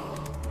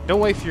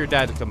 Don't wait for your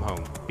dad to come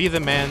home. Be the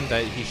man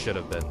that he should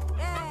have been.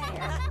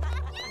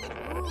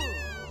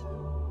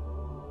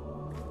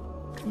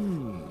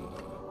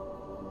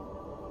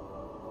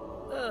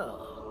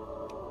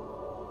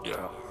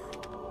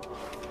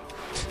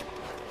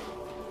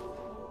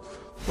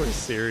 Poor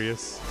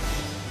Sirius.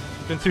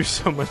 Been through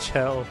so much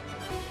hell.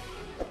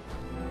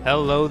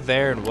 Hello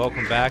there and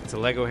welcome back to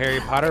LEGO Harry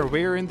Potter.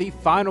 We're in the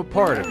final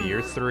part of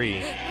Year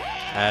 3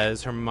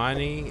 as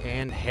Hermione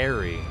and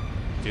Harry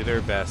do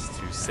their best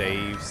to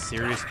save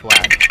Sirius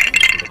Black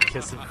from the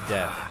kiss of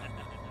death.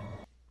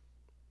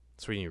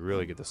 That's where you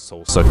really get the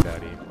soul sucked out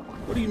of you.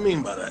 What do you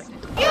mean by that? You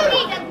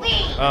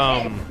need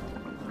to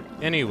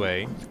leave!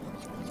 Anyway.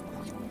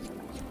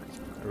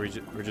 We're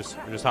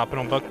just hopping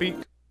on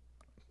Buckbeak?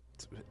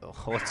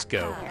 Let's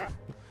go.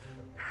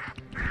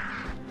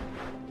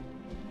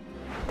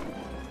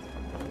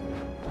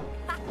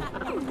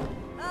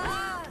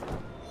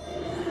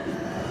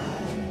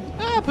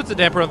 Puts a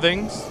damper on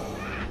things.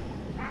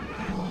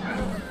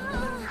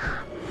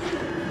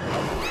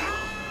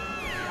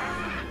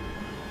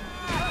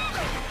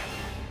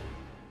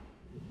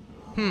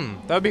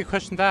 That would be a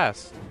question to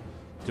ask.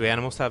 Do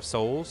animals have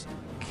souls?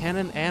 Can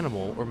an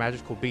animal or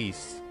magical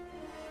beast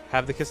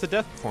have the kiss of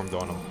death performed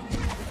on them?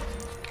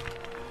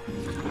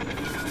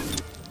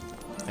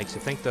 Makes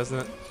you think, doesn't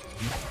it?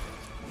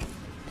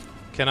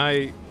 Can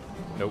I?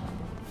 Nope.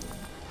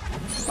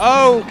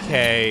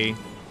 Okay.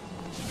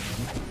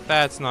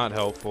 That's not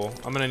helpful.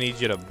 I'm gonna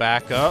need you to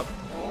back up.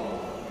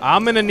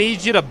 I'm gonna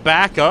need you to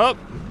back up.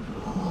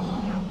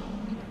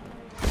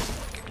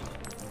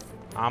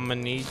 I'm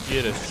gonna need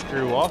you to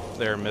screw off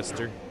there,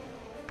 mister.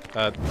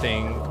 I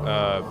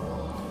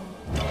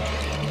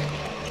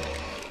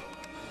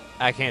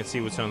can't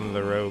see what's under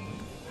the robe.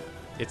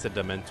 It's a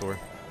Dementor.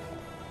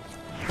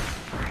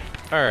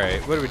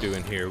 Alright, what are we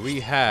doing here?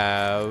 We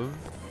have...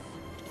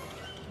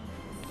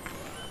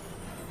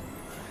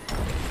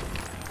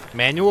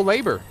 manual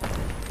labor.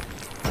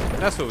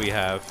 That's what we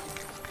have.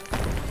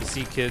 You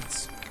see,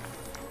 kids?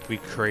 We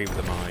crave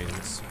the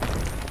mines.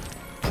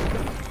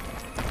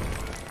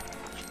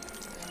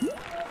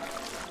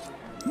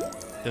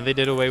 Then they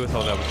did away with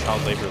all that with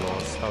child labor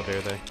laws. How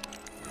dare they?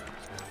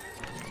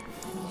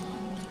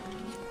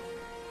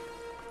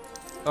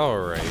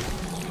 Alright.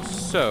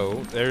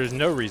 So, there's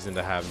no reason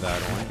to have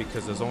that on,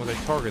 because as long as I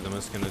target them,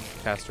 it's going to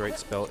cast the right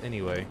spell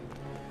anyway.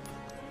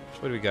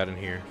 What do we got in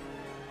here?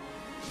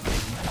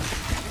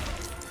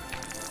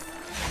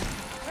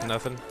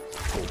 Nothing?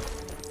 Cool.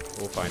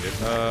 We'll find it.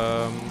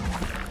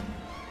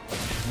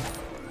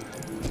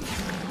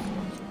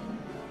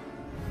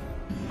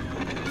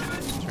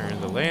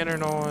 Turn the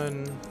lantern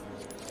on.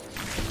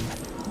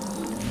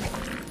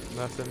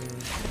 Nothing.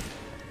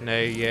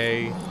 Nay,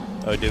 yay.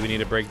 Oh, do we need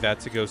to break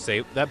that to go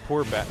save that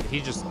poor bat?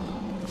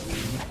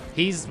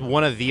 He's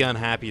one of the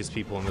unhappiest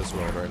people in this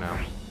world right now.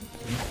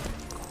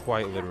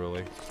 Quite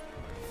literally.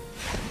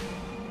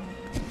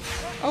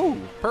 Oh,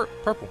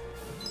 purple.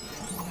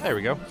 There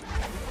we go.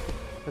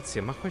 Let's see,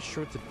 I'm not quite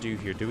sure what to do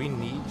here. Do we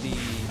need the...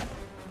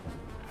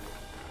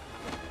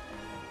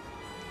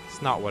 It's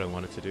not what I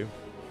wanted to do.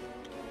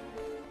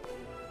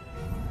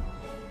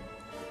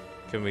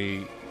 Can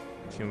we...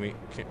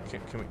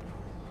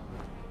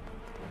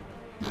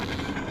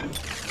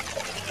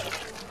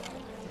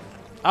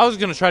 I was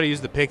gonna try to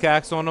use the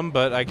pickaxe on them,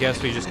 but I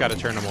guess we just gotta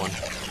turn them on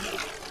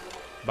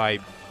by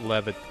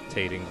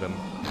levitating them.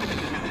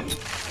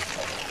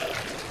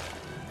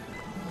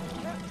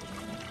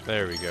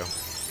 There we go.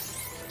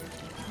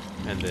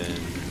 And then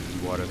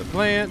water the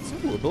plants.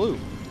 Ooh, blue.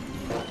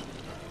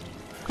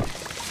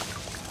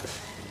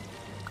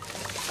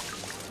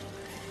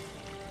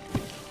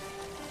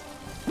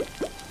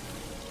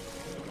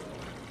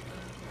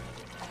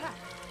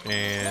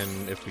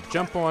 And if we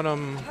jump on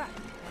them,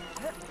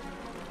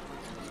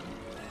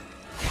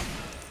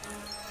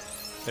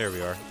 there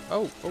we are.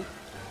 Oh, oh.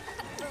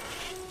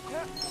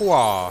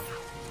 Wah.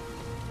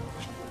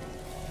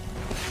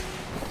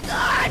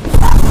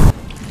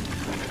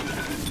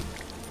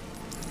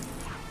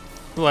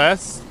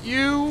 Bless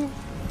you,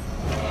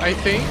 I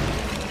think.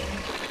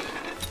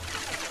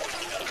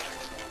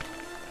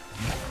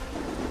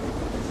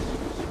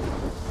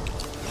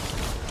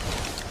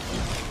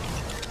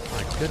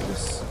 My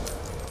goodness.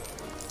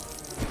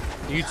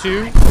 You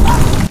too?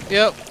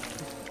 Yep.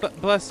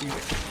 Bless you.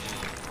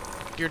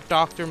 Your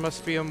doctor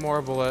must be a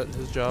marvel at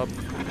his job.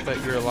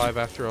 Bet you're alive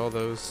after all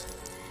those.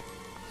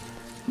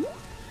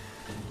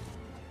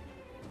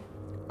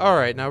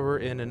 Alright, now we're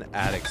in an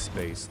attic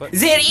space. They're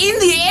in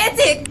the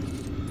attic!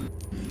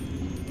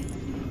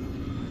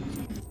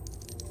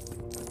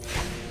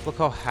 Look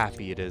how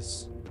happy it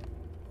is.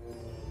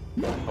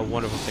 A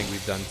wonderful thing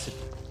we've done to...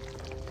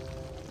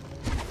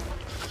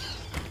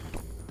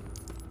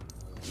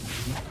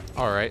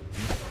 Alright.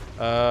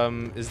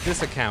 Is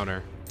this a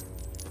counter?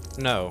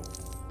 No.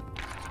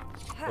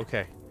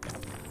 Okay.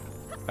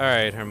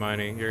 Alright,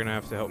 Hermione, you're gonna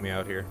have to help me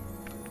out here.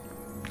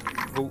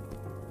 Oh.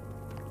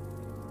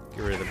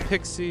 Get rid of the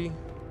pixie.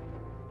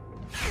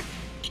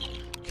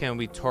 Can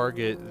we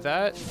target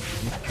that?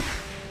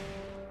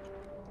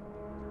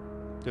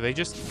 Do they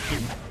just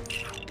keep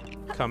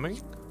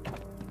coming?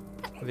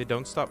 They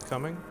don't stop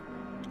coming?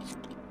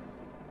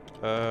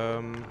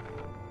 There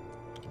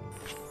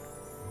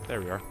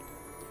we are.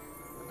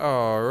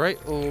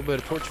 Alright, a little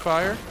bit of torch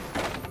fire.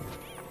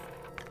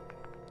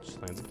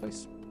 Just lands in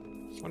place.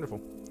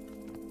 Wonderful.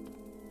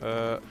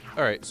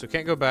 Alright, so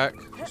can't go back.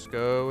 Just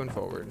going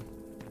forward.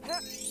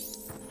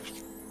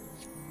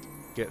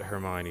 Get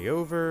Hermione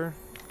over.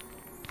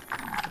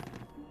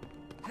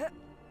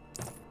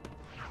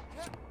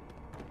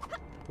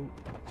 Ooh,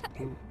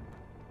 ooh.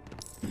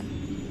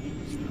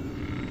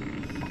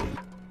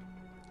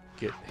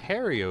 Get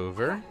Harry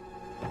over.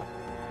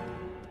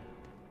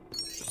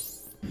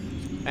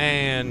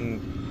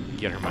 And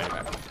get Hermione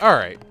back.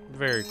 Alright,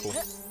 very cool.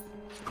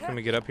 Can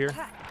we get up here?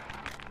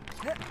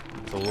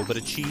 With a little bit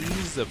of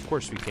cheese? Of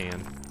course we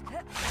can.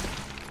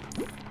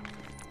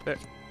 There.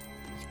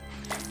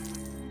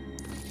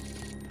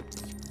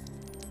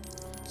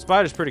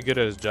 Spider's pretty good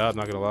at his job,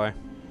 not gonna lie.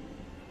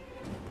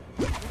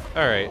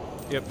 Alright.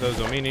 Yep, those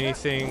don't mean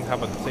anything. How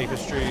about the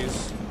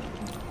tapestries?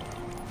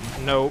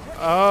 Nope.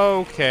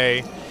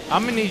 Okay.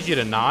 I'm gonna need you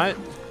to not.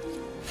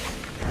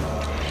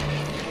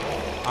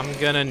 I'm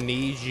gonna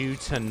need you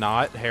to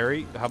not.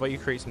 Harry, how about you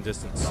create some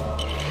distance?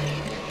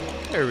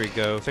 There we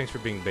go. Thanks for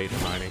being bait,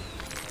 Hermione.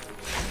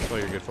 That's all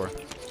you're good for.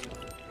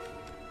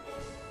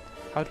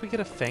 How did we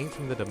get a fang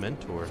from the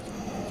Dementor?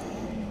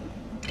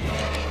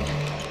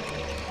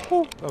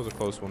 Ooh, that was a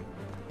close one.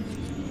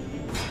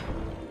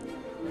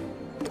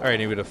 Alright,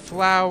 need a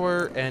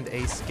flower and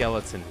a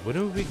skeleton. When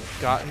have we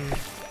gotten...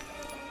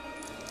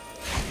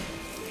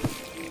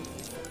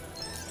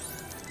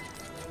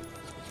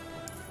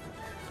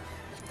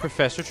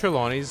 Professor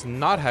Trelawney's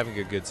not having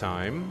a good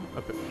time.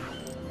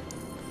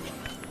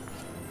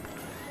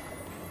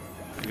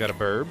 We got a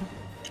burb.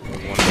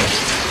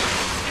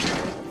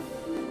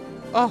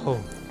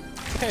 Oh,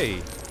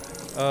 hey.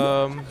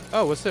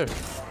 Oh, what's there?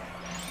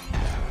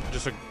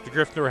 Just a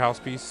Gryffindor house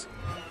piece.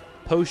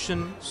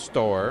 Potion,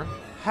 star,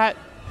 hat,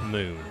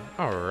 moon.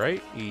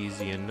 Alright,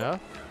 easy enough.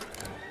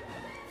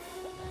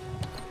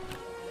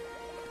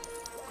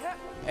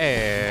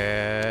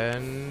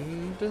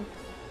 And...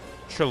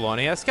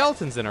 Trelawney has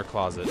skeletons in her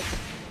closet.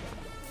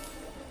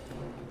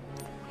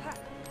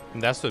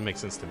 And that's what makes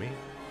sense to me.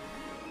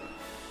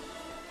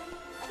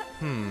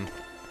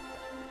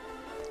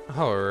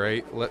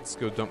 Alright, let's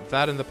go dump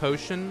that in the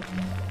potion.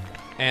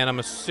 And I'm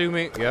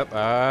assuming... Yep,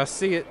 I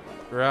see it.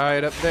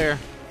 Right up there.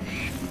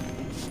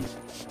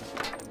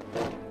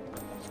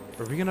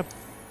 Are we gonna...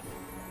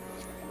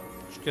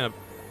 Just gonna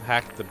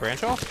hack the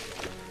branch off?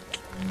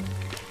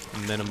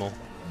 Minimal.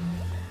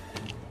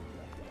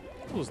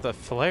 What was that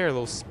flare?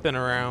 Little spin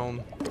around.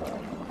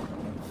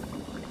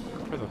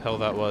 Where the hell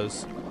that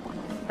was?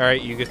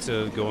 Alright, you get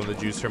to go in the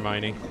juice,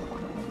 Hermione.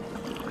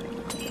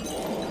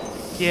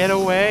 Get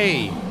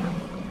away!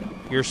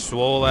 Your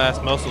swole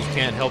ass muscles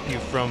can't help you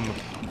from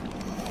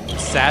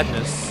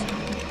sadness.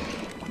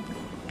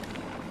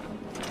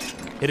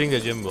 Hitting the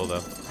gym will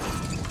though.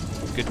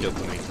 Good deal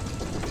to me.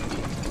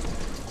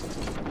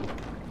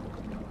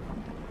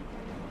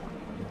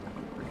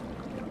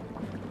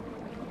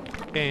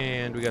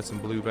 And we got some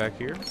blue back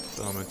here,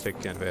 so I'm gonna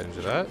take advantage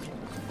of that.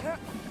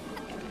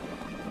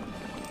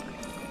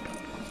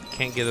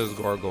 Can't get those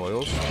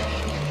gargoyles.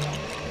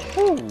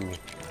 Ooh.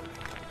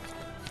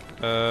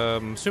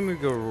 Assuming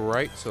we go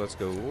right, so let's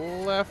go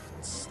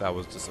left. That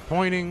was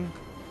disappointing.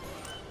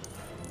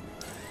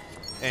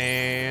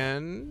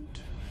 And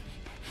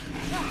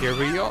here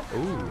we are.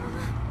 Ooh.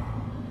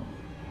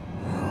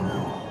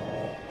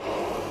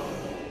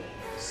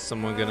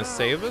 Someone gonna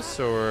save us,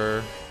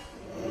 or?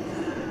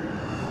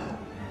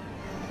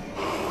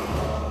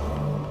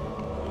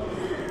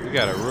 We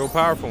got a real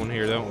powerful one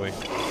here, don't we?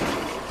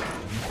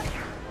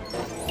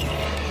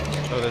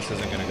 Oh, this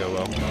isn't gonna go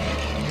well.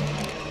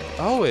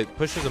 Oh, it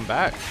pushes him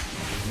back.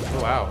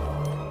 Oh, wow.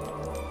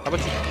 How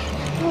about you?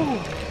 Ooh.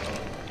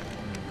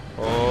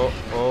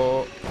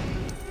 Oh.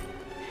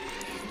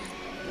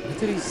 What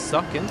did he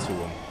suck into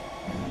him?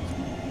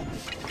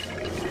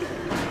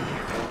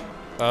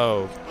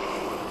 Oh.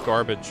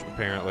 Garbage,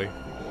 apparently.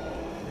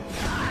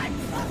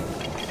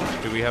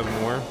 Do we have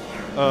more?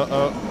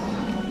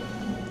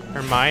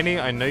 Hermione,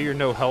 I know you're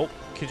no help.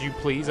 Could you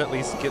please at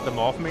least get them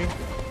off me?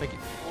 Thank you.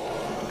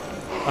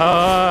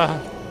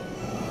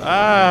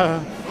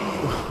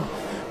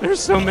 There's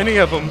so many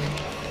of them.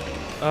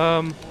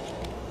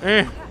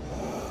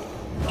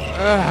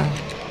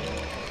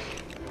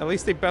 At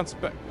least they bounce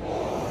back.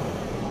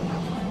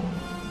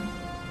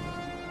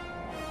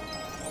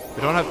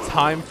 We don't have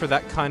time for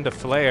that kind of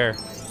flare.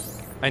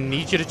 I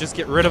need you to just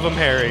get rid of them,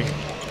 Harry.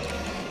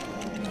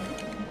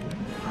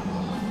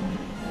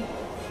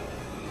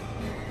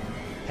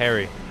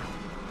 Harry.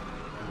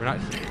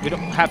 We don't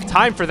have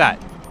time for that.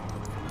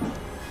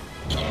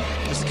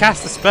 Just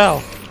cast a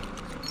spell.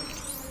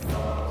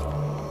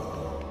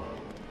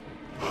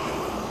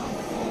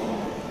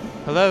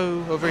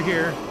 Hello, over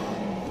here.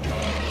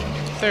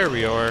 There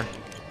we are.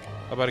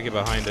 I'm about to get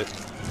behind it.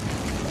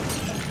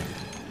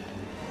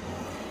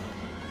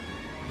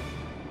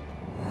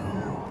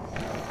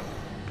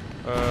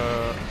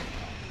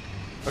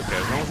 Okay,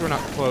 as long as we're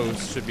not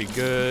close, should be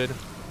good. Is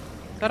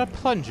that a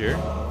plunger?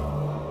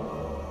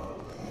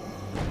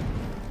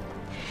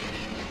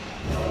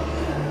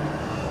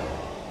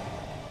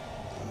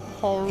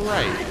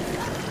 Alright.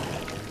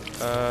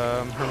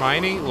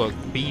 Hermione, look,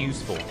 be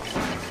useful.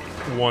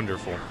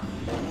 Wonderful.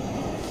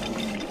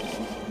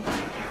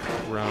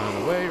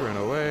 Run away, run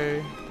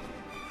away.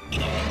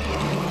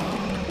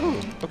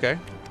 Ooh, okay.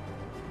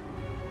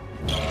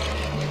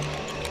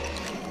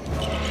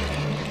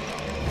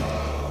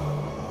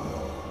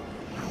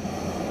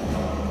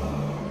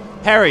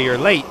 Harry, you're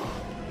late.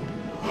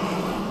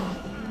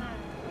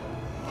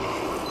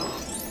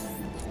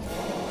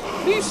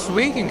 What are you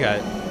swinging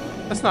at?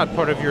 That's not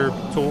part of your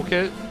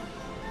toolkit.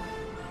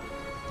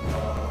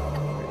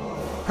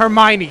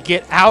 Hermione,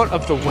 get out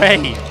of the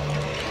way.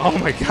 Oh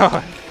my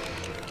god.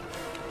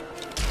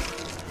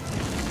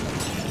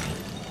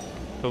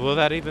 But will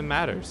that even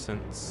matter,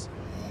 since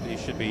you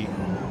should be...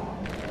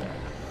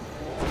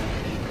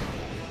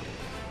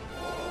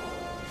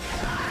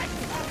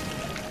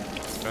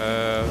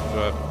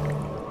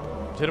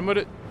 hit him with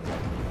it?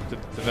 Did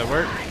that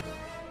work?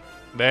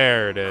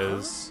 There it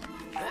is.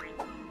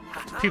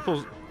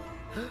 Pupils...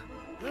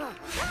 a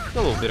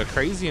little bit of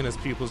crazy in his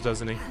pupils,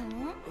 doesn't he?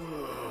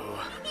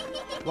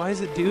 Why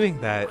is it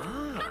doing that?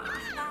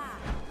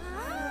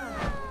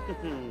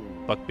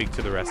 Buckbeak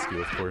to the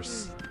rescue, of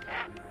course.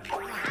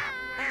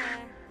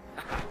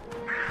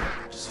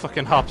 Just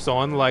fucking hops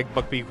on like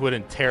Buckbeak would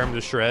and tear him to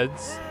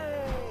shreds.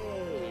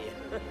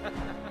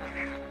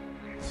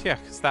 Yeah,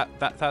 because that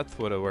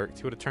would have worked.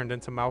 He would have turned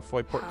into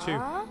Malfoy Part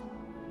 2.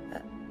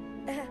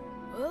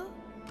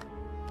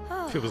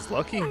 If he was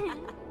lucky.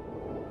 And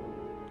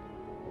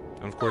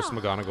of course,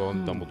 McGonagall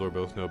and Dumbledore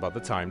both know about the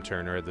Time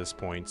Turner at this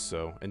point,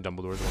 so... And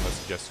Dumbledore's the one that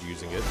suggests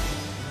using it.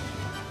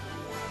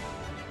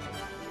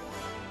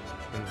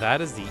 And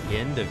that is the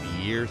end of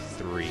Year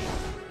 3.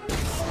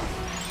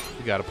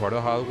 We got a part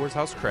of the Hogwarts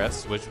House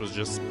Crest, which was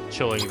just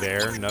chilling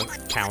there, no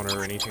counter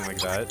or anything like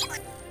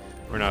that.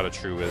 We're not a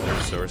true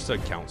wizard, so our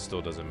stud count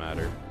still doesn't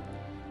matter.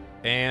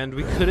 And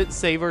we couldn't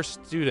save our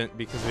student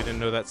because we didn't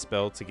know that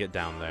spell to get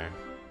down there.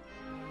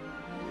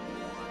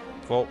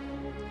 Well,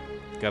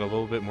 got a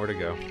little bit more to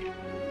go.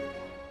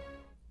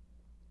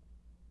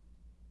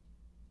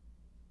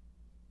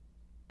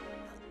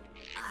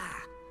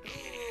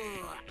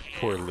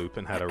 Poor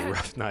Lupin had a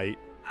rough night.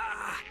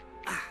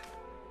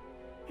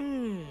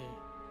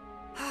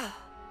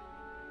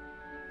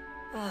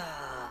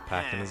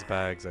 Packing his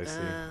bags, I see.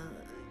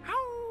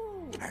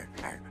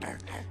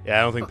 Yeah,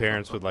 I don't think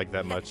parents would like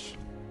that much.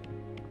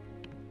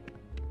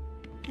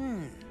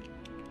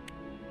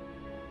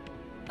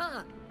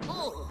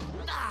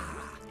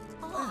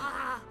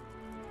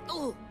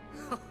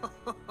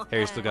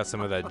 Harry still got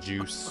some of that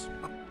juice.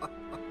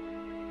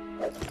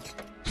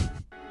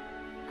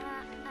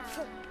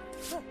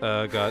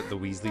 Got the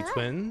Weasley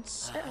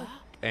twins.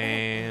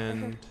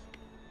 And...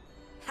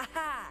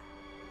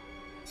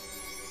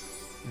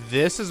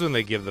 this is when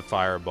they give the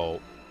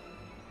firebolt.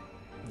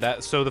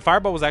 So the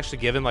firebolt was actually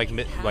given like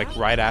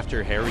right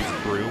after Harry's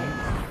broom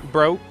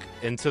broke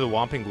into the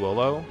Whomping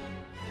Willow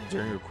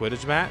during a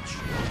Quidditch match,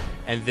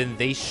 and then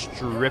they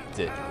stripped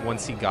it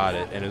once he got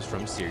it, and it was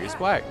from Sirius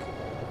Black.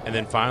 And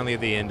then finally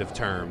at the end of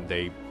term,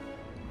 they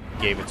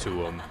gave it to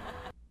him.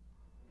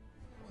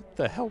 What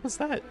the hell was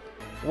that?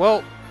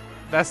 Well,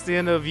 that's the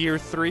end of year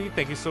 3.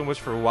 Thank you so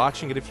much for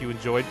watching it. If you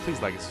enjoyed,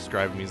 please like and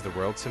subscribe. It means the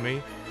world to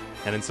me.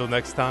 And until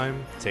next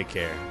time, take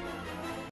care.